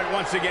 looks for it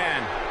once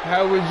again.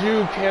 How would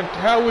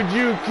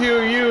you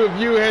kill you if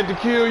you had to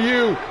kill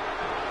you?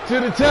 to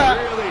the top.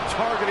 Really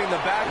targeting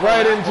the back.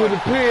 Right into the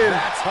pin.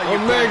 That's how you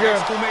Omega.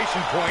 put an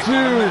exclamation point 2,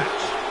 on a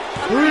match.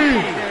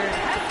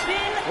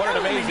 3. What an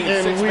amazing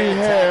And we six-man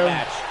tag have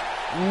match.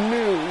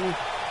 new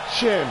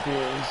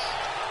champions.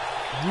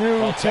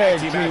 New Well, tag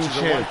team matches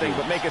are one thing, champions.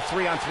 but make it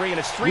 3-on-3 and a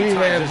We street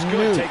times have is new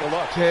good. Take a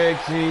look. tag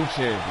team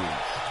champions.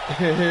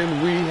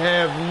 And we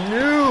have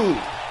new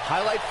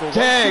Highlight for one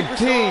tag superstar,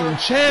 team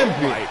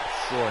champions. highlight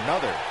for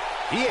another.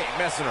 He ain't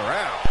messing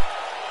around.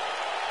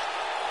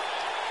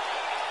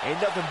 Ain't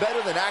nothing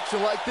better than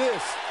action like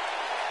this.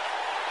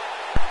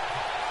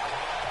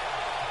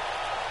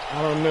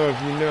 I don't know if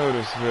you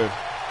noticed, but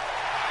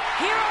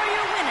Here are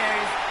your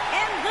winners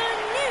and the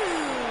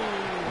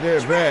new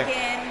they're back.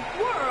 Dragon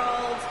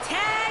World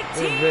Tag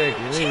They're Team back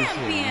and they seem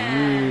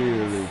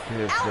Champions. really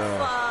pissed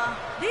off. Alpha,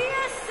 the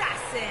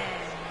Assassin,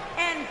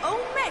 and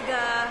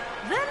Omega,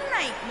 the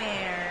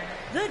Nightmare,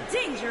 the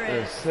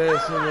Dangerous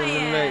Assassin of the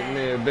Alliance.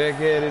 Nightmare, back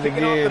at it Kicking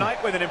off the again.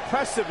 night with an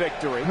impressive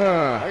victory.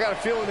 Huh. I got a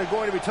feeling they're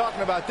going to be talking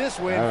about this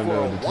win I don't for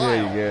know a what to tell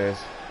you while. guys.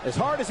 As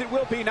hard as it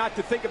will be not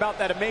to think about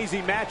that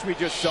amazing match we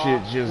just saw,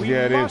 Shit just we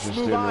got must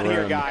interesting move on around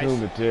here, the guys.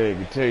 Kumate, I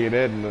can tell you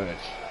that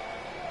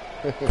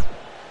much.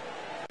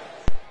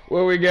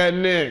 What we got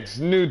next?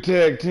 New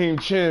tag team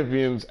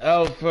champions,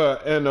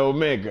 Alpha and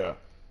Omega.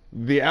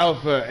 The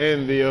Alpha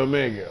and the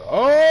Omega.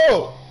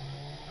 Oh!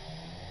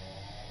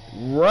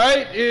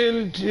 Right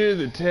into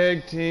the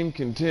tag team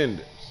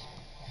contenders.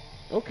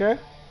 Okay.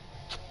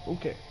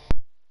 Okay.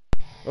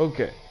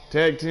 Okay.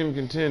 Tag team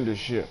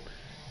contendership.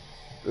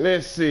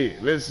 Let's see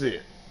it. Let's see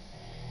it.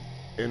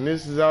 And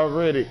this is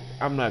already,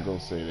 I'm not going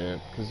to say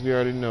that because we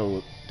already know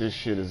what this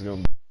shit is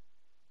going to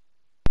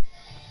be.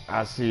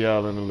 I'll see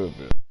y'all in a little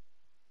bit.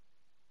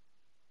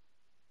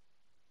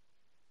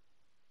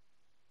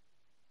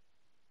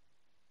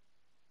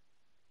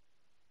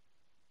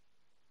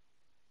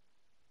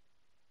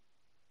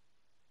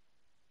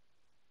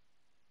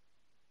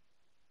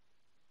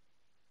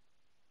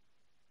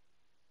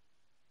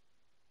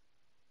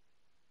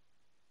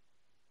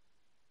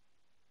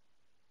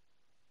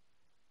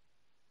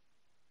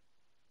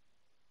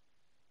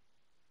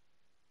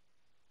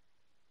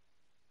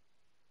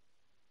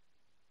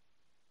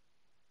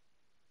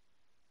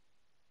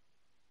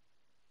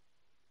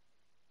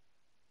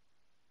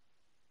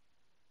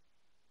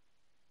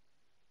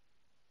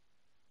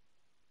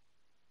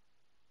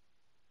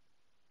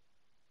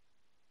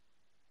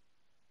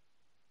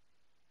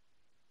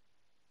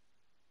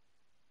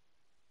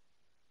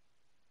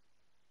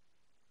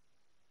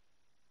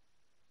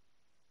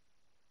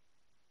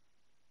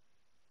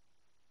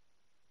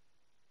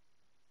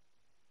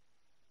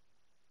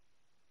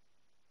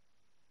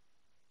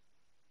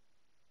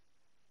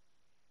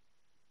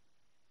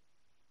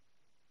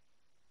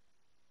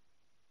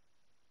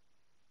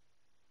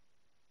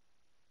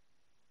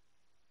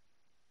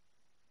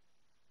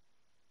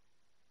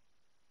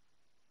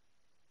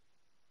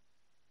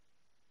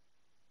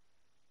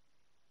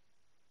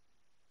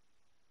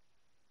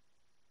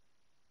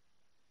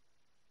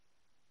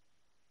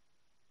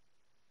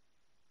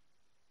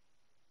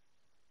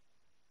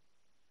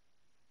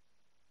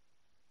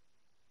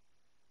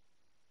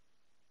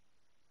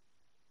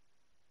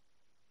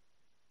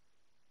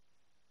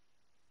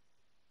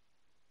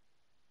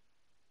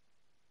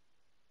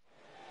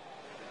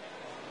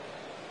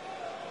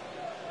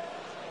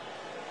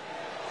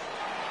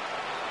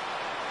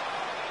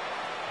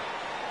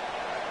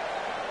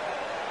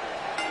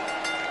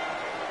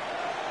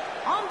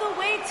 On the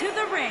way to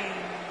the ring,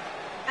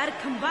 at a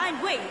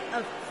combined weight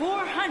of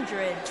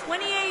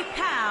 428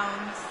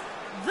 pounds,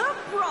 the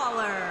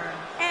Brawler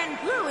and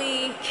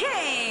Louis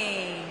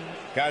King.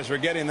 Guys, we're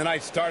getting the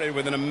night started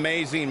with an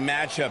amazing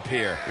matchup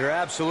here. You're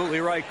absolutely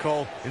right,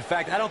 Cole. In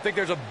fact, I don't think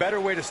there's a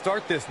better way to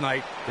start this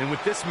night than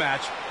with this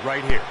match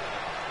right here.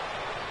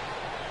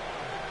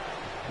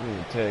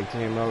 Tag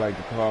team I like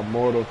to call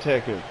Mortal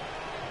Tekken.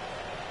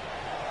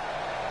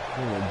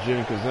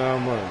 Jin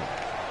Kazama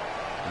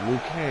and Liu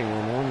Kang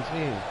on one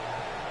team.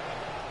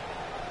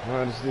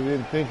 I honestly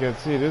didn't think I'd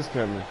see this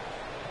coming.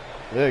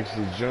 They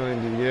actually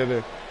joined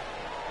together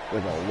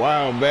like a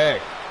while back.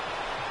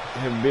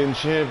 Have been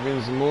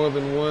champions more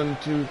than 1,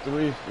 2,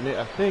 3.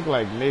 I think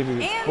like maybe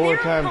And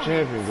 4-time their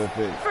champions. I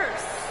think.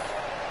 First,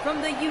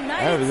 from the I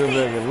have United to go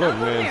back States and look, of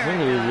man.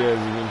 Some of these guys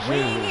have been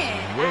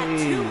weighing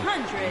in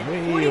champions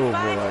at way over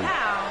 245 like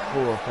pounds,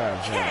 4 or 5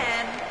 times.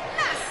 Ken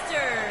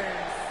Masters.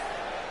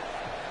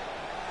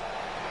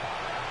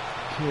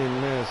 Ken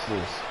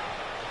Masters.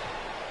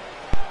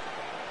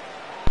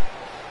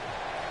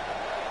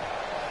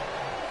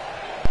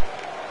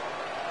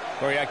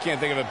 Corey, I can't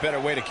think of a better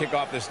way to kick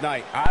off this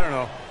night. I don't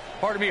know.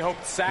 Part of me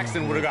hoped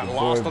Saxton would have gotten Boy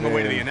lost on the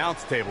way to the band.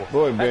 announce table.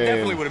 Boy That band.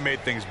 definitely would have made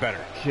things better.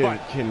 But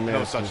Ken no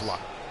Masters. such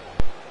luck.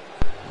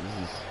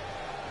 This is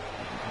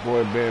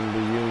boy band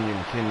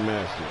reunion, Ken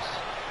Masters.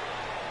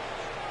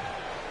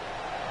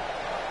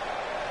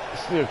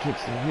 Still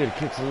kicks some, here to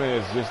kick some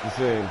ass just the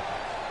same.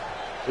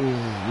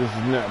 This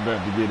is not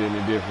about to get any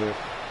different.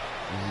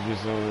 This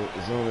is just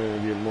it's only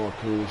gonna get more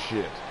cool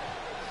shit.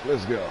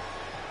 Let's go.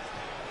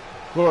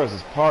 Of course,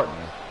 his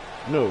partner,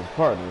 No,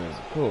 partners,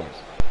 of course.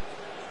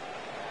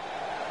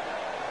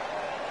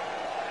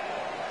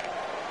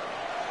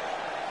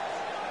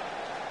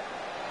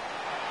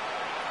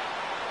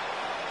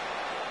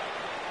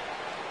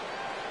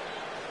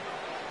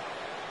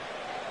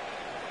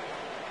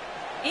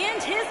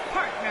 And his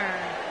partner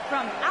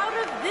from out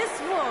of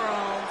this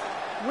world,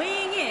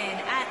 weighing in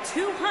at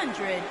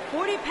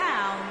 240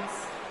 pounds,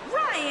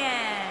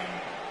 Ryan.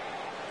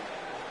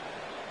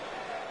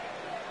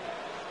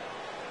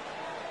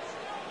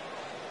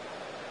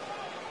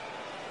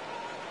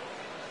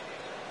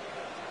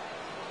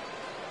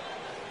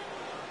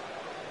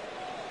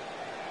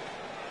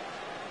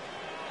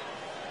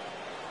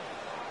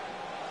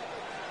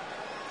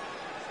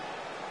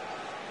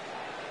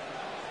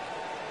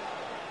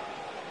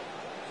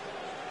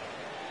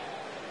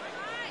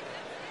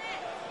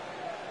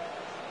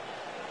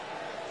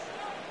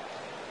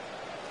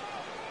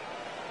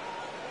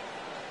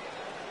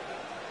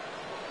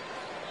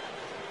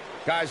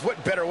 Guys,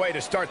 what better way to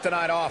start the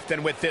night off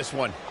than with this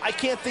one? I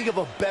can't think of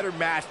a better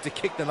match to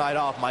kick the night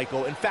off,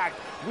 Michael. In fact,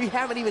 we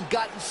haven't even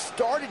gotten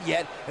started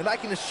yet, and I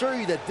can assure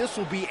you that this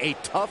will be a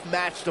tough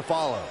match to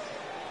follow.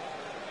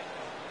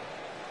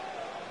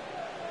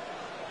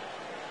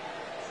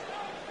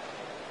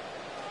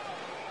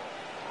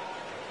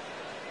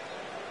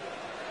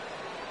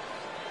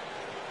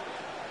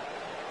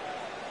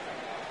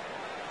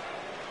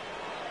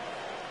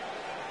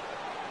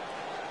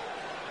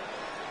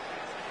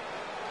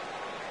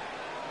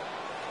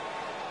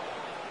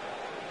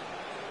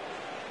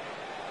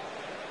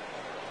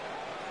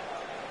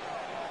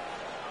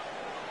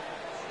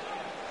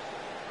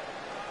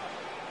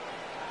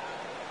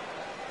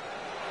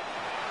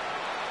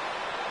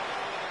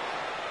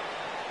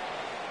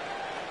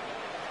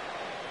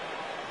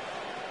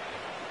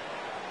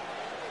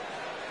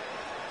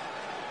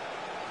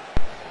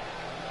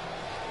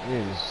 You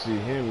need to see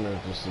him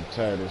after some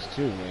titles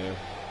too, man.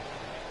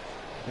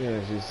 Yeah,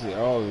 you see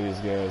all of these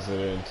guys that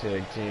are in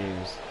tag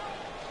teams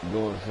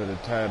going for the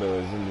title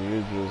as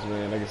individuals,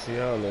 man. I can see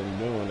all of them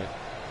doing it.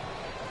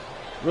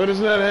 But it's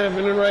not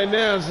happening right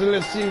now, so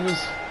let's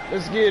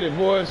get it,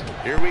 boys.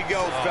 Here we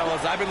go,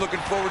 fellas. I've been looking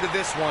forward to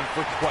this one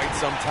for quite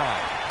some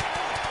time.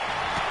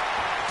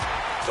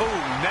 Oh,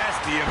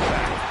 nasty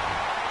impact.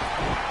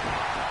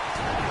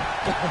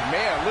 Oh,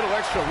 man, a little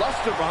extra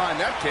luster behind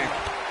that kick.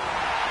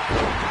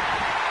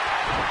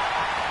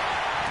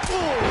 Oh,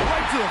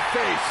 right to the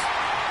face.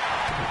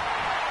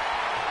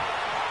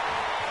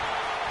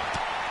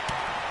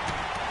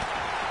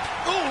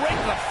 Oh, right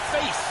to the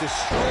face.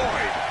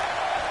 Destroyed.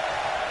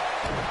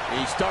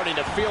 He's starting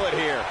to feel it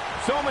here.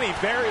 So many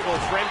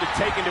variables for him to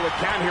take into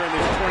account here in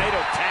this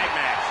tornado tag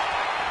match.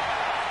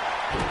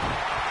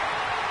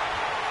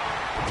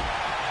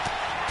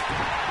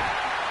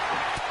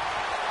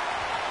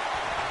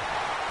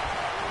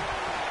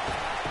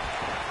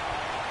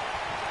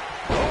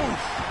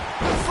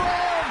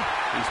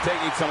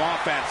 Taking some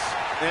offense,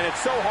 and it's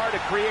so hard to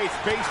create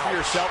space for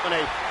yourself in a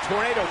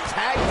tornado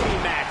tag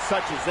team match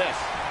such as this.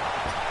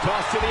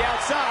 Toss to the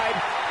outside.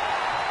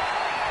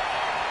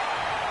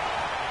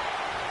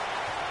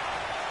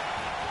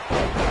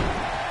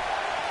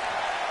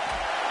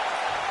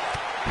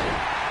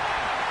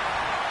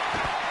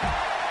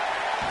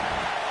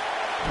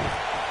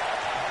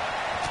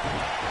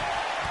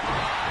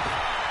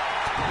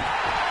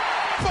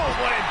 Boom,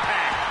 what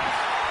impact.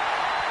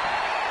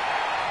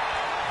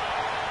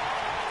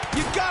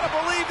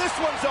 Believe this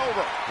one's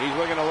over. He's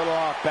looking a little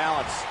off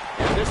balance.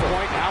 At this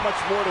point, how much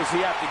more does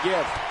he have to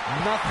give?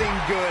 Nothing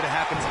good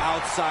happens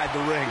outside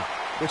the ring,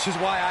 which is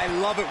why I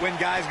love it when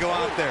guys go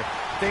out there.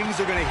 Things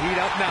are going to heat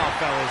up now,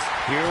 fellas.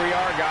 Here we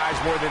are, guys,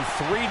 more than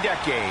 3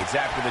 decades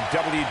after the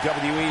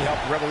WWE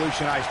helped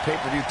revolutionize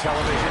pay-per-view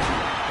television,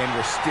 and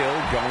we're still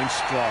going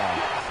strong.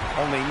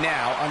 Only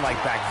now, unlike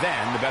back then,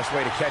 the best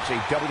way to catch a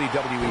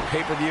WWE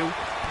pay-per-view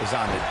is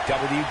on the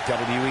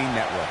WWE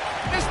Network.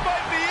 This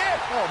might be it.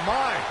 Oh,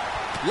 my.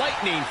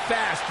 Lightning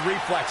fast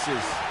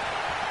reflexes.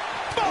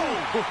 Boom!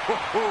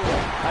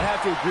 I'd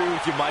have to agree with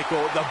you,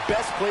 Michael. The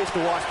best place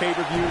to watch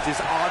pay-per-views is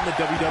on the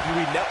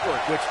WWE Network,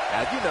 which,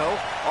 as you know,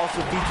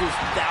 also features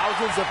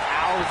thousands of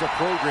hours of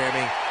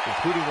programming,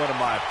 including one of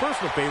my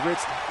personal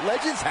favorites,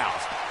 Legends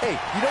House. Hey,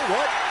 you know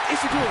what? They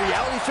should do a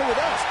reality show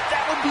with us.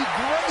 That would be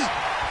great.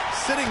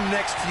 Sitting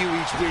next to you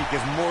each week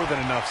is more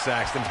than enough,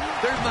 Saxton.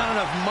 There's not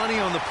enough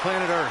money on the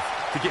planet Earth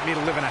to get me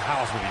to live in a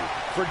house with you.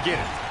 Forget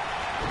it.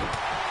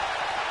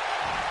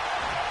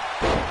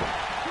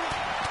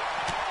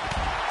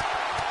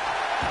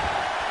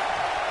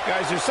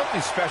 Guys, there's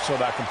something special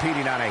about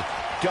competing on a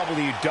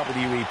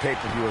WWE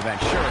pay-per-view event.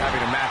 Sure,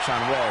 having a match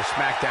on Raw or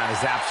SmackDown is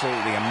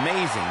absolutely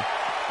amazing,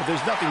 but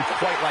there's nothing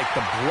quite like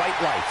the bright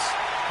lights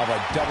of a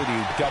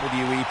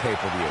WWE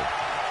pay-per-view.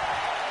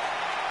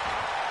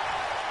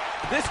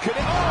 This could...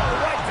 Oh,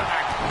 right to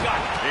the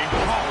gut.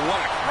 Oh, what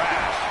a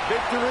crash.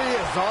 Victory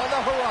is on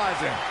the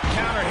horizon.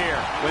 Counter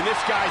here. When this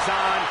guy's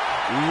on,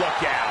 look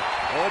out.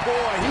 Oh,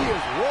 boy, he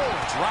is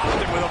rolling. Dropped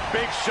him with a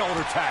big shoulder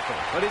tackle.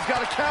 But he's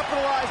got to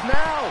capitalize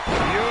now.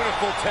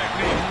 Beautiful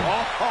technique. Oh,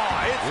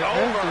 it's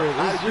over.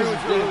 I agree with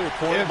you earlier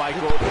point,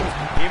 Michael.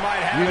 He might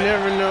have You it.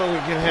 never know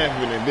what can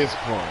happen at this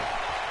point.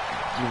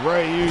 You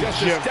right, you Just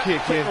jump a step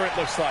kicking. quicker, it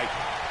looks like.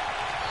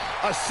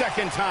 A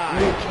second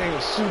time. You came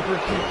super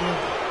kicking.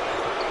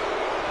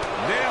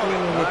 Nailed I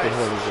don't know it. what the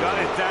Nice. hell is Shut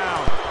that? it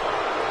down.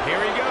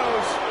 Here he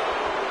goes.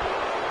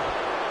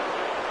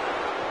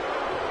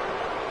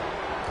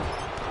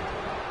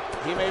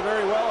 He may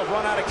very well have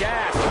run out of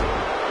gas.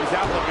 His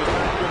outlook is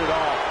not good at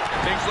all.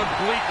 Things look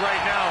bleak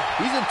right now.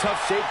 He's in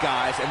tough shape,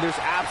 guys, and there's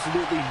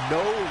absolutely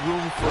no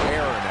room for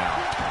error now.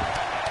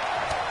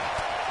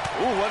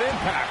 Ooh, what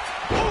impact.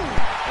 Ooh.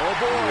 Oh,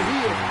 boy, he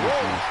is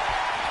rolling.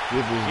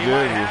 Get this He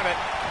might W. have it.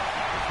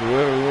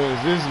 Whoever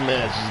wins this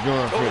match is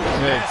going for the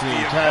tag nasty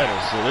team impact. title,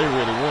 so they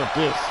really want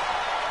this.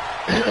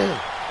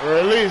 Or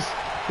at least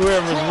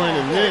whoever's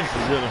winning this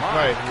is going to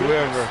fight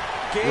whoever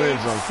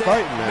wins on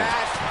Fight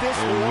Match. This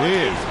And one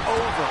then, is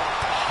over.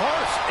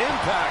 Harsh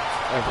impact.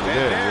 after And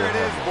that, there it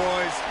we'll is, have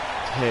boys.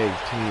 a tag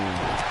team.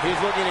 He's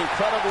looking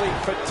incredibly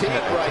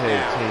fatigued right Tag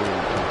now. team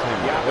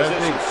contender. The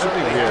opposition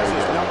certainly has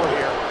his number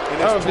here in I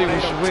this don't think we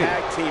should tornado wait.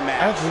 tag team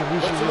match. I think we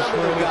should just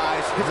remember, run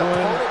guys, his one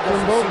opponent from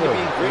doesn't both seem of to be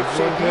them. in great One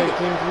shape tag either.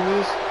 team from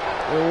this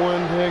and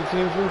one tag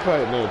team from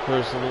Fight Night,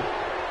 personally.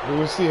 But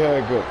we'll see how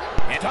it goes.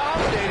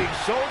 Dominating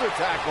shoulder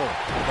tackle.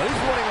 But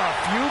he's running on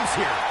fumes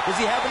here. Does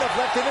he have enough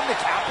left in him to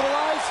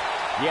capitalize?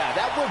 Yeah,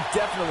 that would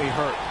definitely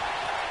hurt.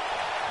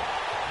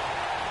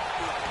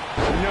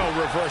 No,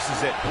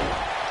 reverses it.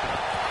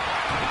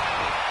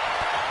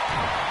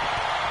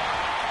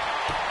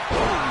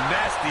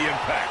 Nasty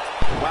impact.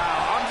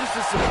 Wow, I'm just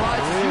as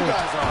surprised as you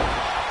guys are.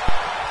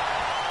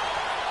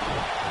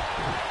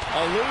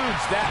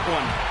 Eludes that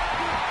one.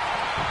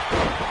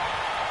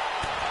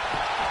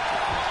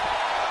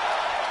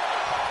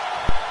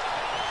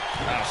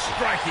 A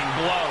striking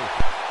blow.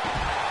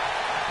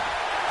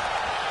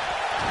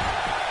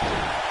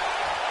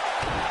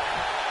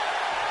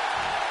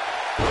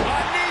 A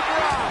knee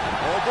drop.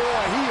 Oh,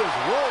 boy, he is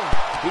rolling.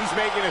 He's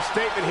making a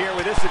statement here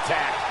with this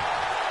attack.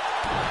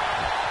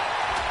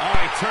 Oh,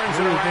 he turns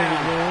it Who do you think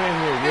is around. going to win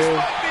here, This Gil?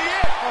 might be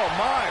it. Oh,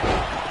 my.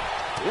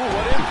 Ooh,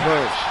 what impact.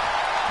 Punch.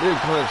 Big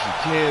punch for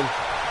 10.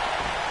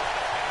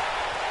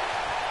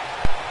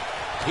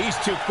 He's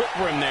too quick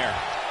for him there.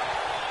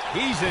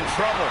 He's in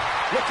trouble.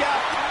 Look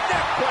out,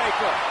 neck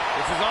breaker.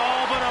 This is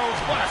all but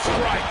over. What a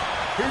strike.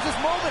 Here's his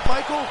moment,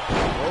 Michael.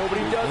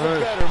 Nobody does it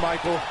Punch. better,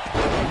 Michael.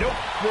 Nope.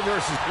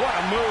 Reverses. What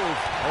a move.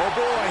 Oh,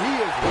 boy, he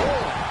is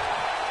rolling.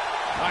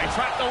 All right,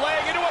 trapped the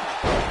leg into him.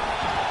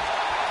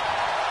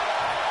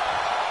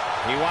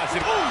 He wants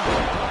it. Ooh.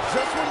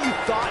 Just when you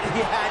thought he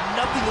had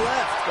nothing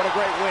left. What a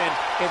great win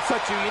in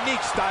such a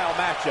unique style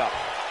matchup.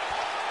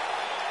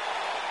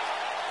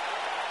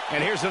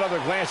 And here's another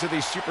glance at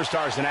these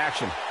superstars in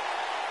action.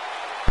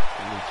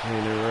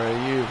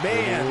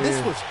 Man,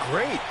 this was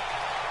great.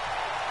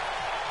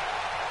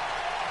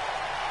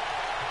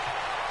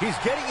 He's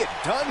getting it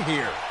done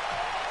here.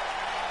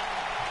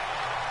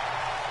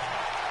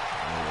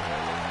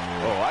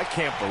 Oh, I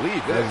can't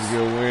believe this. That's a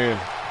good win.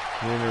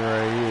 Ken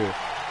and Ryu.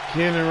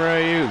 Ken and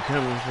Ryu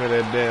coming for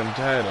that damn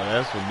title.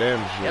 That's for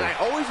damn sure. And I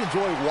always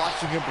enjoy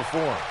watching him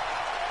perform.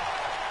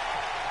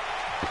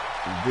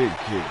 Big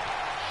kick.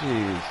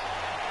 Jeez.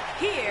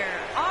 Here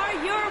are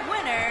your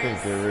winners,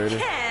 Think they're ready.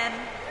 Ken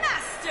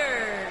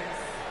Masters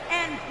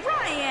and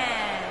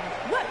Ryan,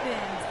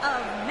 Weapons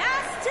of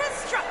Mass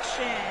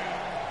Destruction.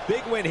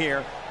 Big win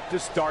here to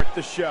start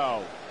the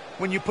show.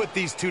 When you put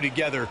these two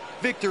together,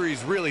 victory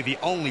is really the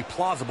only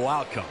plausible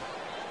outcome.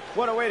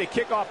 What a way to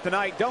kick off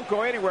tonight. Don't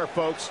go anywhere,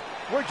 folks.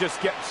 We're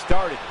just getting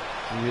started.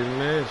 It's a good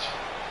match.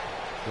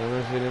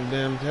 Coming for them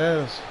damn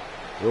titles.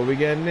 What we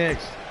got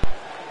next?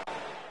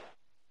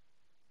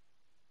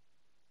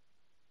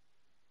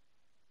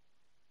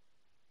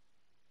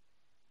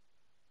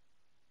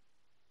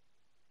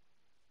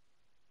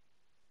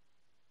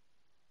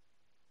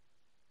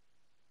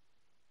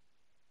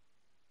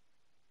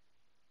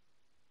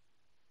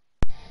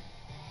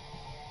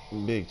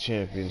 Big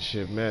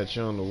championship match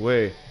on the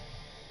way.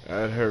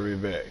 I'd hurry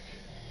back.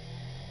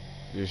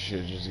 This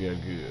shit just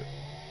got good.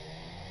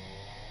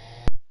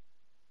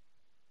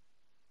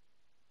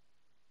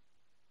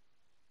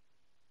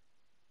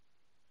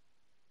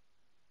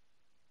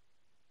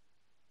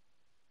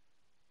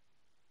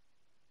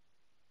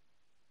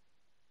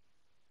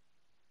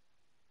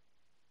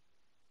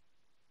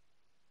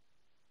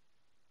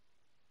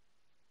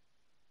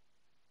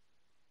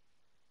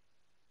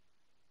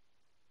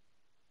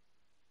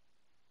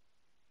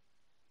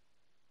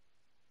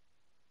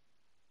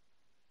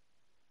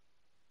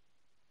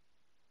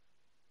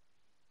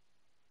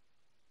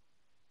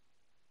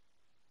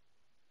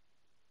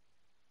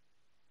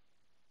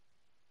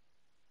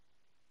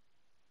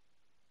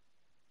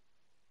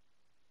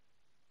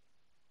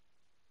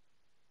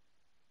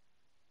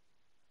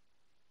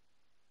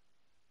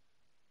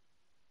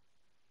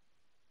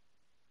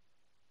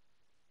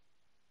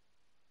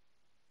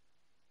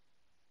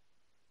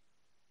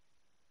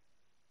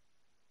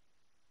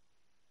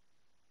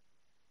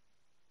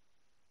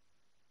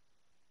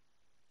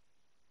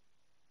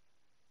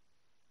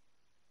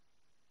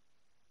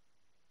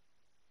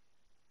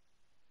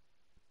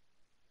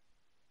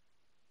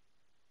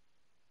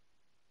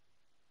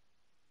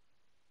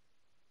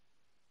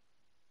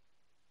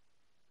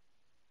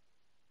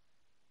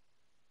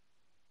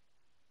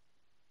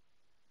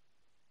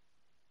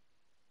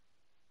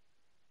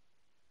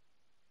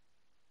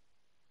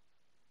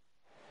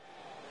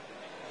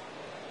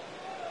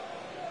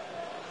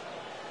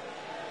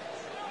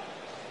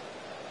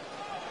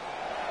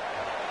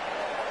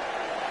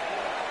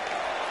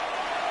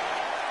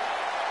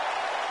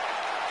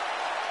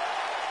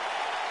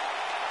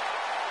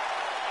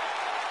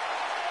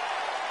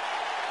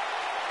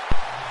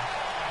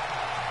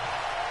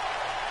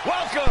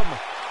 Welcome,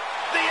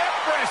 the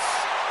Empress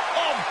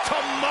of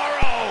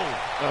Tomorrow.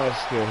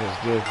 Asuka has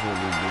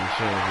definitely been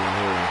champion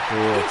here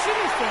before.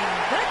 Introducing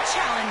the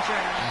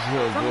challenger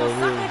from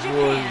Osaka, Japan.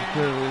 Japan,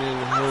 Coming in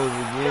the hold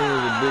again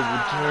with a big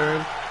return.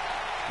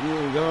 You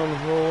were gone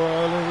for a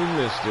while and we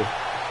missed her.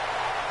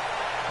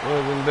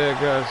 Welcome back,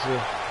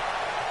 Asuka.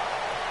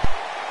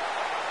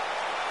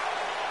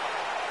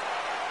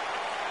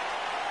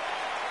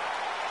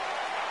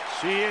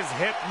 She is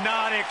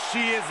hypnotic.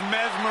 She is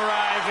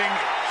mesmerizing.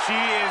 She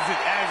is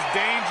as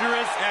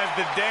dangerous as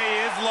the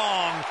day is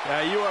long.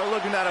 You are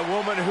looking at a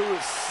woman who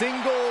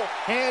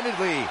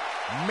single-handedly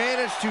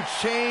managed to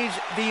change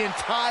the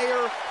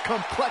entire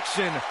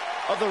complexion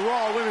of the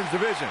Raw Women's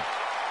division.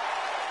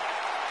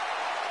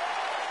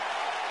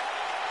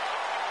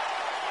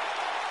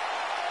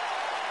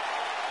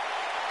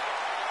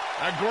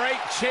 A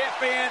great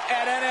champion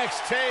at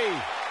NXT.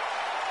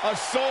 A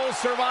sole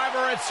survivor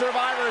at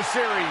Survivor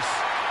Series.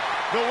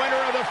 The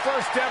winner of the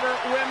first ever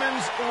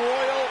Women's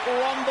Royal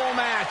Rumble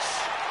match.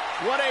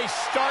 What a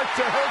start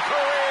to her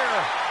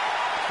career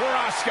for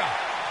Asuka.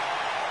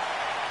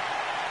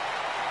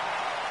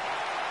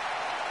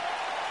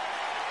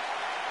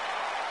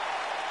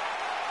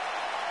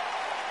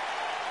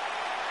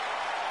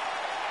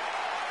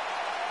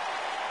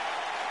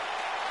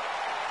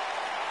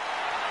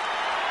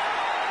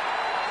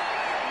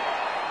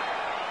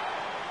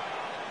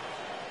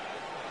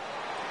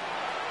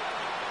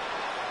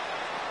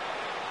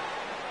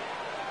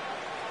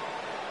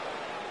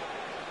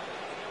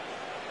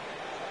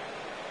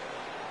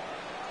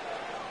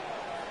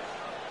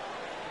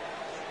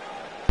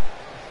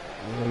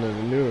 One of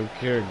the newer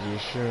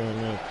characters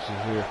showing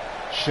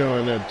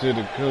up to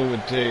the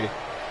Kumate,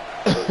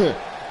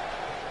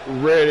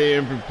 ready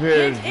and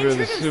prepared for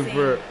this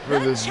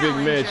big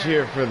match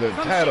here for the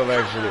title.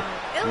 Actually,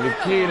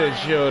 Nikita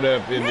showed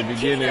up in the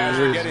beginning of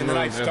this Getting the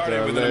night month after started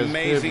our with an last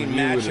amazing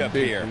pay-per-view with a matchup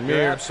big here. premiere,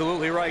 You're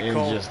absolutely right, and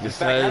Cole. just In fact,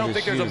 decided I don't that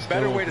think she there's was a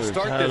better going way to for the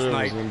start title this and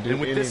night was gonna do than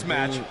with this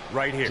match anything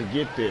right here. to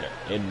get there.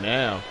 And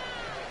now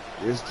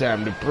it's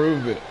time to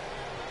prove it.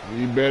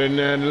 You better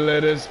not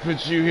let us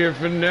put you here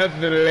for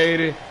nothing,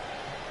 lady.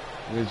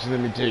 Which,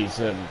 let me tell you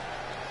something.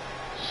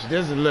 She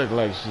doesn't look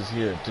like she's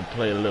here to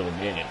play a little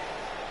game.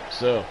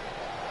 So,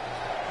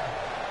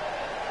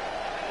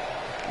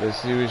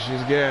 let's see what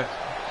she's got.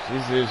 She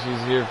says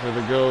she's here for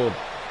the gold.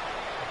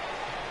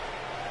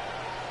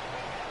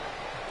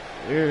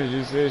 Here,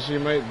 she says she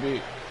might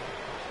be.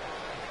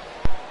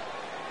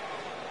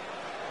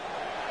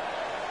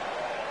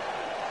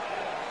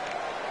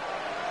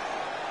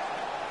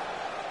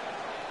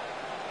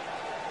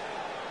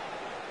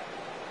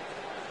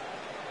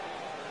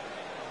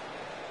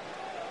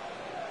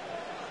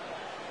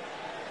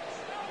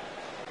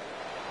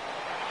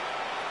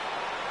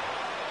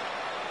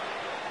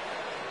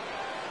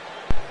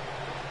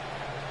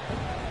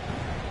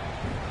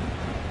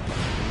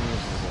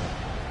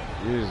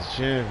 He's the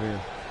champion.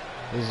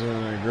 He's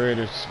one of the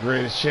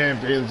greatest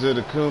champions of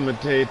the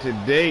Kumate to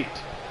date.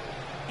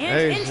 And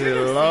Hey, she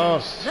introducing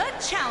lost the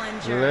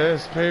challenger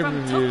last from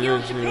pay-per-view Tokyo,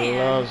 that she Japan,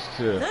 lost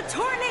to. the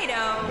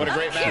Tornado. What a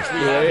great match we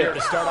Akira have here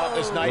to start off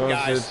this night, Lost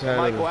guys. that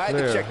title Michael, I had to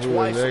Flair, check who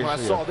twice was when I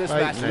actually saw a this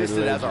fight match night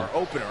listed as our legend.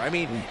 opener. I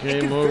mean, He it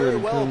came could over very to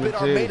well have been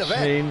our Kumate, main event.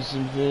 changed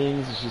some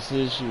things. She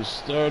said she was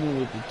starting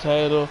with the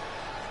title,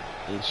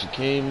 and she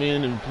came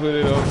in and put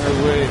it on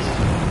her waist.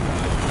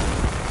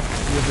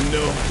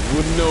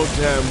 With no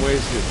time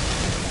wasted.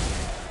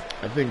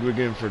 I think we're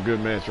getting for a good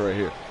match right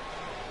here.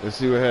 Let's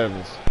see what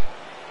happens.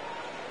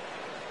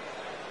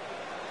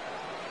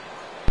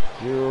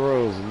 Jewel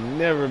Rose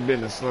never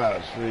been a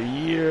slouch for a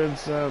year and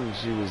something.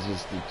 She was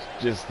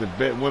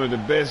one of the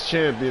best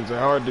champions,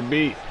 hard to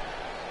beat.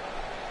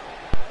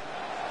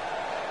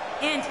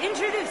 And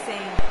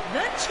introducing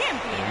the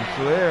champion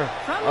Flair,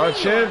 from our New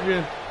champion.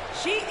 York.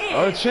 She is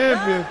Our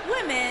champion. the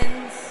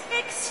Women's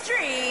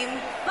Extreme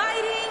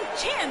Fighting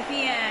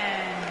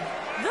Champion,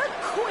 the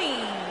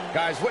Queen.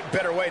 Guys, what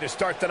better way to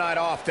start the night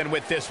off than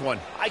with this one?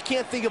 I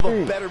can't think of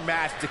a better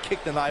match to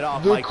kick the night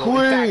off, The Michael. In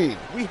Queen.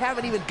 fact, we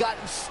haven't even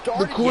gotten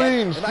started The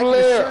Queen, yet, and I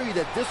Flair. can assure you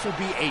that this will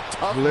be a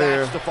tough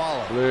match to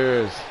follow.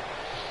 Flair's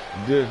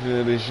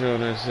definitely shown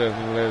herself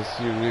in the last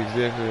few weeks.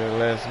 Definitely the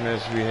last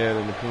match we had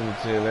in the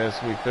Kumate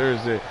last week,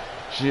 Thursday.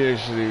 She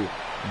actually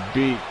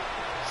beat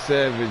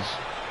Savage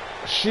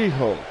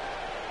She-Hulk.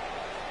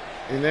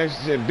 And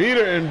actually beat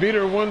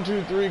her 1,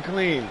 2, 3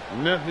 clean.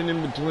 Nothing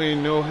in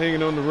between, no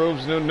hanging on the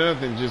ropes, no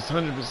nothing. Just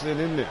 100%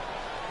 in there.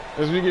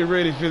 As we get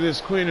ready for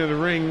this Queen of the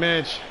Ring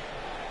match.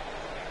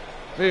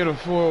 Fatal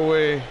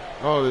 4-way.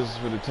 Oh, this is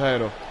for the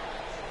title.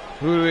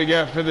 Who do we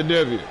got for the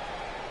W?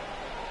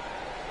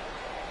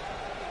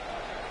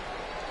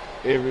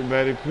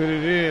 Everybody put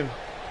it in.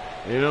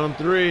 In on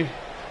 3.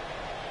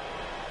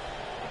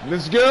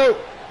 Let's go!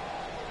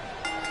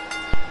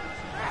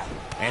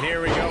 And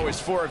here we go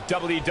as 4 of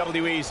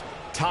WWE's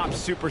top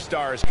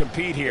superstars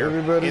compete here in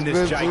this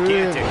Everybody's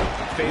gigantic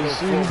Fatal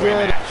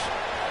 4-way match.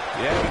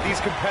 Yeah, but these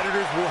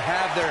competitors will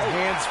have their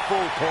hands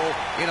full, Cole.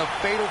 In a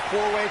fatal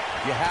 4-way,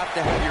 you have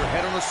to have your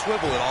head on a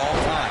swivel at all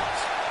times.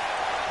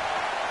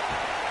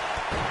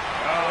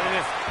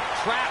 this.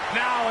 Trapped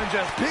now and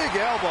just big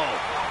elbow.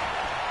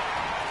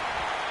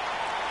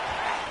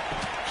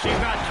 She's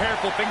not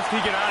careful. Things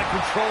can get out of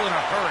control in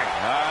a hurry.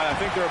 I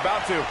think they're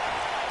about to.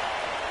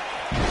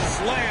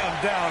 Slam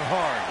down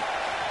hard.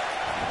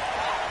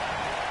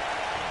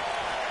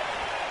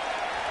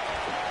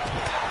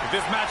 If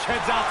this match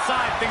heads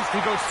outside, things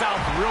can go south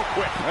real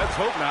quick. Let's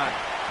hope not.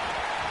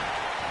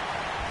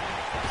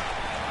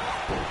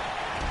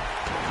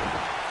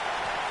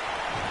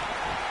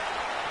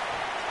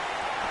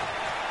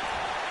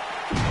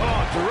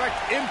 Oh, direct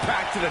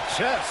impact to the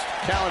chest.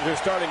 Challenger's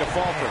starting to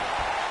falter.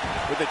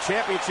 With the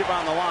championship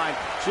on the line,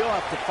 she'll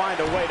have to find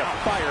a way to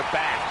fire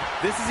back.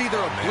 This is either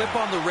a blip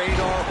on the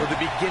radar or the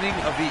beginning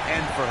of the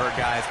end for her,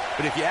 guys.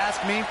 But if you ask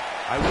me,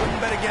 I wouldn't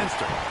bet against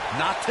her.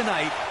 Not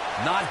tonight,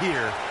 not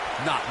here,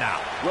 not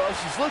now. Well,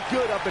 she's looked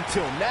good up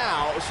until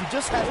now. She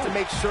just has to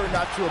make sure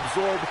not to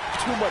absorb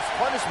too much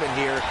punishment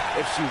here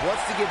if she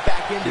wants to get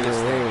back into this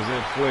thing.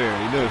 That Flair,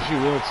 you know, she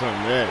wants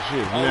something to that.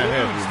 She is not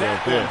happy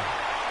about that.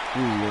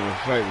 She's going to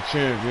fight the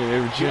champion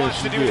every chance she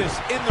wants to do this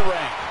in the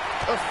ring.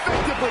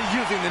 Effectively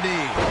using the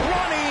knee.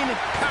 Running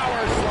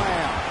power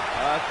slam.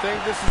 I think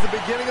this is the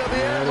beginning of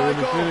the end,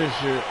 Michael. The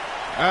finisher.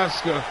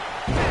 Asuka.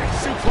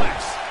 Suplex.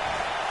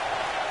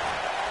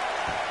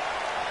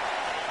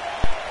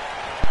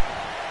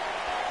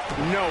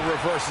 No,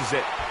 reverses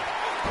it.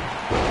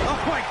 Oh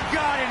my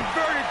God,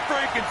 inverted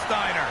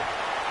Frankensteiner.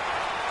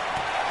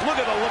 Look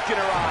at the look in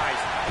her eyes.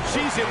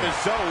 She's in the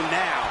zone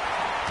now.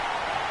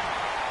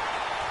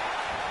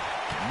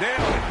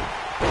 Nailed it.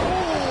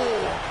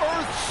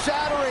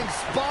 Earth-shattering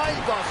spine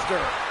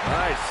buster.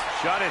 Nice.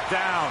 Shut it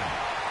down.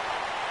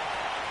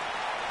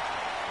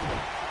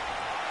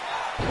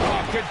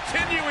 Oh,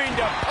 continuing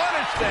to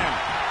punish them.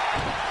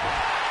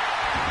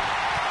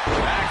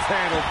 Axe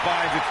handle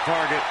finds its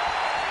target.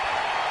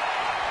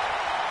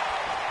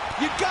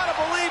 You gotta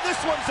believe this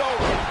one's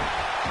over.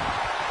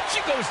 She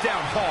goes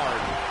down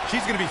hard.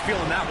 She's going to be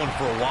feeling that one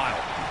for a while.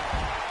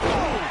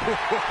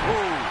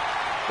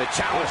 The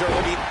challenger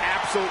looking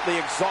absolutely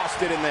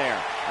exhausted in there.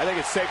 I think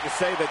it's safe to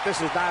say that this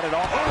is not at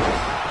all.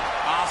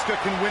 Asuka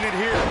can win it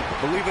here.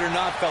 Believe it or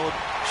not, fellas,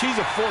 she's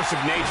a force of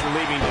nature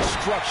leaving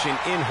destruction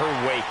in her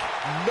wake.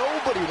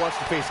 Nobody wants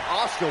to face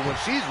Asuka when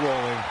she's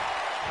rolling.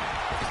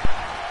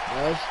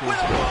 With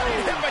a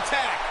running hip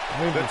attack.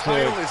 The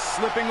title is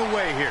slipping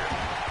away here.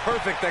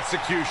 Perfect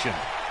execution.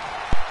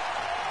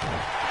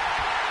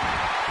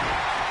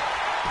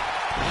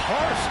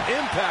 Harsh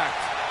impact.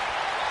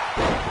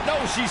 No,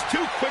 she's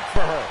too quick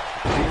for her.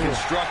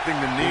 Deconstructing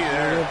the knee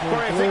there.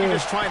 Corey, I think you're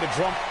just trying to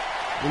drum.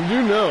 And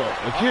you know,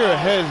 Akira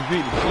has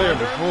beaten Flair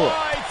before.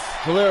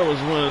 Flair was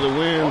one of the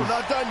wins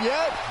not done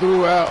yet.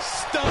 throughout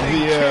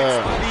Stunning kicks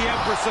by the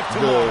Empress of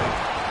Tomorrow.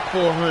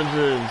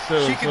 400 and so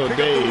She can pick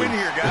days. up the win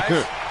here,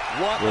 guys.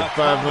 What with a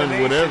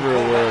 500, whatever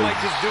it Cole, that was, might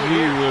just do it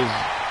here.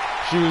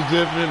 she was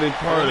definitely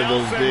part of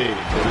those days,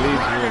 at least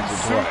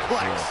once or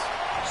twice.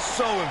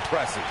 So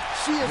impressive.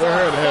 She is For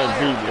her to have fire.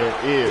 beaten her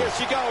is Here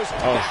she goes.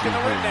 Back in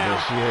the ring but now.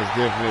 she has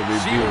definitely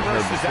She beaten her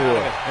reverses out before.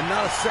 of it. and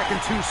not a second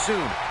too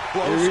soon.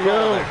 Here Close we call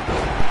go. there.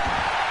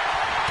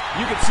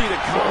 You can see the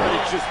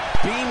confidence just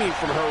beaming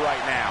from her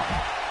right now.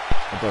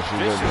 I thought she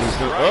was going to do Vicious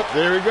something. strike. Oh,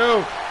 there we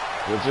go.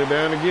 Puts her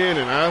down again,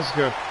 and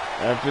Asuka,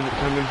 after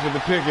coming for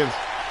the pickings,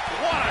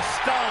 What a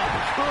stomp.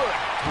 Good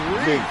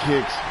grief. big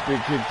kicks, big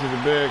kick to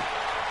the back.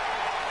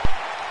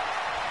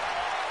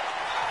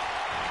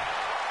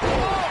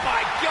 Oh,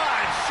 my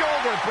God.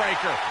 Shoulder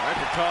breaker. That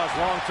could cause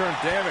long-term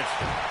damage.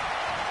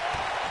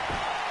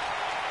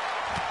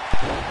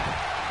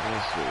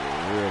 That's a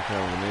real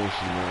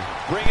combination, man.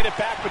 Bringing it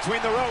back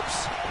between the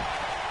ropes.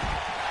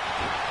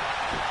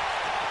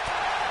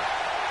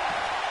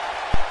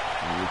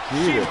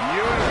 Nikita,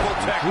 Beautiful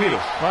technique. Nikita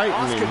fighting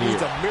Asuka in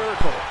needs here. a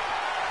miracle.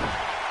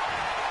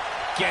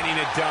 Getting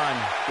it done.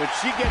 When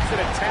she gets in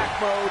attack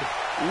mode,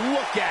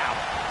 look out.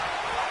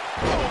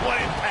 Oh, what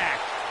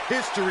impact.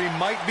 History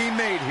might be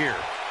made here.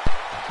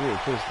 Nikita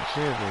puts the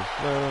champion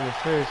flat on the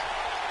face.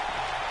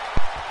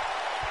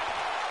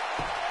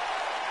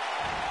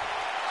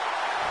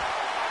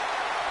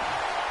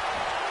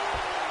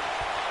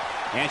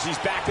 And she's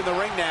back in the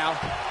ring now.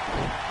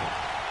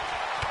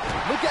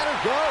 Look at her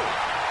go.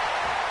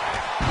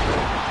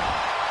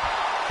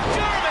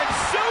 German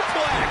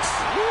suplex.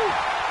 Woo.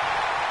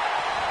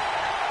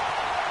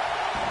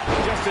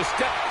 Just a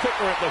step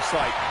quicker, it looks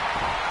like.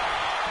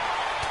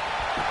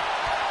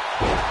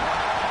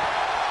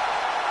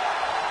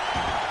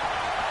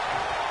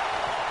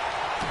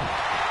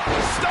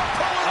 Stump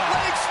pulling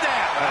leg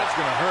snap. That's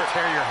going to hurt.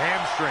 Tear your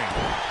hamstring.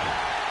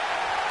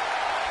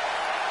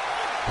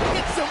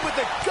 Hits him with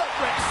a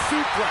gut-wrench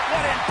suplex.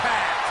 What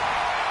impact.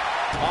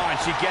 Oh, and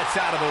she gets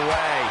out of the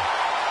way.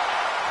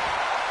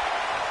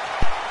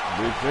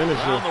 Big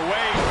finisher. Around the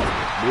way.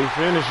 Big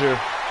finisher.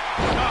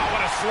 Oh,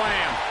 what a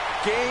slam.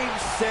 Game,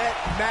 set,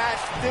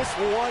 match. This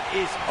one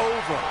is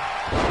over.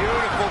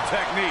 Beautiful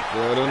technique.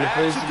 Right on the That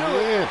face should do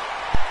it. again.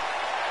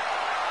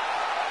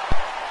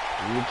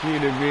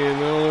 Nikita being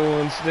the only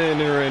one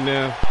standing right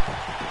now.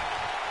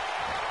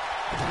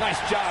 Nice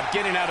job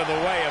getting out of the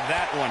way of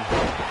that one.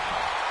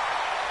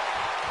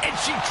 And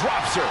she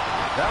drops her.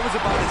 That was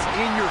about as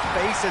in your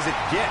face as it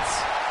gets.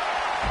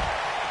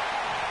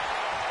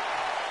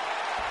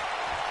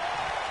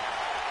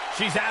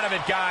 She's out of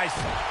it, guys.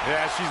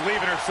 Yeah, she's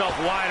leaving herself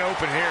wide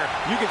open here.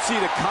 You can see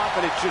the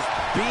confidence just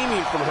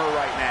beaming from her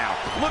right now.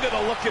 Look at the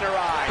look in her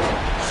eyes.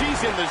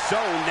 She's in the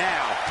zone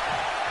now.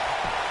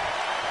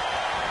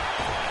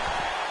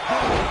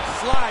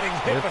 Sliding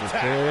hip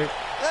attack.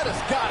 That has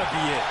got to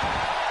be it.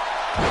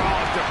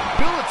 Oh,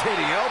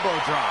 debilitating elbow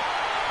drop.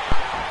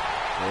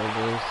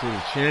 Elbows to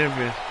the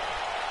champion.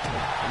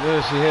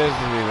 No, she has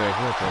to be like,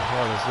 what the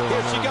hell is going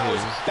on Here she goes.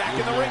 here? Back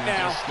in the ring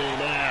now. Just stay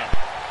down.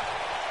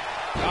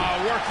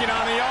 Working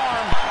on the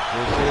arm.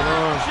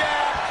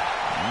 Jab.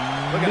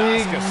 Look at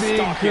Big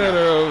Asuka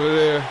cutter over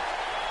there.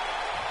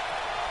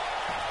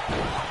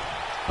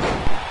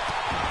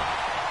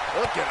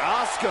 Look at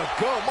Asuka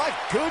go. My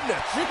goodness.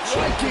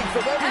 Striking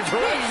from every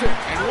direction.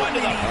 And one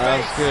to the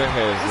face. Asuka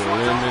has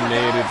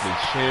eliminated the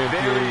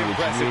champion,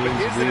 which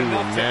means we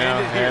will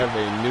now have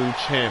a new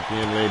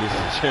champion, ladies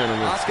and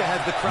gentlemen. Asuka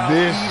has the crowd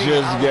This eating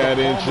just out of the got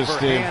palm of her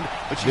interesting. hand,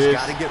 but she's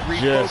got to get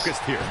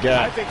refocused here.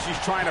 I think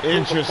she's trying to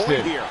prove a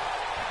point here.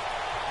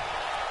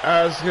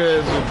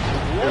 Asuka has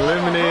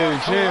eliminated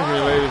the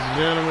champion, ladies and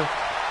gentlemen.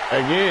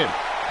 Again,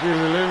 she's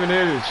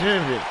eliminated the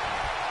champion.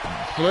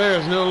 Flair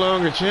is no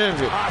longer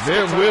champion.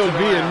 There will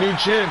be a new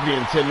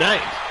champion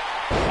tonight.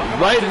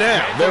 Right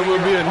now, there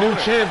will be a new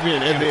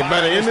champion. And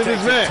by the end of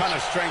this match,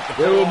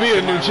 there will be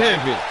a new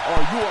champion. Oh,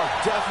 you are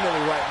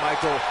definitely right,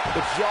 Michael.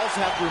 But you also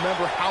have to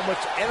remember how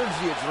much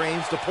energy it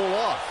drains to pull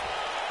off.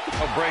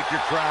 I'll break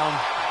your crown.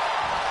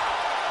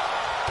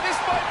 This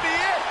might be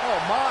it. Oh,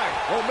 my.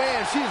 Oh,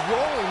 man, she's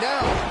rolling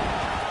now.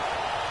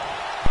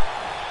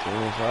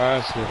 Going for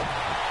Asuka.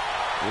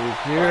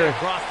 Right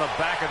across the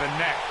back of the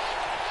neck.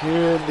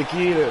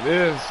 Nikita,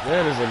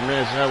 that is a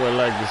match I would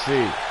like to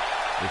see.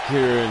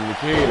 Nikita and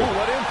Nikita. Ooh,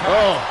 what impact.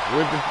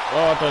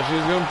 I thought she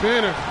was going to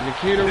pin her.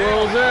 Nikita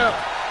rolls out.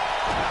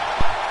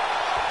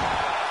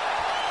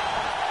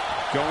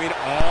 Going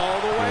all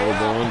the way up.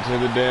 Going to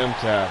the damn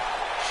top.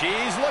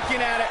 She's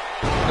looking at it.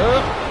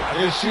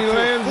 And she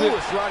lands it.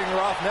 Foolish riding her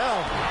off now.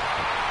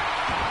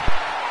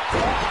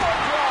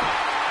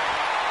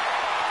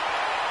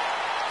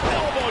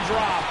 Elbow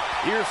drop.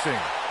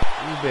 Piercing.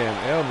 These damn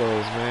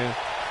elbows, man.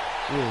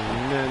 She is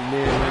not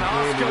near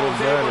Asuka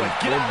was able to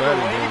get out of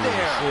the way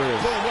there.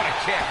 Boom, what a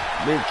kick.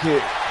 Big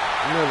kick.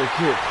 Another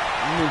kick.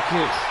 New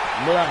kicks.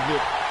 Blocked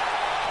it.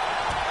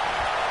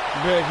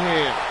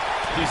 Backhand.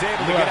 She's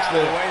able to get out of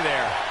the way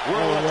there.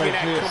 We're looking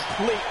at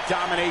complete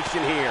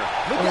domination here.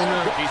 Look at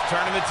her. She's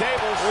turning the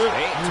tables.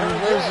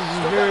 This is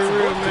very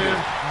real, man.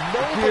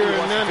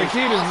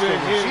 Nikita's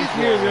back in.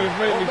 Nikita's going to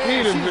fight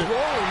Nikita, but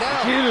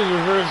Nikita's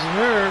reversing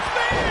her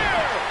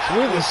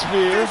with a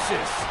spear.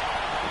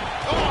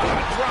 Oh, a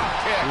drop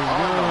kick. She's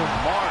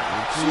gone.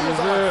 She is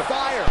on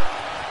fire.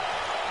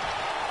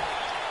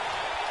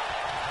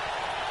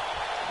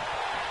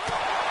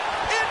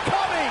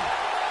 Incoming.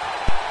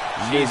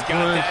 She's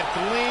got that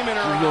gleam in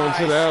her eyes. She's going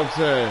to the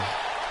outside.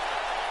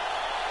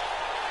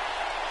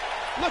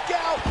 Look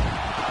out.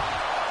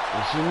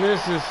 And she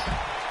misses.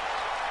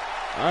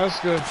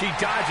 Asuka. She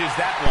dodges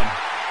that one.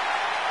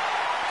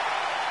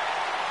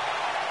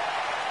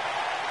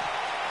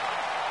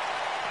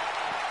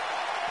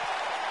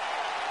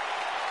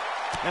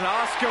 And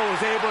Asuka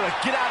was able to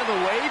get out of the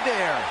way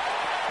there.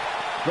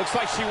 Looks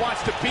like she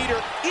wants to beat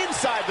her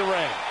inside the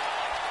ring.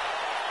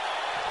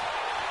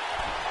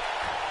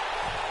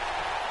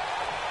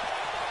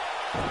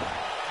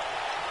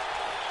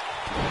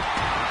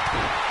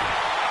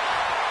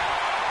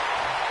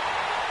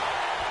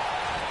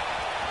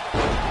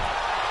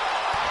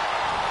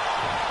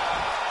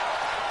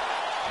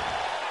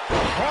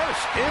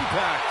 Harsh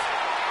impact.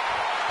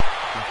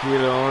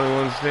 Nikita the only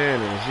one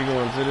standing. Is she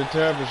going to the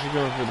top or is she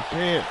going for the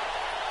pin?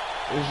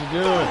 What's she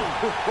doing?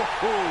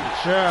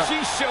 Chop. She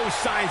shows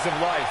signs of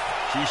life.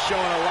 She's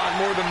showing a lot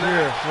more than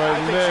Yeah, that.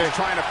 I think she's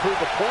trying to prove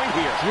a point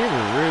here. She is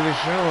really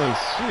showing.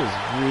 She is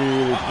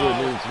really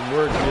putting in some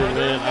work here,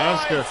 man.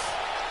 Asuka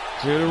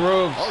to the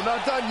ropes. Oh,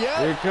 not done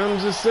yet. Here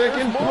comes the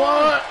second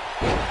part.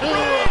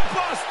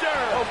 Buster.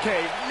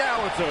 Okay, now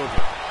it's over.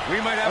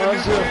 We might have a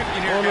new Asuka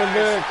champion here, on the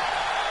guys. back.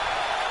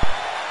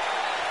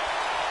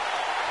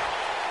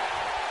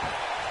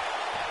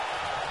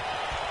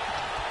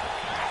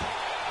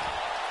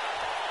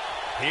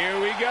 Here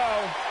we go.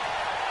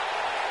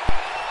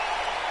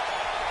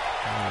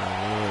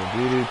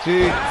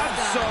 DDT.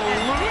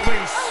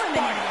 Absolutely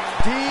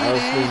spiked.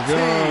 Asuka's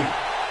gone.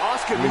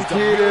 Asuka needs a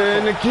Nikita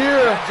and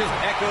Akira. That just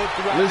echoed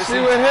throughout Let's this see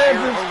what entire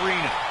happens.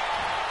 arena.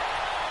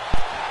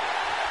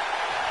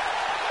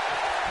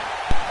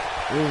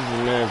 This is the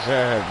match I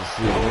have to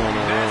see going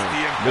on. Nasty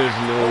impact. There's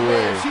no Oh,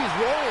 way. man, she's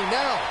rolling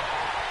now.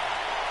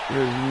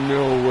 There's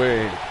no way.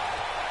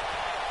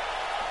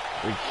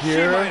 She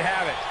Akira. might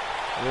have it.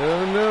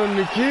 Oh no,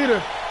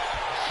 Nikita.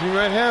 She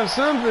might have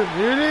something.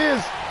 Here it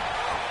is.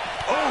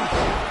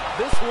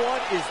 This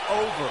one is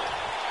over.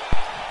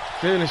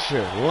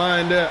 Finisher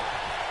lined up.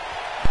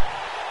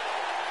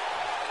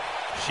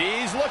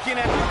 She's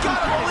looking at it.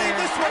 Gotta believe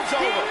this one's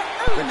over.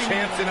 The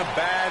champ's in a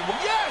bad one.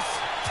 Yes!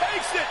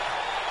 Takes it!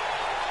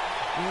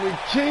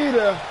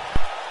 Nikita.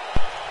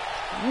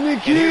 And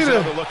here's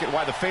another look at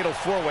why the Fatal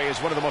 4-Way is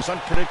one of the most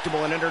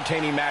unpredictable and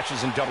entertaining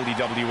matches in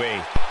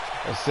WWE.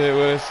 I said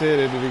what I said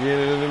at the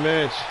beginning of the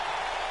match.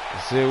 I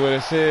said what I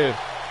said.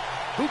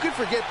 Who could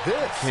forget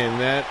this?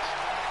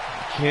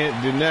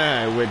 Can't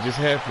deny what just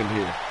happened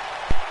here.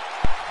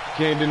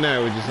 Can't deny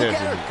what just Look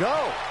happened at her here.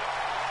 go.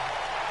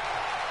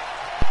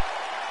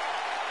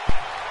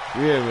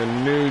 We have a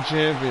new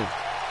champion.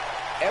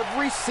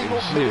 Every single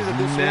And she minute is of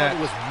this not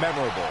one was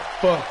memorable.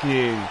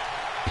 Fucking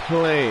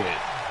playing.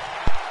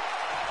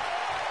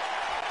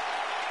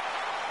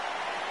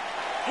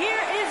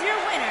 Here is your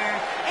winner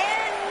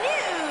and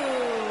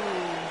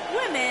new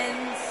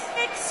Women's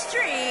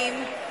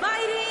Extreme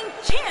Fighting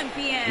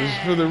Champion. This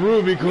is for the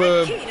Ruby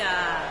Club.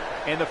 Nikita.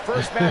 And the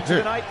first match of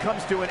the night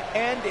comes to an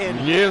end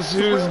in Guess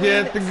who's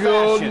got the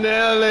gold fashion.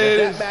 now, If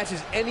ladies? that match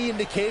is any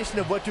indication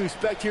of what to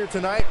expect here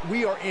tonight,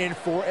 we are in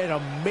for an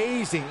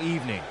amazing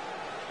evening.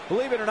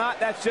 Believe it or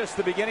not, that's just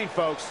the beginning,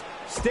 folks.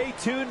 Stay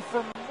tuned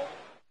for more.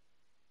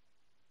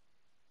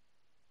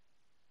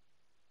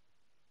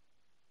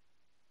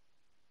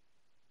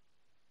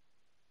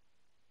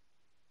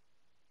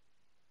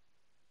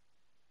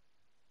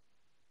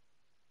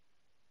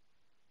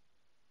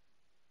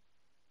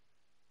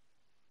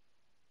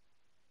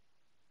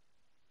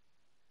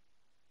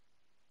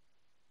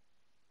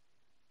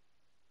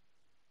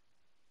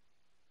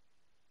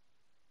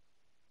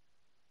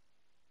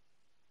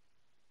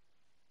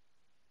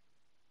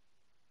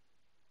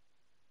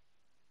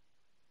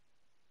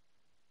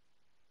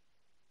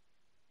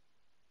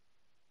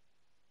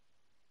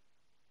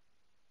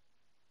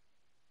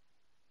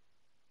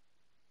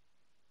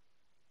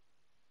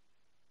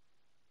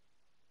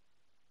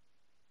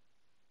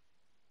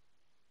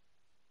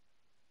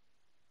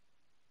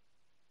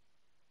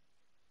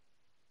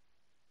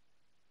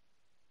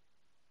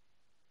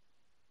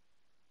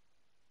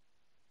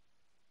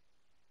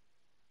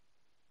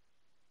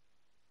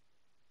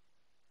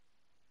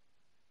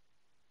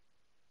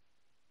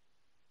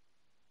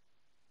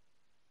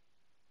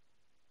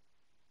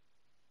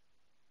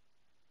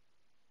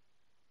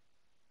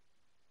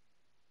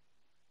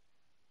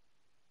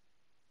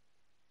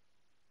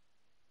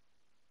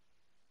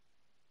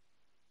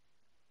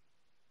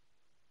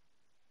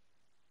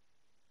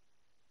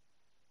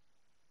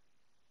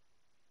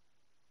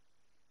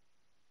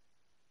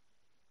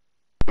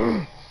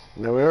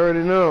 Now we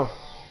already know.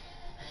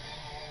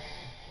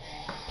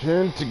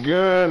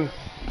 Pentagon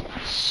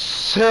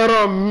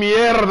Cero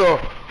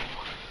Mierdo.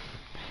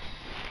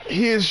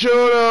 He has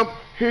showed up.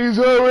 He's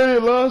already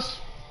lost.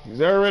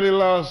 He's already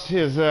lost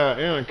his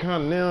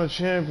Intercontinental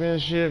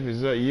Championship.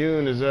 His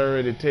Yoon has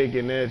already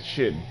taken that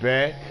shit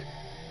back.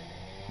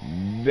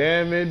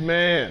 Damn it,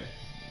 man.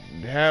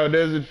 How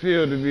does it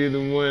feel to be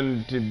the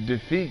one to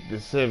defeat the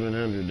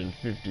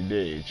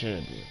 750-day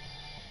champion?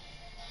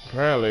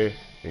 Probably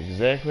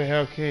exactly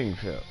how King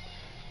felt.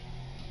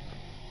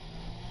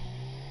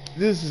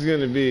 This is going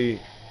to be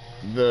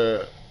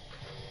the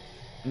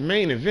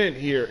main event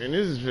here, and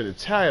this is for the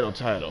title.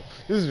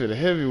 This is for the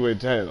heavyweight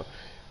title.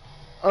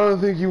 I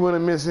don't think you want to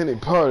miss any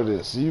part of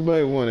this, so you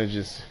might want to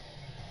just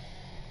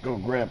go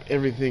grab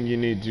everything you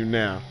need to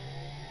now,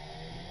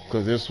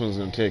 because this one's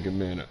going to take a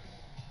minute.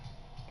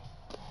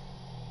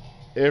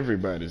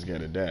 Everybody's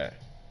got to die.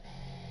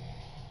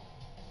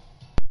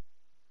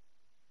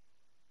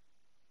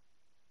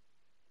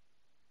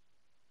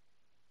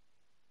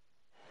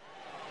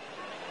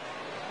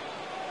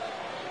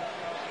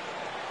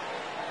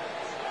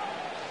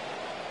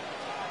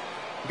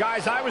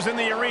 Guys, I was in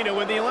the arena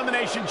when the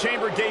Elimination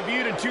Chamber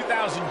debuted in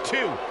 2002,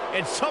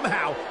 and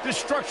somehow the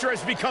structure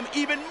has become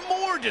even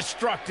more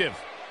destructive.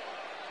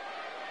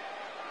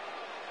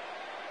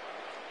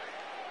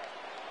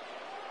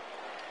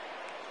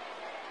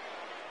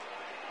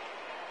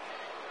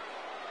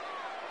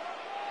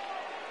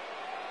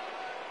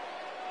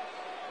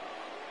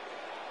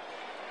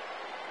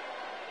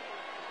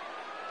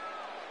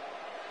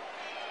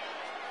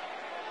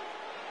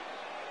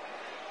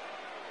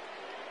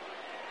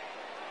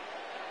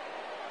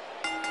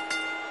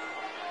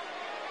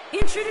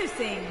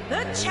 Introducing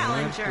the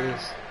challenger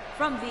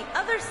from the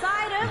other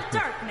side of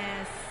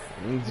darkness,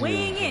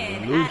 weighing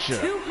in at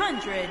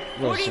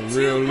 242 some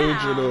real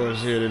pounds, luchadors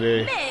here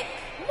today. Nick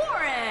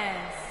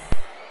Morris.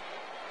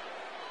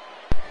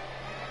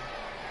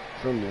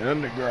 From the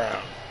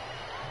underground,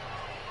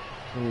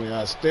 from the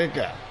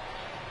Azteca.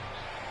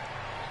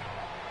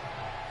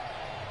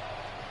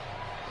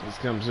 He's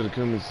come to the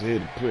Kumate here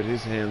to put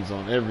his hands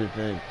on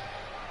everything.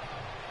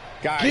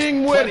 Guys,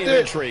 King plenty with of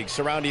it. intrigue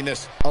surrounding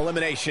this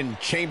Elimination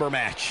Chamber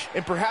match.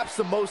 And perhaps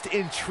the most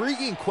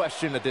intriguing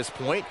question at this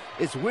point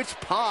is which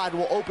pod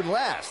will open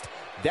last.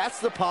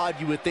 That's the pod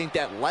you would think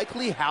that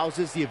likely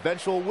houses the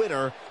eventual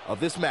winner of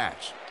this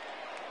match.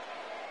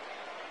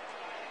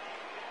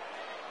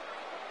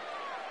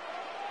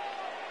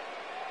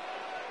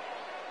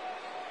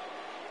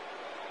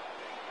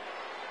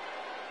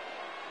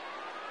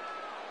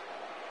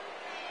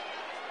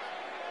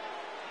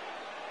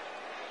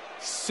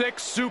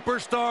 6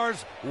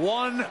 superstars,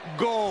 1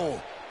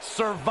 goal.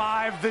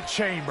 Survive the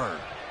chamber.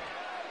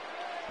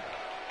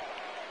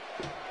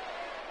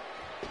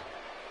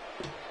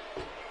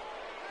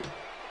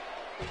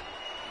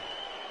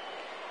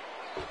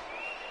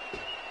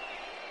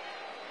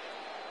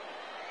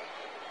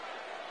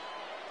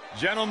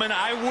 Gentlemen,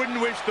 I wouldn't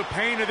wish the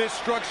pain of this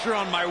structure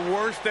on my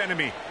worst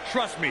enemy.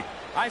 Trust me,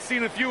 I've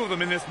seen a few of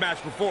them in this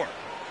match before.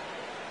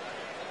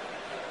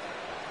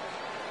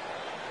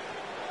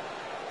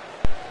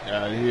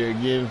 Out here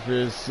again for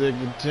his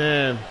 2nd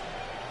time.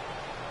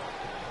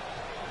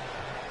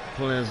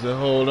 Plans to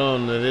hold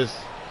on to this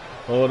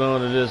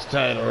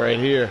title right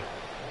here.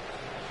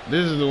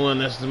 This is the one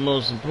that's the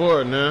most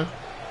important, huh?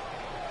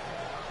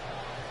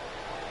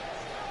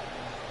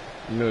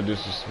 No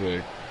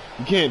disrespect.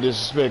 You can't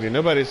disrespect it.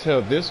 Nobody's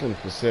held this one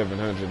for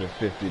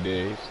 750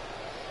 days.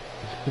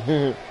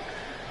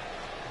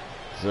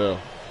 So,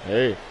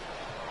 hey.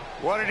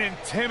 What an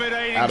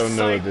intimidating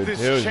sight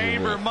this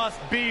chamber must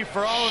be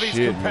for all of these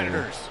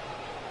competitors.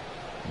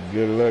 Man.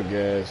 Good luck,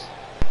 guys.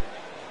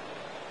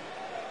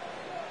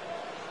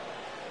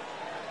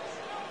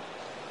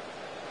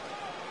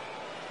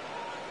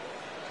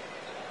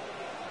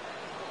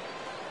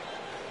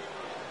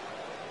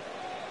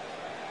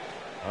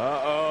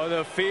 Uh-oh,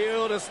 the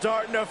field is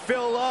starting to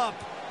fill up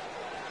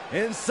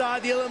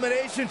inside the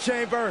Elimination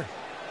Chamber.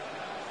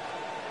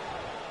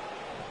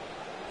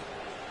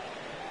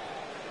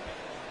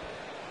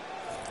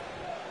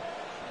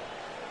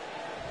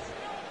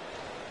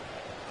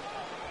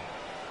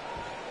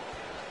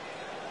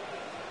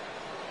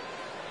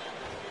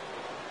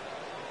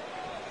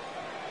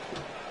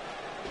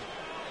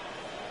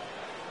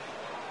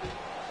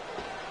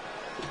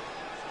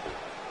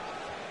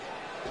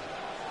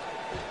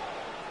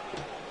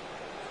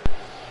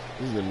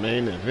 This is the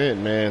main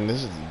event, man.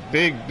 This is a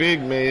big,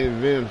 big main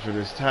event for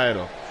this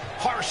title.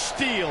 Harsh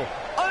steel,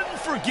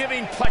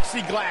 unforgiving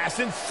plexiglass,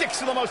 and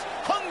 6 of the most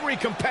hungry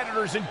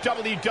competitors in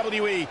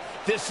WWE.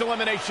 This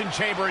Elimination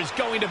Chamber is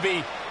going to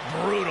be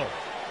brutal.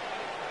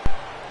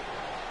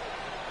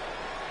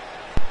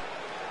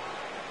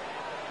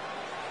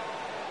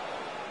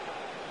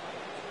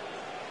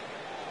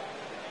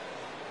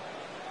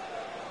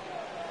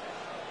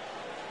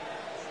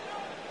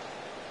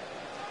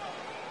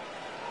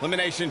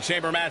 Elimination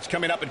Chamber match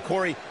coming up. And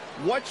Corey,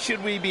 what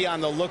should we be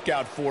on the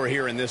lookout for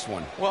here in this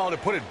one? Well, to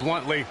put it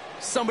bluntly,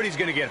 somebody's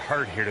going to get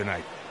hurt here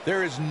tonight.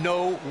 There is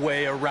no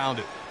way around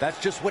it. That's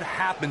just what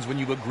happens when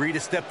you agree to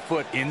step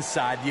foot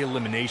inside the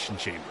Elimination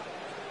Chamber.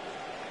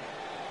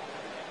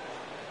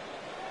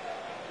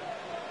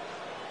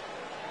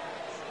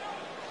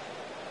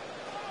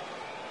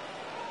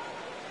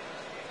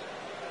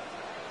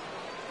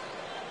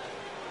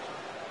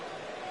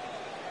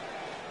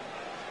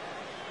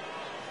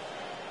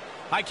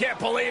 I can't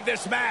believe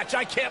this match.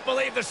 I can't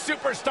believe the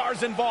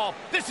superstars involved.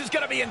 This is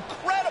going to be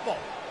incredible.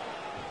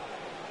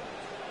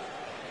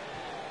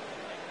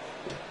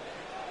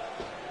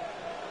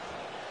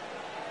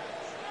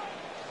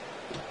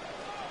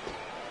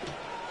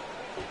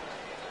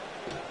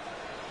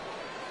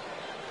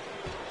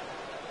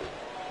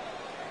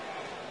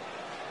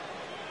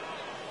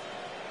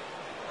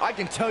 I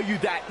can tell you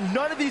that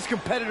none of these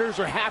competitors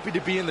are happy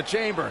to be in the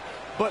chamber,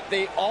 but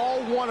they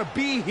all want to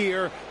be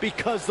here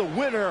because the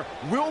winner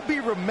will be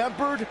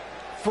remembered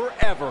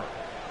forever.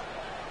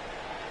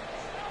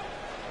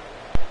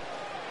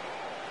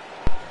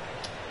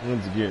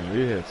 Once again,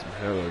 we had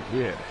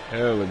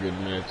hella good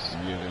matches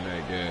again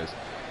tonight, guys.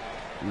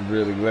 I'm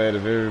really glad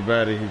of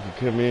everybody who could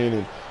come in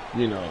and,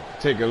 you know,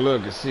 take a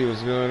look and see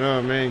what's going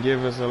on, man.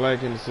 Give us a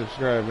like and a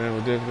subscribe, man.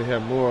 We'll definitely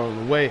have more on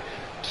the way.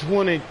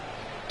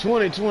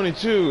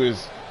 2022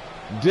 is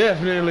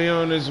definitely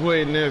on its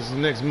way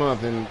next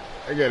month, and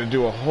I got to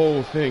do a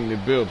whole thing to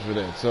build for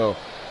that. So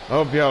I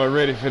hope y'all are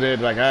ready for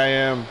that like I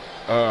am.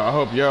 I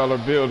hope y'all are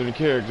building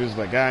characters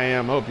like I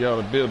am. I hope y'all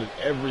are building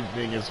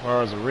everything as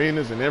far as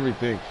arenas and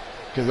everything,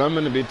 because I'm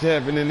going to be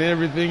tapping in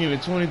everything in the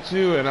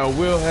 22, and I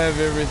will have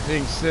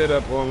everything set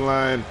up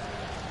online.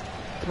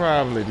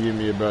 Probably give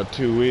me about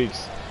 2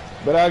 weeks,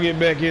 but I'll get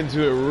back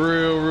into it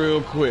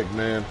real quick,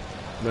 man.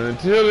 But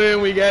until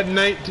then, we got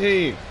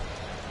 19,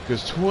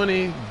 because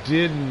 20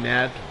 did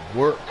not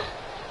work.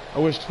 I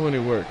wish 20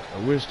 worked. I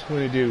wish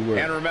 20 did work.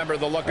 And remember,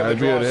 the look of the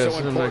draw is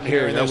so important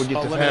here in this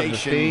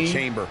Elimination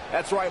Chamber.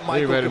 That's right,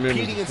 Michael.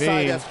 Competing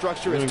inside that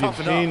structure is tough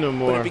enough,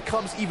 but it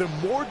becomes even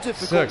more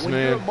difficult when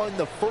you're among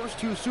the first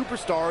 2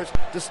 superstars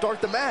to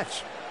start the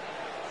match.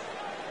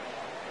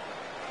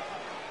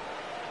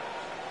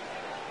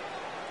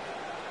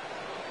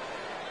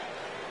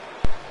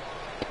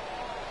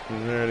 I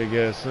already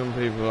got some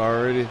people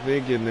already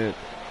thinking that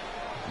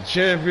the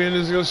champion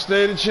is going to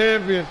stay the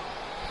champion.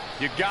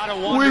 You gotta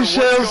wonder what's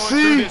going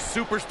through this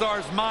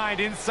superstar's mind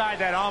inside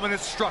that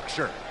ominous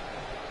structure.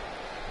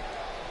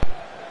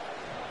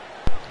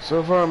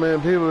 So far, man,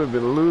 people have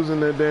been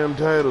losing their damn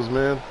titles,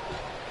 man,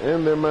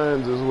 and their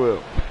minds as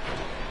well.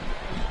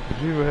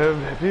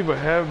 People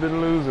have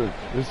been losing.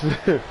 This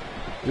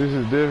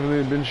has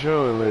definitely been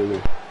showing lately.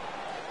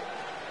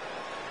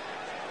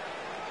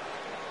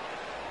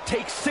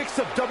 Take 6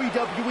 of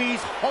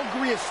WWE's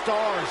hungriest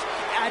stars,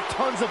 add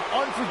tons of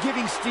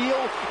unforgiving steel,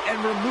 and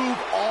remove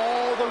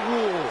all the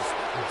rules.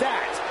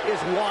 That is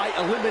why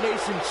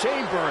Elimination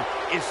Chamber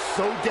is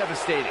so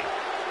devastating.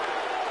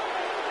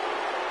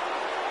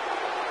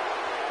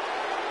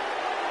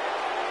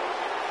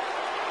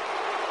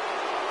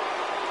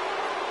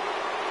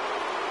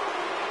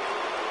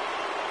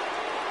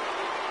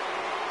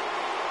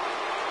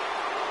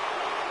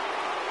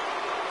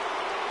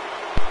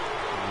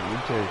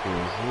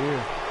 Undertaker's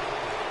here.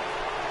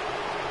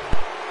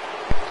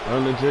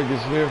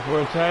 Undertaker's here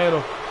for a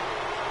title.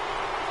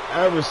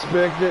 I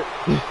respect it.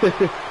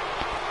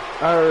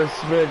 I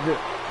respect it.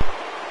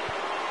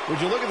 Would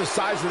you look at the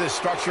size of this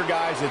structure,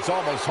 guys? It's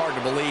almost hard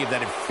to believe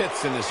that it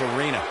fits in this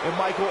arena. And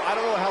Michael, I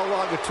don't know how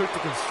long it took to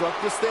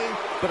construct this thing,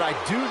 but I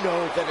do know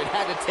that it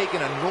had to take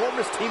an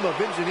enormous team of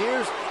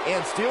engineers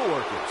and steel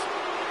workers.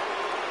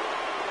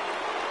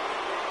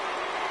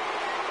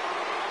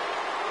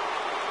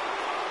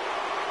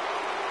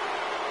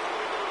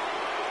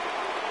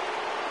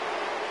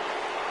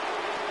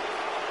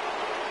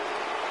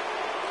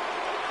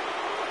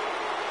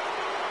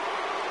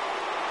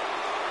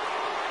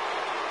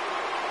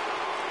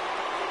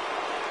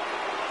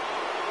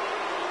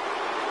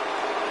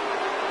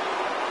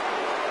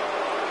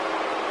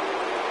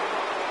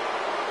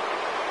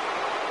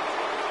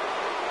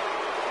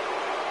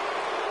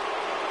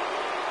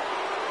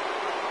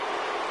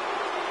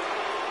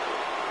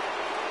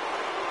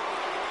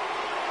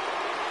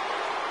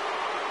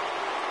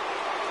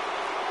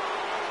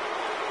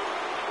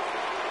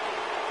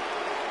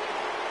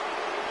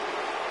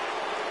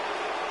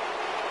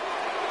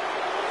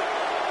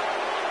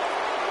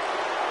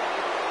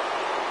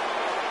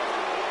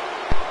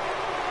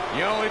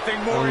 The only thing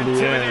more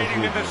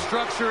intimidating than the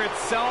structure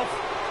itself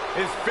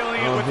is filling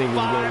it with 5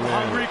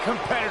 hungry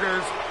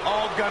competitors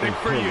all gunning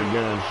for you. The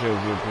gun shows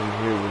up in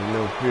here with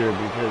no fear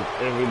because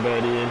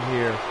everybody in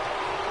here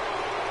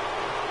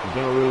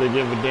don't really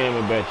give a damn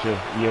about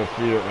your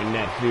fear or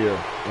not fear.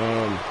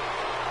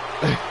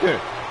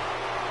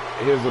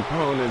 His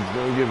opponents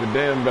don't give a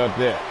damn about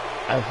that.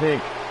 I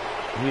think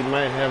he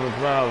might have a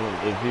problem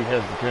if he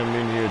has to come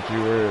in here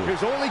too early.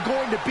 There's only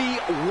going to be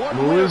one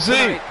But winner we'll see.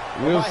 tonight.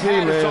 We'll see,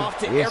 man. Off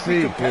to We'll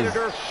every see.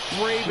 competitor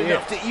brave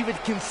enough to even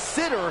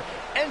consider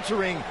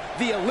entering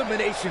the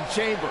Elimination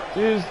Chamber.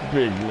 This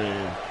big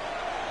man.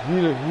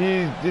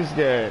 This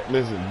guy,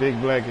 listen, Big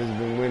Black has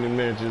been winning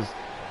matches.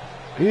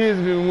 He has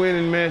been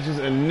winning matches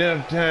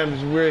enough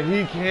times where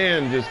he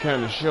can just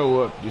kind of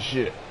show up the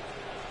shit.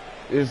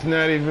 It's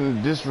not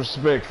even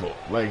disrespectful.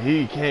 Like,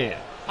 he can.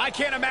 I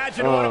can't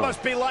imagine what it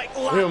must be like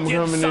locked Him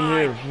coming in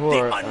here for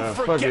the a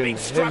unforgiving fucking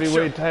structure.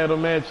 heavyweight title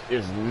match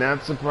is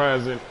not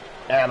surprising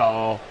at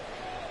all.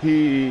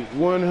 He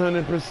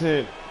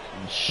 100%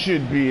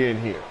 should be in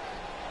here.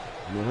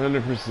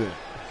 100%.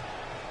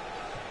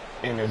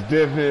 And it's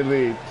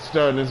definitely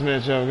starting this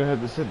match off. I'm going to have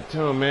to set the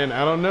tone, man.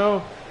 I don't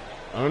know.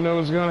 I don't know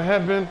what's going to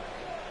happen.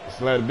 It's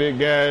a lot of big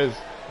guys.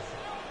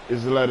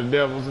 It's a lot of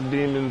devils and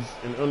demons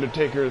and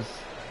undertakers.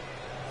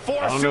 4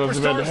 I don't know what's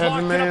about to superstars happen,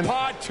 locked in man. a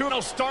pod. 2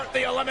 will start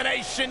the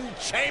Elimination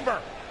Chamber.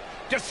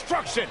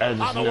 Destruction I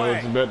just on the know way.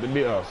 it's about to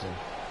be awesome.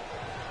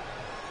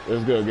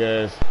 Let's go,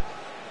 guys.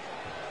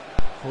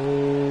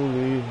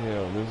 Holy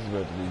hell, this is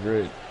about to be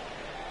great.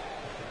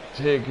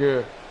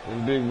 Taker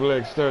and Big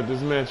Black start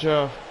this match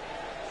off.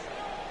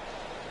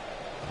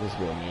 Let's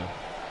go, man.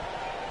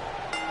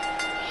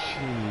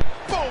 Jeez.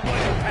 Boom,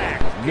 what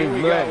impact. Big Here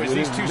we Black go as with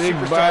these his 2 big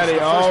superstars body are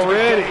the first to be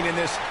already. getting in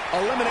this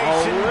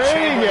Elimination Already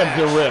Chamber got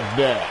the match. ref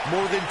down.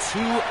 More than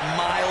 2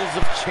 miles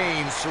of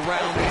chain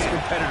surround these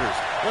competitors.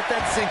 Let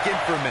that sink in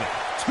for a minute.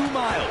 2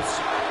 miles.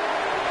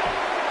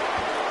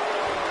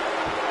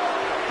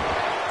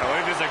 Oh,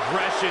 look at this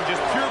aggression,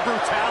 just pure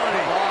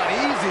brutality. Come on,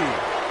 easy.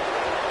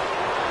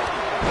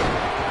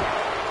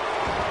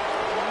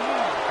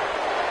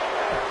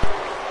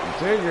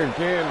 Taker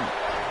can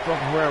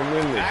fuck around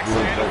win this.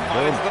 Accidental Like,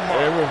 finds the don't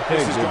mark. ever This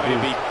think is that going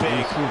to be big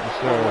these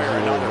superstars, one way or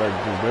another. like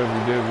the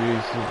WWE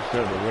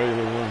superstars, the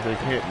regular ones, they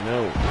can't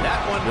know.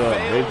 That one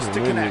They fails can to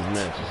win connect. these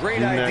matches. Great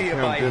Do not idea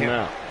count by them him.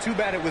 out. Too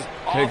bad it was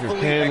Taker awfully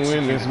can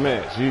win this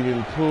executed. match. You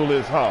can pull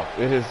this off.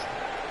 It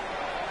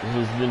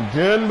has been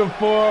done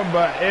before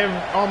by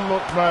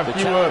almost by a The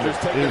few challenger's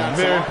others. taking It's on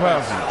very some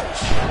offense.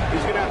 possible.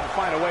 He's going to have to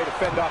find a way to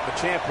fend off the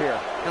champ here.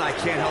 And I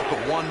can't help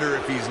but wonder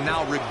if he's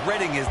now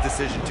regretting his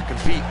decision to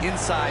compete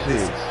inside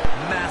this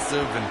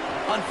massive and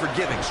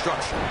unforgiving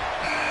structure.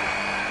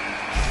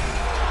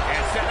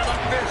 And set up a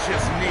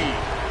vicious knee.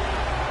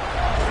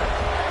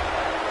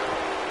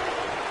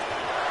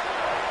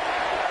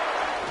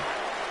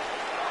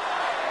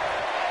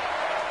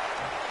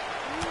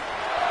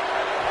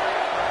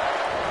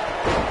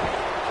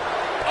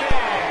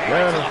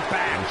 Well,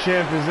 the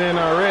champ is in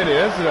already.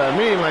 That's what I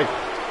mean. Like,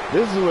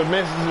 this is what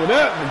messes it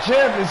up. The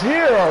champ is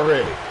here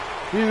already.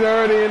 He's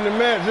already in the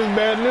match. This is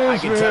bad I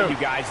news can for tell him.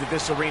 you guys that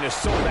this arena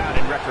sold out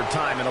in record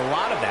time, and a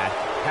lot of that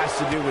has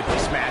to do with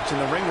this match in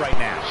the ring right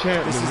now.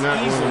 Champ This does is not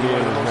want to easily be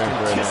one in of the this most match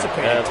right now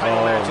anticipated at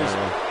title all, matches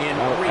man. in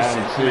I'm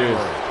recent serious.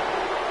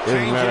 memory.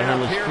 Doesn't matter how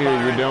much fear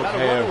you don't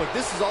have. What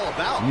this is all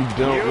about. You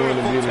don't want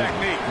to be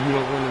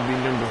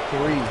number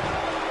 3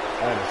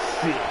 out of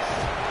 6.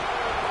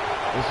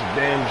 That's a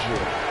damn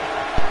sure.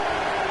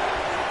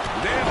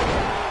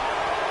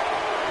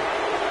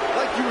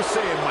 Like you were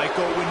saying,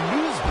 Michael, when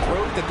news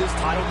broke that this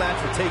title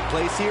match would take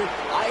place here,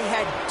 I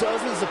had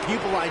dozens of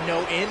people I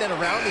know in and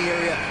around the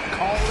area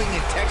calling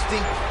and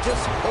texting,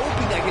 just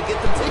hoping I could get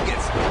them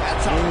tickets.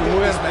 That's how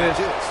big this match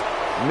is.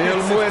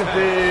 Mil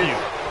Muertes.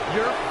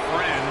 Your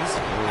friends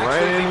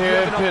right in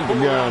here at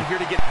Pentagon. Here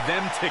to get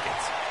them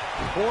tickets.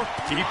 Poor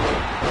people.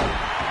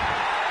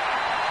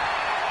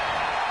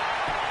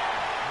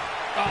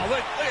 Oh, look,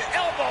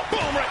 elbow,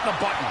 boom, right in the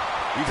button.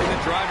 Using the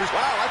driver's.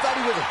 Wow, I thought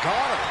he was a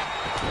goner.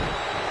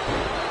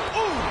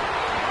 Ooh.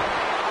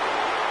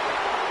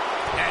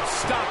 And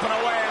stomping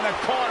away in the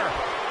corner.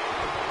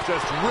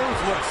 Just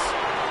ruthless.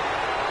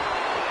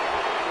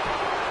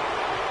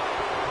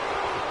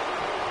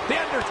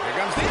 Here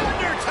comes The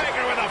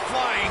Undertaker with a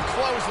flying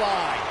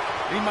clothesline.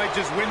 He might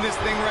just win this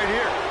thing right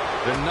here.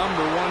 The #1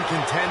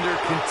 contender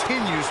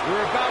continues.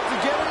 We're about to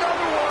get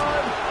another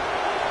one.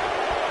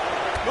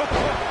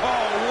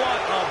 Oh,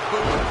 what a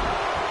boot.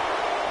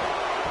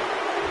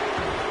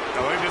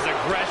 Oh, look at his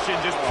aggression,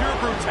 just pure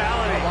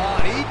brutality.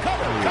 Come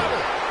on,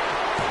 cover.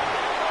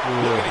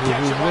 Looking to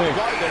catch him off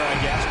guard there, I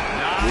guess.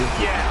 Not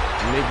yet.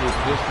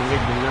 Just to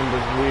make the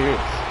numbers weird.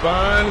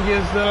 Spawn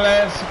gets the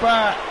last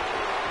spot.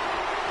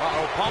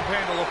 Uh-oh, pump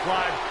handle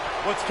applied.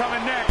 What's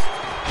coming next?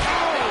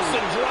 Nelson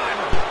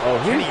driver. Oh,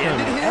 he's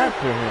coming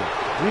after him.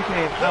 He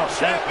came out.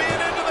 Champion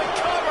into the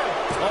cover.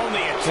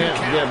 Only a 2 Champ's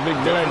count. got big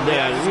black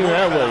down. You know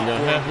that wasn't going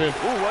to happen.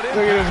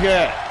 Look at this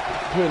guy.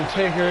 Putting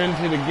Taker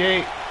into the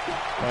gate.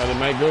 They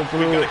might go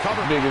through it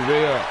as big as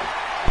they are.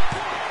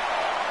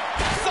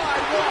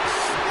 Sidewalk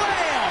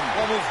slam.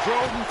 Almost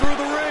drove him through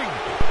the ring.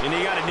 And he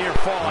got a near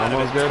fall out of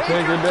Almost it. got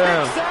Taker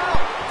down.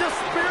 The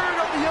spirit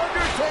of The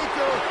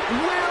Undertaker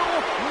will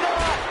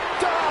not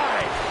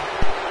die.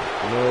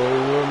 No, he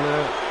will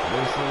not.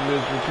 Listen to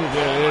this. Repeat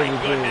that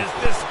everything.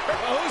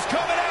 Who's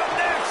coming out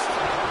next?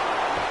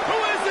 Who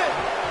is it?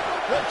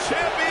 The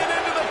champion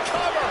into the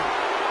cover.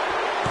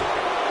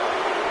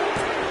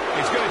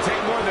 It's going to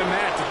take more than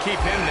that to keep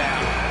him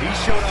down. He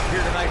showed up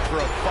here tonight for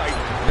a fight.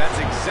 That's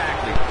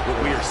exactly what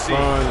we are seeing.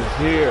 Spawn is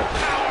here.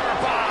 Power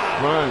bomb.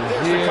 Spawn is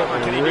here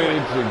and ready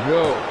to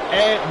go.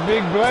 At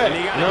Big Black. And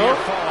he got a No. near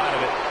fall out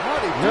of it.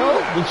 No,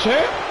 the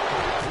champ.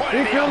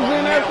 He comes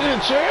in after the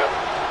champ.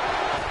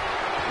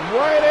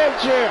 Why that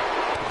champ?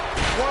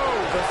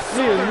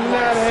 He is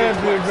not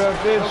happy about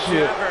that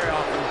shit.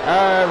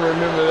 I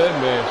remember that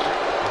match.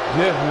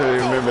 Definitely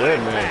remember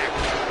that match.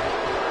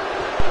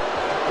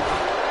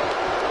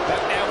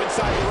 Now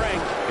inside the ring.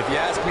 If you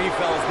ask me,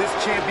 fellas, this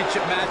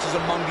championship match is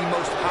among the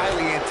most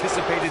highly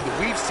anticipated that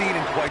we've seen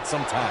in quite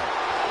some time.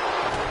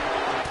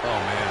 Oh,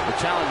 man. The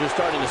challenger's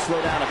starting to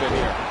slow down a bit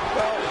here.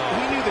 Well,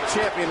 he knew the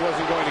champion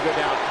wasn't going to go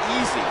down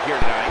easy here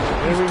tonight.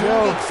 Here we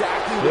go.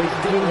 Exactly what he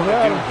Let's didn't do want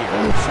to do that. here.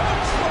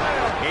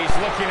 He's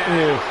looking at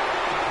it.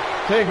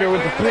 Taker with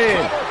the pin.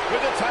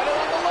 With the title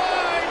on the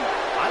line.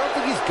 I don't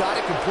think he's got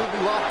it completely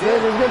locked in.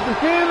 Taker's got the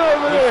pin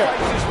over there.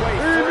 Fights his way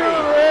What are you free.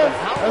 doing, Red?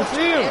 How I much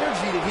see him.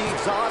 energy did he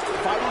exhaust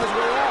fighting his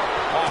way out?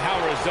 Oh, how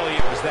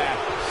resilient was that?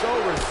 So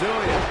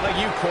resilient. Like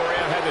you, Corey,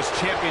 I've had this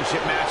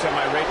championship match on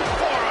my radar.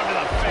 Forearm to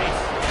the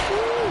face.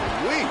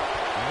 Ooh-wee.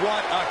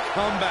 What a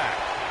comeback.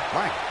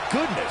 My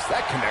goodness,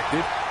 that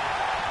connected.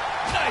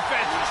 Knife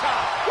edge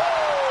chop.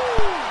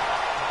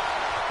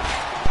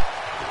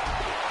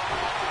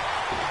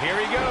 Here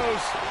he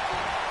goes.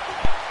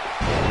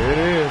 There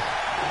it is.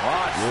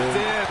 Watch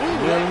this.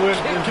 Run with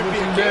it, puts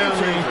him down,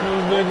 and he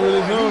comes back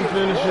with his own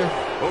finisher.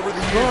 Over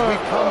the years,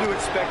 we've come to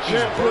expect these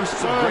Champ puts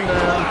bursts of Spawn great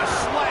down. A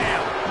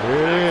slam.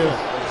 There it is.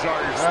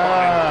 Zarya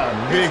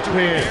spotted. Big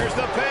pin. Here's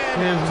the pin.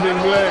 Pin's Big Title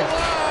on Black.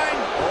 the line.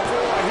 Oh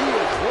boy, he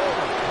is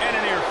rolling. And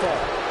an ear fall.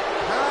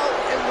 How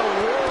in the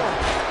world?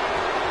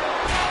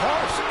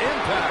 Harsh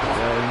impact.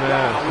 And Wow,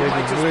 now, we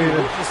might Taker's just be bleeding.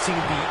 witnessing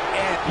the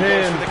end. He goes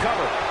Pin. for the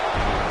cover.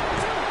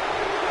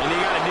 And he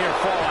got a near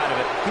fall out of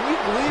it. Can you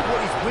believe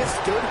what he's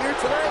withstood here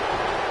tonight?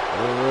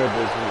 We're with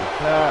this from the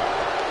top.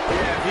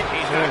 Yeah, he's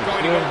not Champ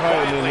going to still go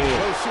fighting in quietly. here.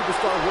 No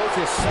superstar worth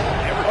his salt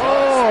ever does.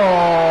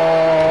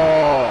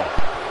 Oh!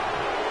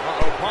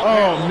 Pump Oh,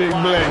 handle Big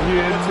applied. Black,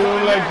 you didn't do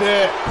him like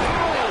that.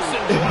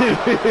 Nelson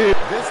driver.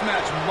 This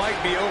match might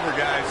be over,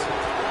 guys.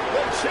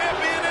 The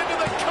champion into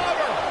the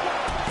cover.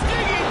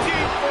 Digging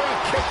deep for a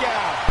kick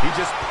out. He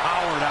just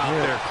powered out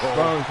there, Cole.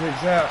 Spawn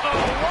kicks out. Oh,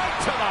 right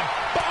to the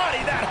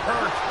body. That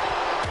hurt.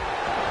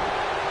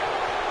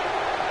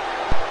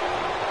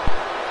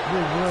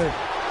 Big Black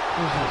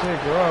pushes the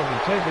Taker off, and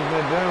Taker's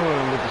not down with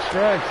him with the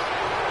strikes.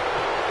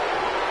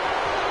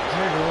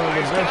 Taker, one of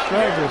the best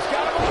strikers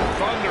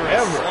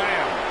Thunderous ever.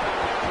 slam.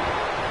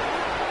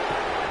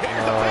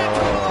 Here's the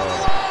phantom on the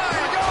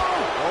line. Go.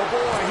 Oh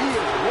boy, he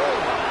is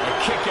rolling. A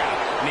kick out.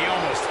 And he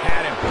almost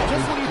had him.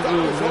 Just when you thought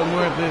it was Mil over.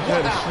 Muertes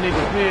had to sneak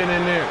a pin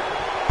in there.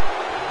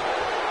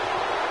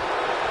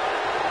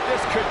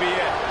 This could be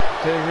it.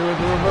 Taker with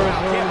the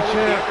reversal on Can't the believe the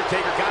champ.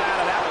 Undertaker got out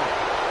of that one.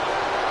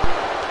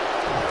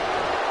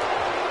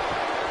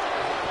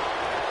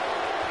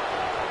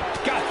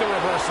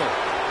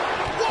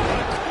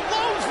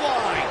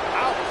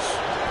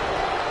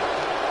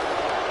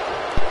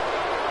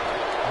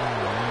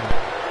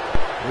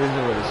 This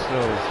is what it's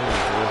still the same.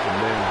 That's a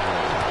damn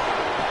thing.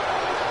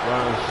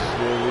 Ron should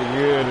still be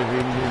good if he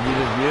can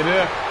just get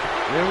up.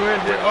 Then went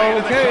to,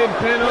 okay,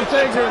 pin on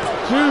Taker.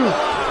 2.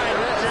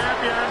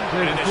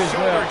 And the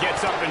shoulder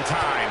gets up in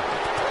time.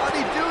 How'd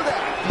he do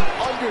that?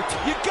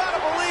 You gotta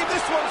believe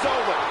this one's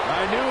over.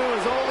 I knew it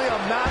was only a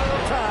matter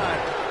of time.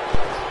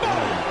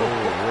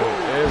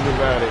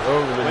 Everybody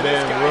over the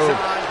damn rope. Look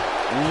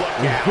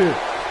out.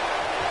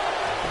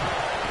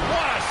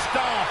 What a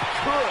stomp.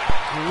 Good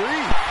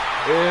grief.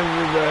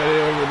 Everybody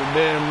over the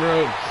damn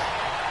ropes.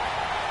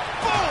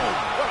 Boom.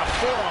 What a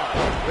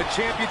forearm. The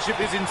championship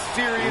is in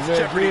serious That's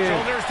jeopardy. it.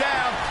 Shoulders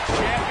down.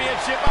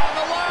 Championship on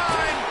the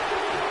line.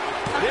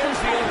 There's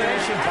the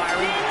elimination,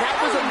 Byron. That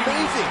was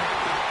amazing.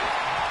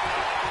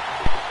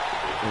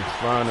 It's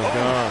fine and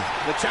gone.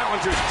 The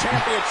challenger's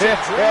championship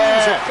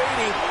dreams are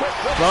fading quick.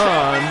 The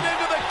Fun. champion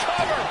into the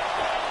cover.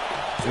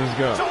 Let's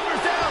go.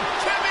 Shoulders down.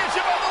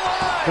 Championship on the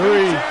line.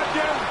 3.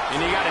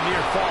 And he got a near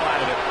fall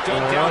out of it.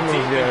 Dug down almost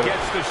deep got and it.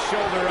 gets the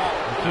shoulder up.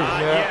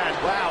 Not that. yet.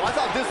 Wow, I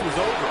thought this was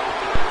over.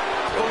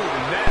 Oh,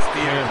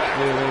 nasty Champ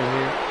impact. still in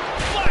here.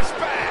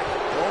 Flashback.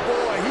 Oh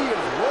boy, he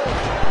is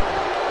rolling.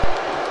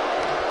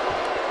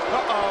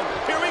 Uh-oh.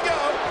 Here we go.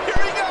 Here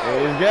we go.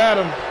 Hey, he's got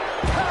him.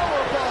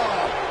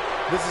 Powerbomb.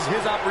 This is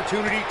his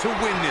opportunity to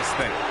win this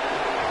thing.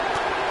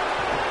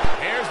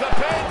 Here's the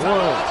pin. One. On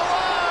the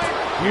line.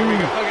 You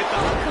Look at the...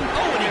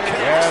 Oh, and he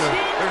got him.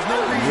 There's no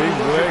reason Big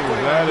to lose leg your is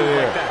footing out on of a move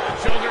there. like that.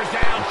 Shoulders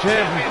down. Champ is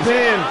Championship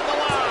pinned. on the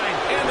line.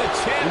 And the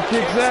champ He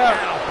kicks out.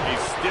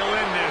 He's still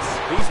in this.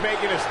 He's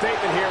making a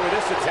statement here with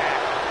this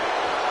attack.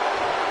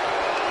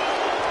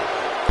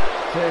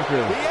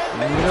 Taker.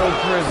 No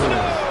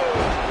prisoners.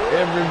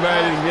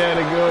 Everybody's got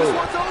to go.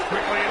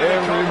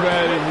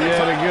 Everybody's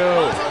got to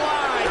go. A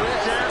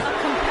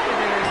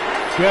competitor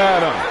has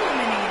Got him.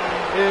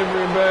 eliminated.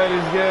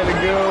 Everybody's got to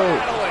go.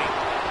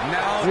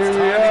 Now Here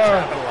it's we time to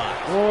are.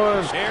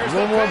 capitalize.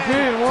 One more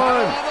pin. 1,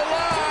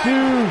 2,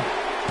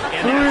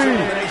 And that's 3.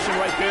 elimination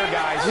right there,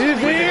 guys. He's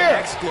With an here.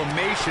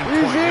 exclamation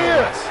He's point, no here.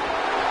 less.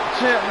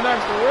 Champ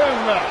knocks the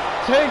rest out.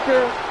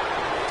 Taker.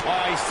 Oh,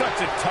 he's such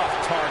a tough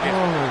target.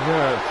 Oh my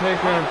God.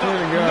 Taker and No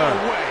Pentagon.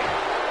 way.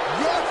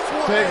 Yes,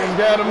 Taker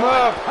got him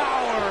up.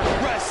 Power.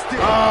 Rest in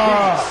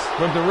Ah, peace.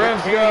 but the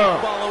ref's Can you gone.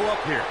 follow up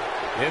here?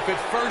 If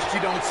at first you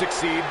don't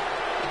succeed,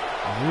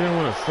 You didn't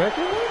want a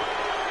second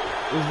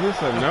one? Is this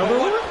another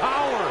What one?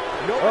 power.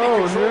 Nobody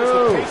Oh controls the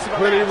no. pace of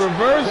a But he match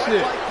reversed quite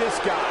it. like this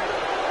guy.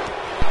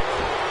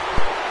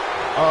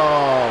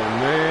 Oh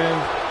man.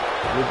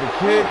 With the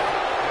kick.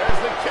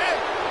 There's the kick.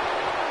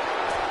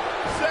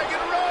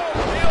 Second row.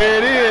 There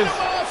it is.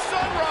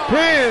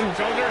 Pin.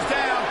 Shoulders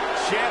down.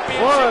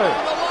 Championship 1, on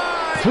the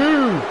line. 2.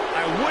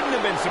 I wouldn't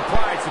have been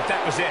surprised if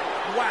that was it.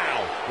 Wow.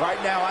 Right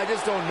now, I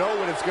just don't know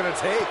what it's going to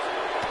take.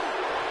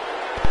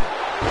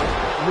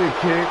 Big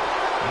kick.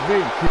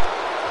 Big kick.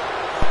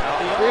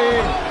 Big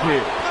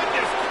kick.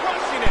 Goodness,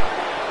 crushing it.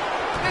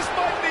 This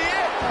might be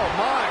it. Oh,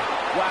 my.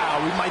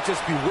 Wow, we might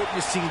just be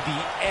witnessing the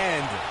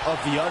end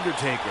of The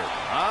Undertaker.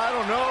 I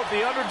don't know if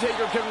The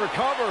Undertaker can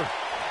recover.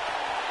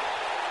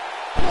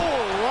 Oh,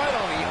 right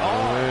on the Oh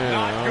arm. man,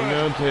 not I'm good.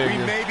 no we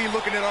taker. may be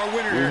looking at our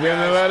winner We've here,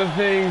 done a guys. lot of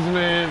things,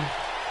 man.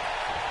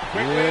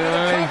 Quickly Yeah, into the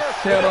I cover.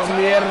 settle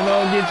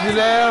mierda, get you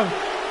down.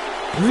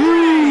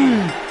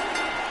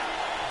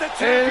 The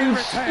champion And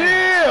retains.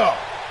 still.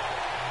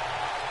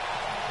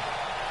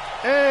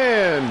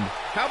 And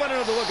How about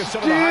another look at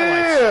some of the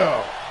highlights?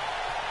 still.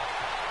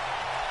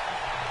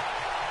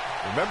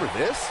 Remember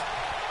this?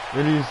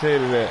 What do you say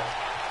to that?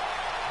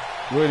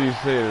 What do you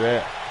say to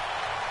that?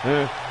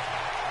 Huh?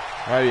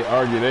 How do you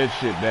argue that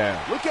shit down?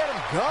 Look at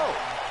him go.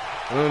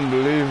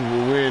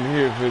 Unbelievable win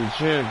here for the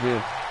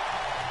champion.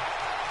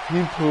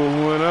 He pulled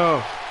one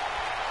off.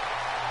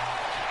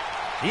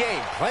 He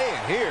ain't playing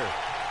here.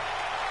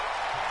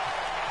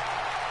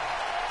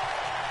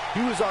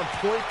 He was on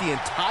point the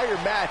entire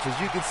match, as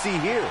you can see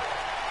here.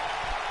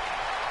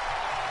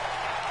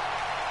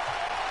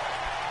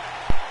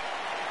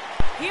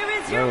 Here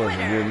is That your was a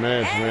winner. good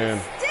match, and man.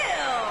 Still,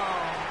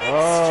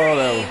 Oh,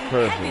 that was Extreme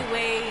perfect.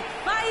 Heavyweight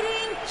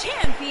Fighting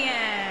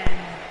Champion,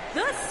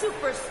 the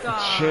Superstar.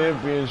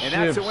 Championship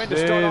And that's a win to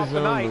start off stays the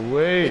on night. the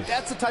way. If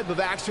that's the type of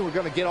action we're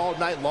going to get all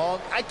night long,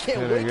 I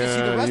can't wait to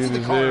see the rest you of the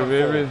card deserve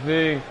unfold.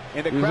 everything.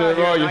 And the You crowd deserve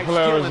here all your tonight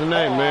flowers feeling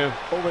tonight, awe man.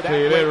 over that Tell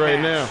you that great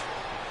right match. now.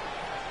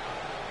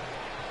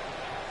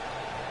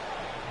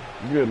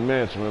 Good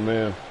match, my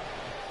man.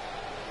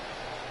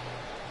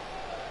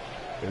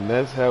 And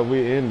that's how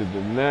we ended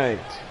the night.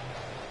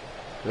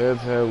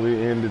 That's how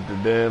we ended the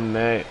damn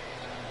night.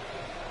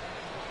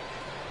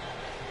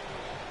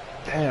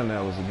 Damn,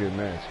 that was a good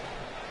match.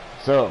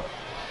 So,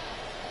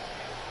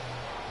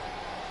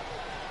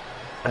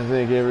 I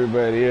think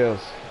everybody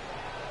else,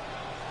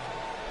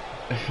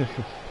 I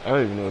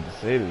don't even know what to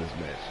say to this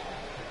match,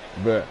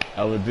 but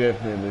I would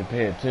definitely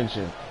pay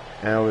attention,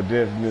 and I would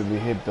definitely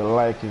hit the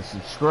like and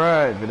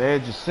subscribe and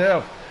add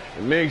yourself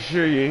and make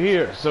sure you're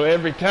here. So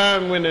every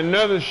time when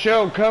another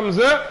show comes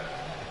up,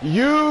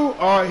 you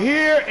are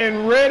here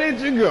and ready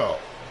to go.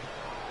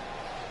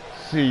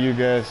 See you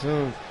guys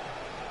soon.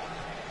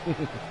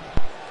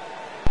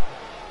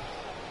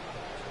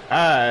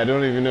 I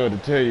don't even know what to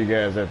tell you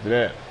guys after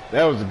that.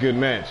 That was a good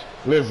match.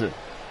 Listen,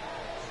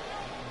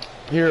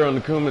 here on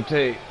the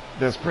Kumate,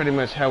 that's pretty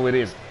much how it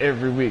is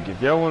every week.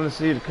 If y'all want to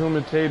see the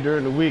Kumate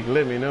during the week,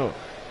 let me know,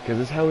 because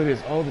it's how it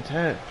is all the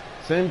time.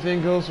 Same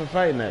thing goes for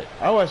Fight Night.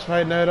 I watch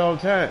Fight Night all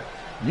the time.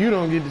 You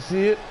don't get to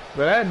see it,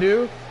 but I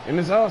do, and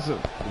it's awesome.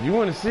 If you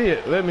want to see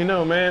it, let me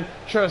know, man.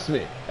 Trust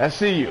me, I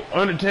see you.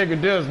 Undertaker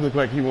does look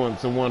like he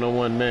wants a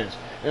one-on-one match,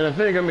 and I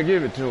think I'm going to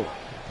give it to him.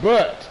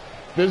 But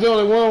there's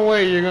only one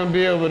way you're going to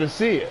be able to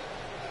see it.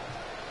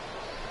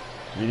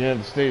 You have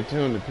to stay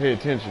tuned and pay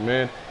attention,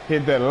 man.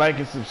 Hit that like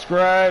and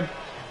subscribe.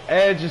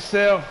 Add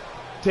yourself.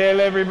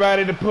 Tell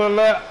everybody to pull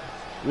up.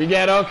 We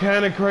got all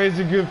kind of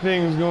crazy good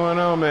things going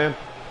on, man.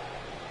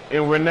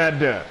 And we're not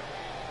done.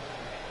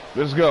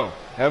 Let's go.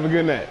 Have a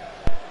good night.